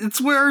like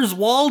it's Where's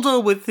Waldo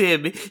with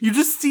him. You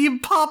just see him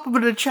pop up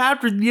in a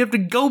chapter, and you have to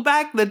go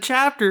back in the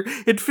chapter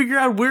and figure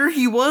out where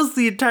he was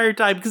the entire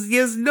time because he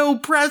has no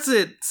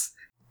presence.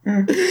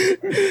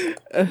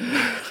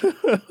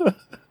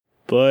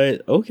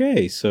 But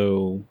okay,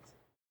 so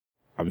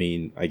I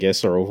mean, I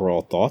guess our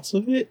overall thoughts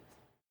of it.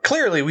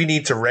 Clearly, we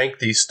need to rank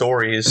these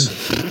stories.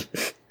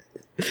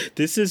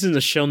 This isn't a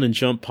Shonen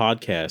Jump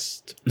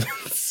podcast,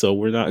 so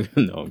we're not.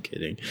 No, I'm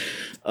kidding.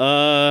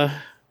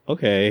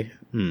 Okay.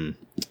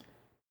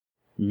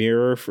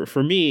 Mirror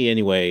for me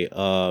anyway.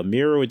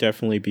 Mirror would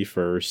definitely be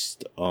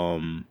first.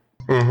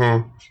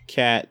 The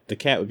cat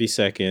would be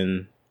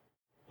second.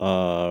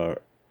 Lovely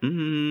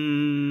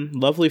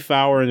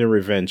Flower and the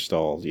Revenge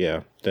Doll.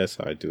 Yeah, that's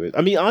how I do it.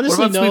 I mean,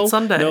 honestly,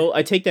 no,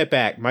 I take that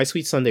back. My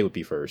Sweet Sunday would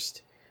be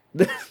first.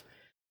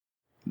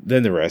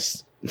 Then the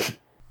rest.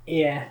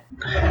 Yeah.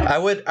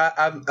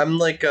 I'm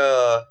like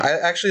I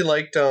actually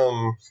liked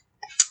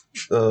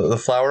the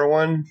flower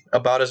one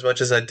about as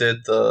much as I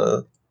did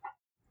the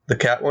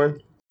cat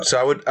one.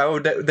 So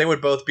they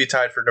would both be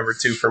tied for number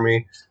 2 for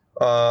me.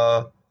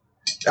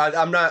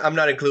 I'm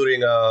not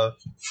including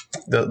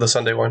the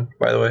Sunday one,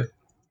 by the way.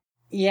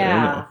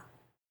 Yeah.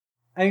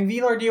 I mean,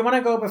 Velor, do you want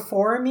to go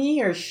before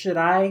me, or should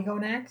I go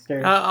next?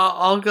 Or?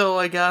 I'll go,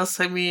 I guess.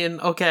 I mean,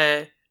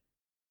 okay.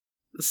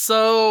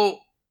 So,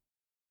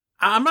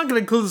 I'm not going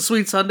to include the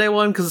Sweet Sunday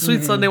one, because the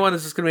Sweet Sunday one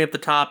is just going to be at the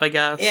top, I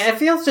guess. Yeah, it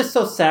feels just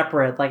so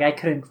separate. Like, I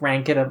couldn't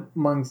rank it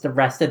amongst the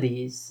rest of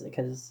these,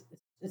 because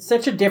it's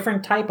such a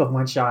different type of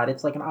one-shot.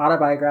 It's like an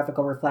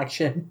autobiographical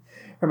reflection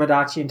from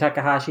Adachi and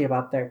Takahashi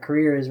about their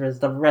careers, whereas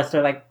the rest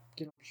are like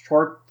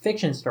short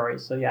fiction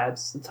stories. So yeah,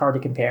 it's hard to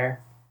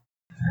compare.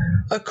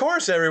 Of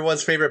course,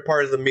 everyone's favorite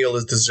part of the meal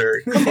is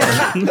dessert. Come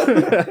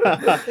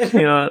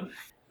on.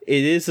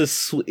 It is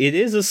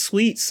a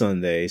sweet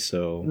Sunday,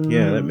 so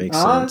yeah, that makes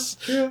sense.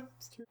 It's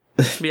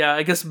true. Yeah,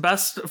 I guess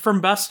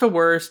from best to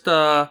worst,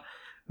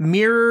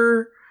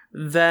 Mirror,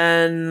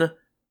 then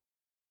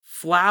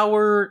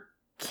Flower,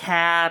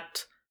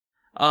 Cat,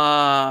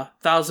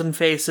 Thousand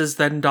Faces,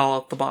 then Doll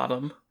at the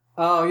bottom.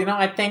 Oh,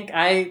 I think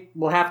I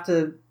will have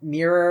to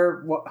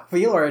mirror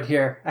Velor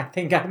here. I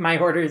think my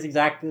order is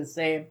exactly the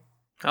same.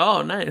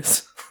 Oh,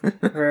 nice.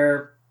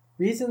 For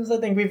reasons I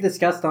think we've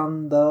discussed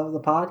on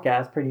the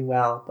podcast pretty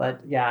well.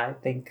 But yeah, I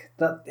think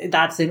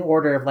that's in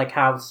order of like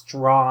how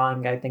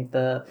strong I think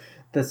the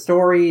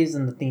stories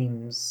and the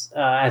themes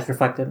as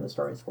reflected in the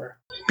stories were.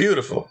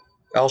 Beautiful.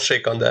 I'll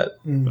shake on that.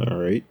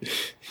 All right.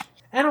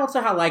 And also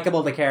how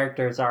likable the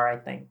characters are, I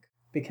think.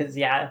 Because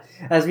yeah,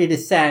 as we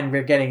descend,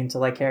 we're getting into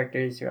like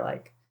characters who are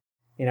like,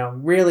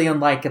 really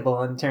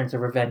unlikable in terms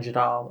of Revenge at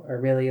all,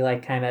 or really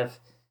like kind of,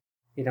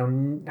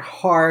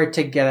 hard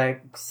to get a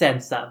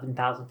sense of in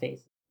Thousand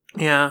Faces.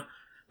 Yeah.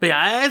 But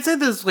yeah, I'd say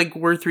this is like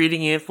worth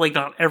reading if like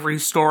not every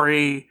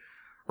story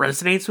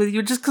resonates with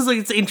you, just because like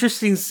it's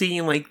interesting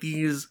seeing like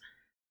these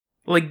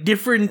like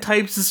different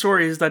types of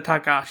stories that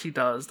Takahashi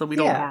does that we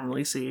don't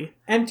normally see.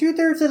 And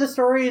 2/3 of the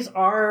stories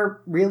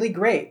are really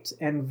great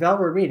and well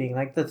worth reading.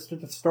 Like the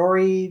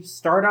story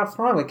start off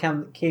strong with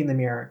King the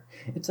Mirror.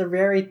 It's a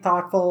very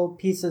thoughtful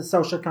piece of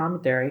social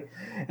commentary.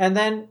 And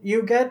then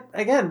you get,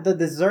 again, the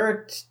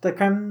dessert, the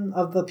creme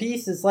of the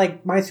piece is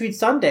like My Sweet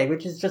Sunday,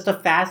 which is just a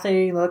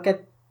fascinating look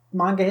at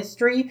manga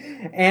history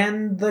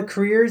and the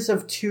careers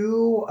of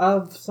 2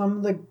 of some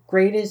of the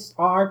greatest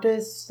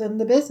artists in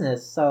the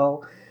business.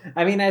 So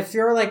I mean, if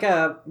you're like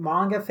a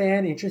manga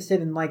fan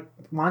interested in like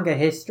manga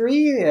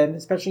history, and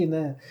especially in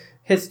the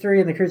history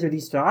and the careers of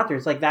these 2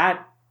 authors, like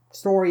that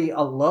story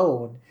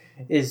alone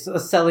is a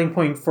selling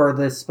point for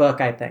this book,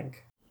 I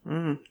think.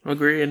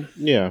 Agreed.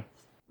 Yeah.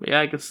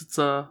 Yeah, I guess it's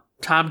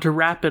time to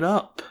wrap it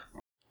up.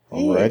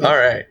 All right. All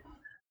right.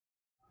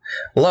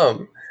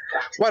 Lum,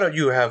 why don't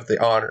you have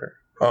the honor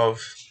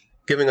of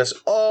giving us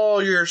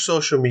all your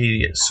social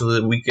media so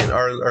that we can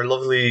our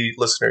lovely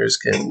listeners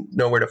can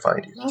know where to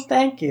find you. Well,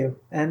 thank you.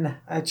 And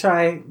I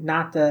try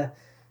not to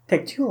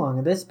take too long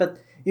of this, but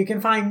you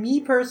can find me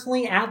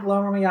personally at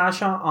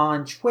Lomamayasha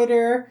on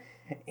Twitter,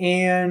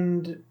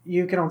 and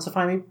you can also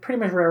find me pretty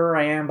much wherever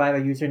I am by the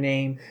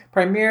username,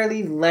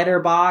 primarily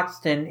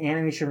Letterboxd and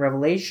Animation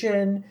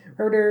Revelation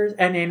Routers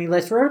and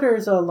AniList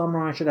Routers.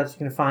 Lomamayasha, that's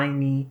where you can find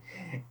me.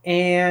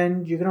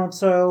 And you can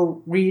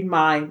also read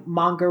my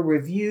manga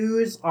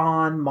reviews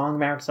on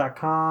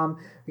mangamerix.com.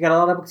 We got a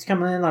lot of books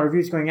coming in, a lot of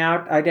reviews going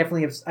out.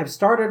 I've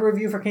started a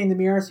review for King the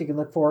Mirror, so you can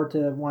look forward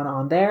to one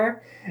on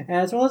there,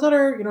 as well as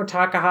other,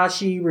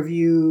 Takahashi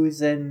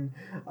reviews and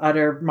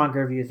other manga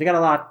reviews. We got a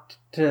lot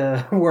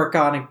to work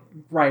on and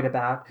write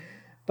about.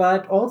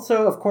 But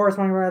also, of course,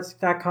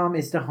 mangamerix.com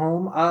is the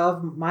home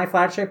of my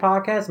flagship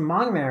podcast,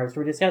 Mangamerix,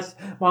 where we discuss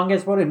manga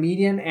as both a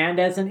medium and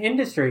as an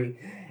industry.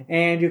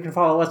 And you can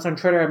follow us on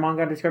Twitter at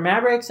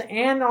manga_Mavericks,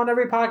 and on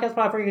every podcast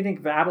platform you can think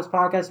of: Apple's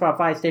Podcast,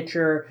 Spotify,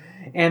 Stitcher,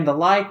 and the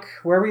like.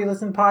 Wherever you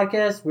listen to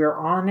podcasts, we're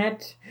on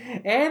it.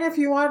 And if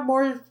you want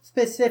more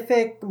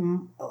specific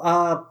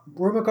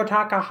Rumiko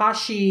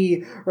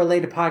Takahashi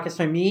related podcasts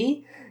from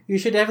me, you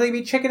should definitely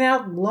be checking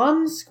out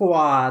Lum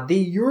Squad,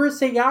 the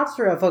Urusei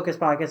Yatsura focused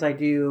podcast I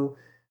do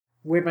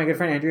with my good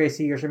friend Andrea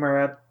C.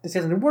 Yoshimura,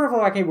 discussing the wonderful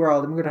wacky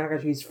world of Rumiko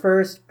Takahashi's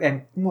first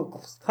and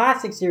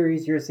classic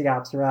series, Urusei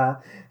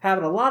Yatsura.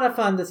 Having a lot of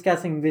fun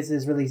discussing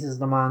Viz's releases of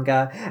the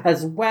manga,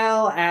 as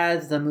well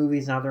as the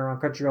movies now they're on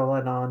Crunchyroll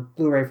and on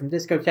Blu-ray from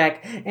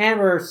Discotek. And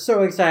we're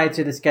so excited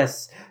to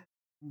discuss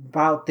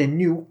about the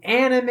new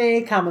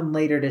anime coming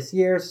later this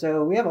year.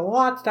 So we have a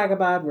lot to talk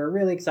about. We're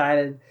really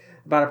excited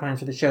about our plans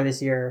for the show this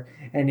year.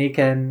 And you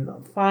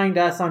can find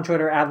us on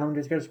Twitter at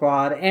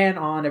Lum_Squad and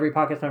on every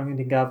podcast platform you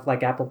can think of,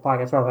 like Apple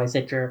Podcasts, Spotify,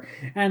 Stitcher,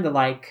 and the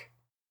like.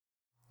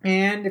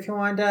 And if you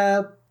want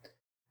to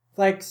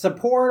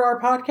support our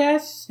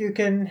podcasts, you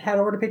can head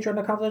over to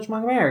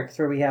patreon.com/mangamerix,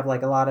 where we have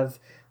a lot of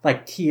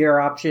tier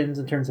options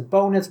in terms of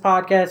bonus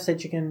podcasts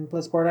that you can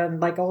support at,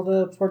 and all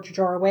the support you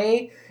draw our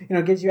way.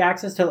 Gives you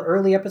access to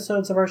early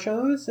episodes of our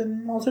shows,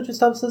 and also just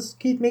helps us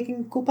keep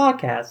making cool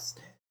podcasts.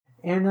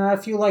 And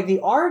if you like the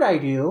art I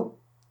do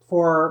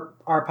for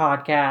our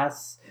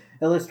podcasts,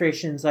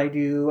 illustrations I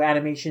do,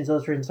 animations,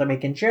 illustrations I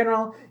make in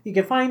general. You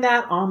can find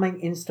that on my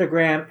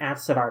Instagram at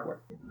SetArtwork.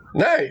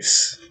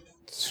 Nice.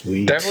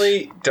 Sweet.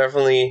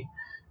 Definitely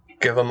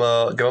give them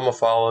a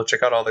follow.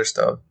 Check out all their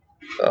stuff.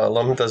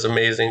 Lum does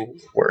amazing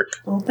work.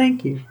 Well,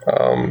 thank you.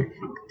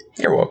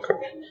 You're welcome.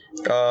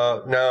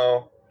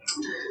 Now,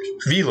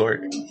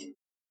 V-Lord,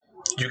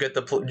 you get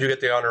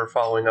the honor of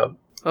following up.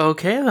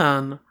 Okay,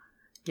 then.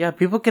 Yeah,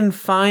 people can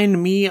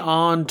find me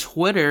on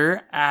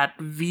Twitter at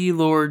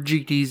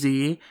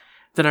VLordGTZ.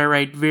 Then I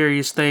write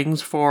various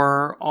things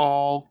for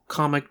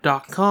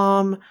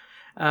allcomic.com,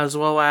 as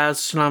well as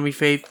Tsunami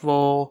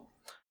Faithful.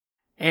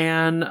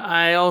 And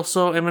I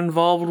also am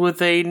involved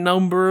with a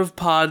number of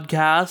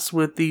podcasts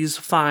with these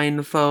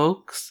fine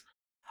folks.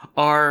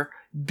 Our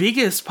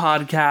biggest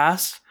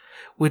podcast,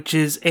 which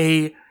is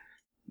a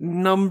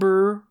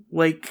number,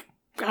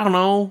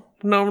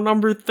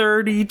 number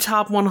 30,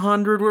 top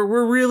 100, where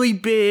we're really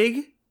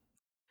big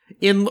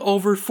in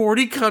over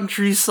 40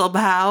 countries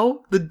somehow,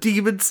 the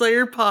Demon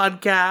Slayer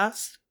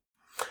podcast.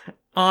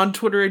 On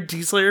Twitter at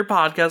DSlayer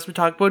Podcast, we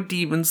talk about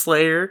Demon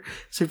Slayer.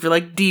 So if you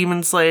like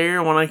Demon Slayer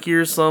and want to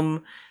hear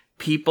some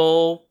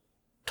people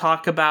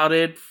talk about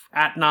it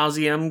ad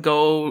nauseum,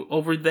 go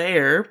over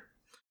there.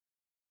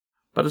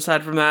 But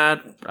aside from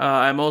that,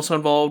 I'm also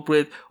involved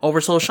with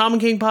Oversoul Shaman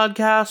King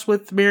Podcast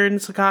with Mirin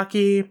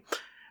Sakaki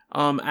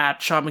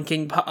at Shaman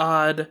King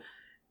Pod.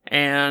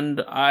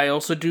 And I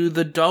also do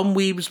the Dumb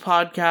Weebs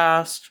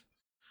Podcast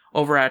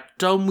over at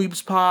Dumb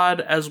Weebs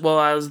Pod, as well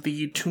as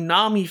the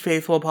Toonami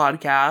Faithful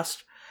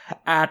Podcast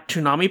at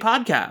Toonami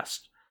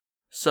Podcast.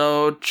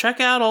 So check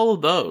out all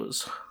of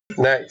those.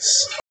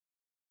 Nice.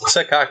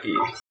 Sakaki.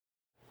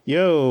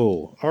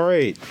 Yo, all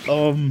right.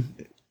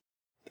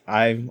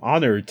 I'm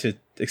honored to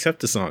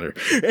accept this honor.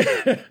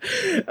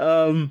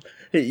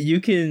 You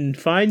can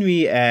find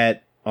me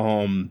at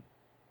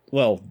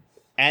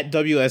at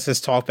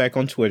WSS Talkback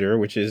on Twitter,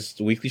 which is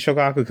the weekly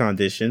Shogakukan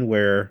edition,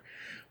 where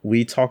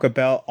we talk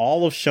about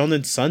all of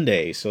Shonen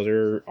Sunday. So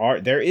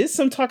there is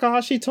some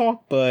Takahashi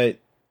talk, but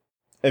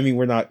I mean,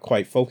 we're not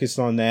quite focused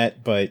on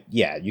that. But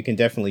yeah, you can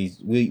definitely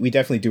we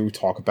definitely do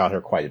talk about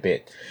her quite a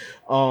bit.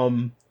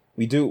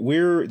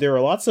 There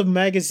are lots of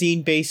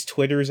magazine based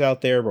Twitters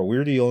out there, but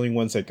we're the only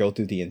ones that go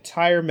through the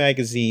entire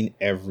magazine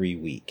every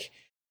week.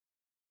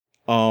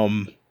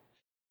 And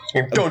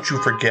don't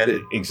you forget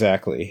it.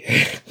 Exactly.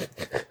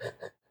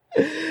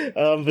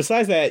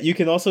 Besides that, you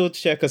can also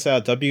check us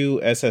out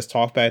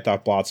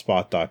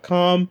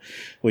wsstalkback.blogspot.com,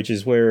 which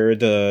is where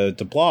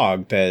the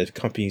blog that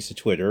accompanies the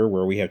Twitter,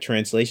 where we have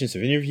translations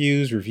of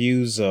interviews,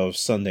 reviews of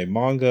Sunday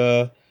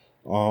manga.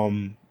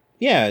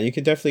 Yeah, you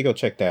can definitely go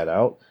check that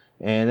out.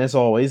 And as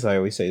always, I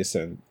always say this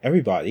to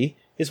everybody,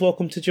 is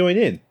welcome to join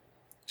in.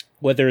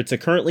 Whether it's a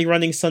currently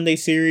running Sunday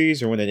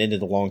series or when it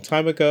ended a long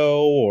time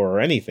ago or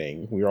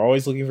anything, we're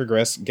always looking for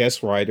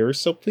guest writers,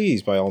 so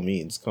please, by all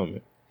means, come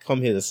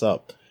hit us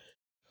up.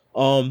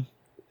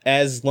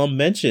 As Lum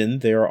mentioned,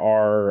 there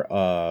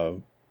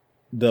are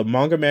the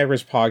Manga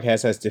Mavericks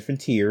podcast has different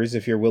tiers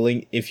if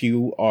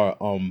you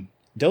are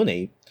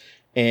donate.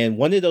 And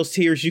one of those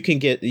tiers you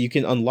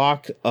can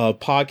unlock a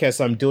podcast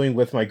I'm doing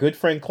with my good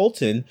friend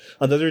Colton,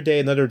 Another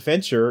Day, Another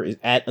Adventure, is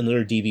at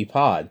Another DB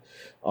Pod.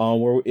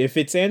 Where if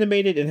it's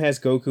animated and has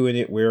Goku in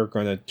it, we're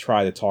gonna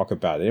try to talk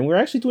about it. And we're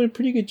actually doing a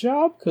pretty good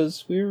job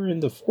because we're in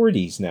the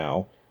 40s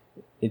now.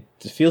 It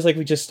feels like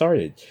we just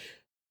started.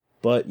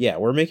 But yeah,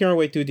 we're making our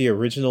way through the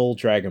original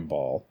Dragon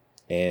Ball,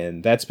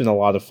 and that's been a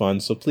lot of fun.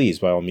 So please,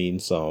 by all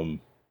means,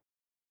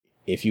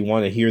 if you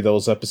want to hear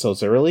those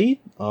episodes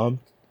early,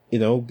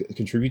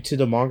 contribute to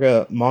the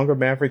Manga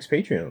Mavericks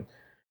Patreon.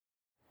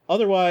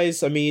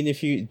 Otherwise, I mean,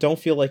 if you don't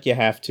feel like you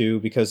have to,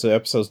 because the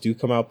episodes do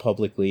come out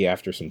publicly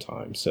after some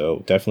time,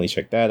 so definitely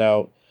check that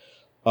out.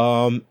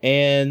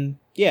 And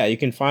yeah, you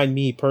can find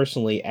me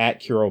personally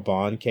at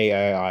Kirobon,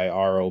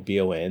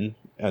 KIIROBON,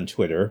 on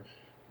Twitter.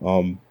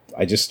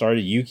 I just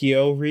started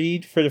Yu-Gi-Oh!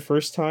 Read for the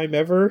first time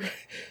ever.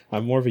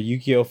 I'm more of a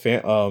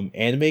Yu-Gi-Oh!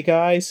 Anime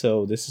guy,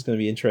 so this is going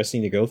to be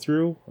interesting to go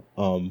through.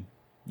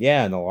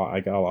 Yeah, and I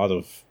got a lot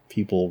of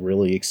people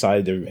really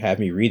excited to have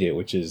me read it,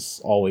 which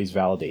is always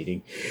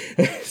validating.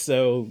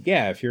 So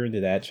yeah, if you're into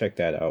that, check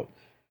that out.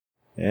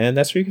 And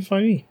that's where you can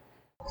find me.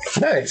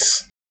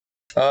 Nice.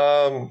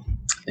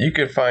 You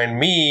can find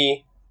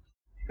me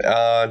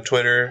on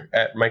Twitter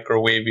at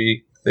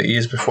Microwavy. The E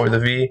is before the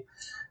V.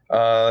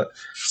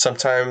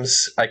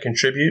 Sometimes I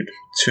contribute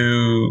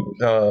to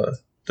the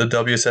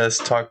WSS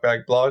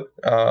Talkback blog.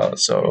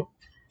 So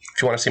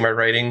if you want to see my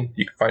writing,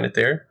 you can find it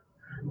there.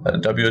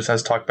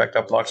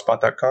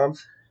 WSSTalkback.blogspot.com.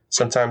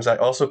 Sometimes I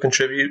also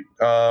contribute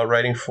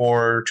writing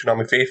for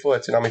Toonami Faithful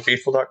at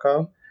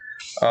ToonamiFaithful.com.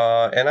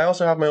 And I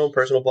also have my own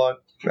personal blog.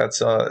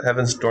 That's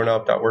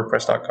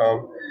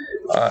heavensdoorknob.wordpress.com.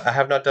 I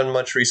have not done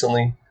much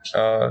recently.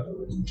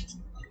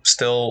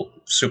 Still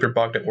super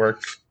bugged at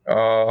work.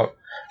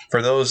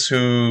 For those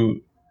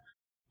who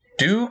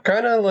do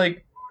kind of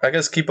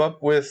keep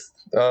up with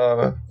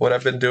what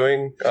I've been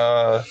doing,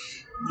 I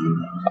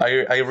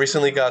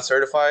recently got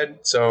certified,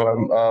 so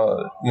I'm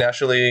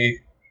nationally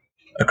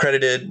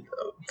accredited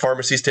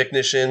pharmacies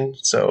technician.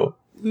 So,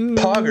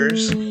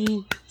 poggers.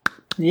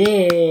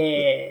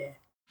 Yeah.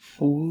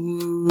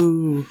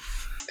 Ooh.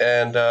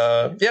 And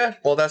yeah,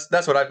 well,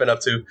 that's what I've been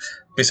up to.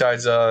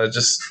 Besides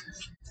just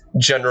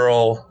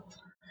general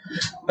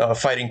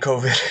fighting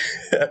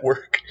COVID at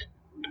work.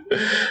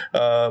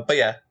 But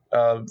yeah,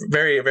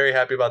 very, very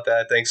happy about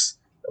that. Thanks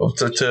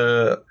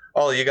to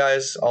all of you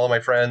guys, all of my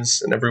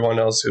friends, and everyone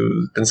else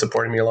who's been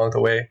supporting me along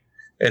the way.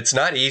 It's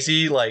not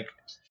easy, like,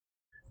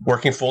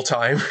 working full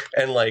time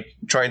and, like,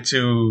 trying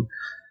to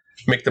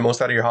make the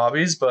most out of your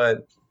hobbies,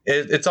 but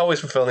it's always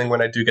fulfilling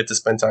when I do get to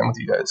spend time with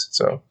you guys.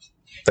 So,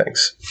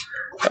 thanks.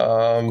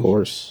 Of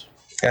course.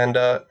 And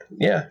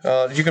yeah,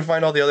 you can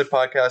find all the other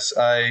podcasts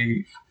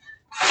I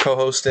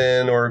co-host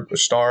in or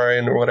star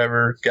in or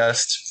whatever,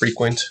 guest,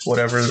 frequent,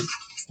 whatever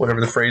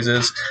the phrase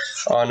is,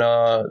 on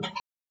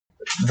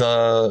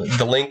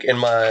the link in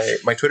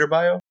my Twitter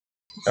bio.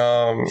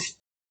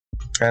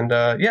 And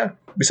yeah,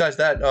 besides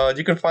that,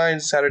 you can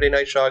find Saturday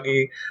Night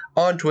Shoggy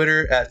on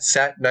Twitter at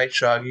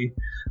SatNightShoggy.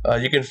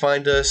 You can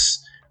find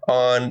us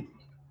on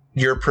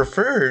your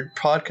preferred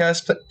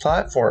podcast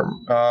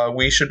platform.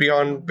 We should be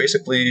on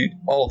basically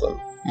all of them,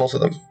 most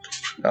of them.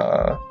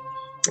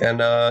 And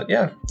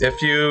yeah,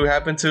 if you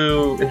happen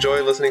to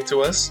enjoy listening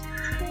to us,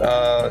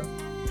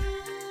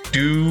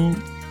 do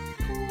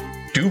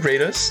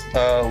rate us,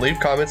 leave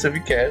comments if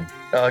you can,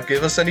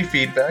 give us any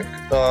feedback.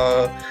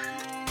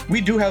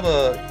 We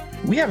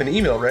have an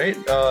email, right?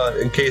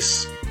 In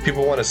case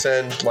people want to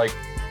send, like,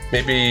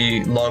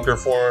 maybe longer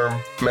form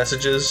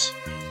messages.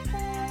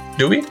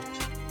 Do we?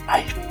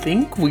 I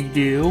think we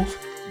do.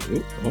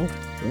 Oh,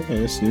 okay,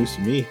 that's news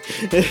to me.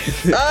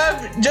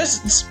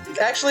 Just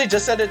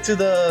send it to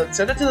the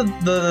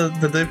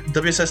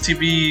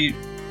WSSTB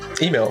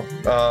email.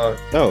 Oh,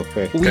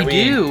 okay.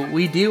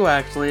 We do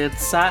actually.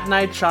 It's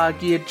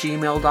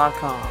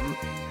satnightshoggy@gmail.com.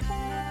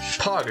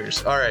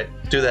 Poggers. All right,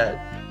 do that.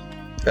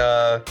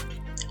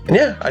 And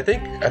yeah, I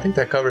think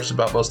that covers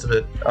about most of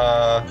it.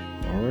 All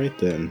right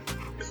then.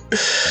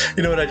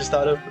 You know what I just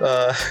thought of?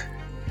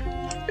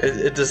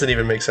 It doesn't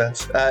even make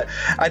sense.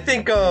 I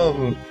think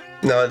no,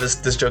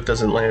 this joke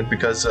doesn't land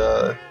because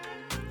I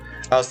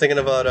was thinking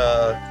about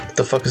what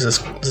the fuck is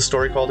the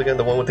story called again?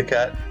 The one with the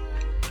cat.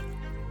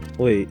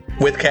 Wait.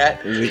 With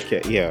cat. With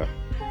cat. Yeah.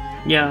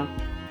 Yeah.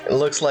 It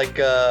looks like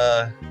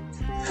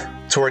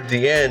toward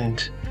the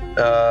end,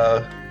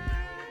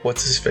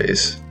 what's his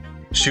face?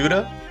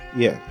 Shuda?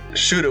 Yeah.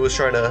 Shuda was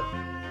trying to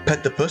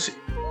pet the pussy.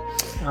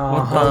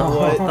 What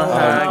the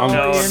heck?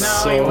 I'm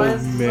so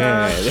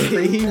mad.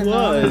 He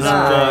was,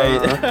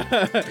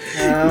 but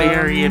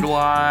Marion,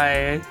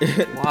 why?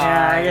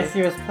 Yeah, I guess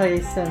he was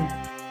placing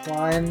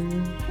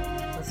one.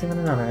 Let's see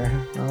another.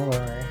 Oh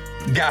boy.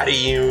 Got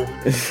you.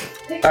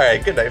 All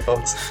right. Good night,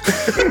 folks.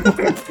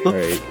 All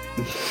right.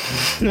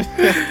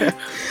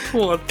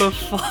 What the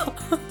fuck?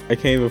 I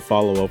can't even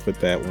follow up with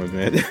that one,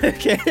 man.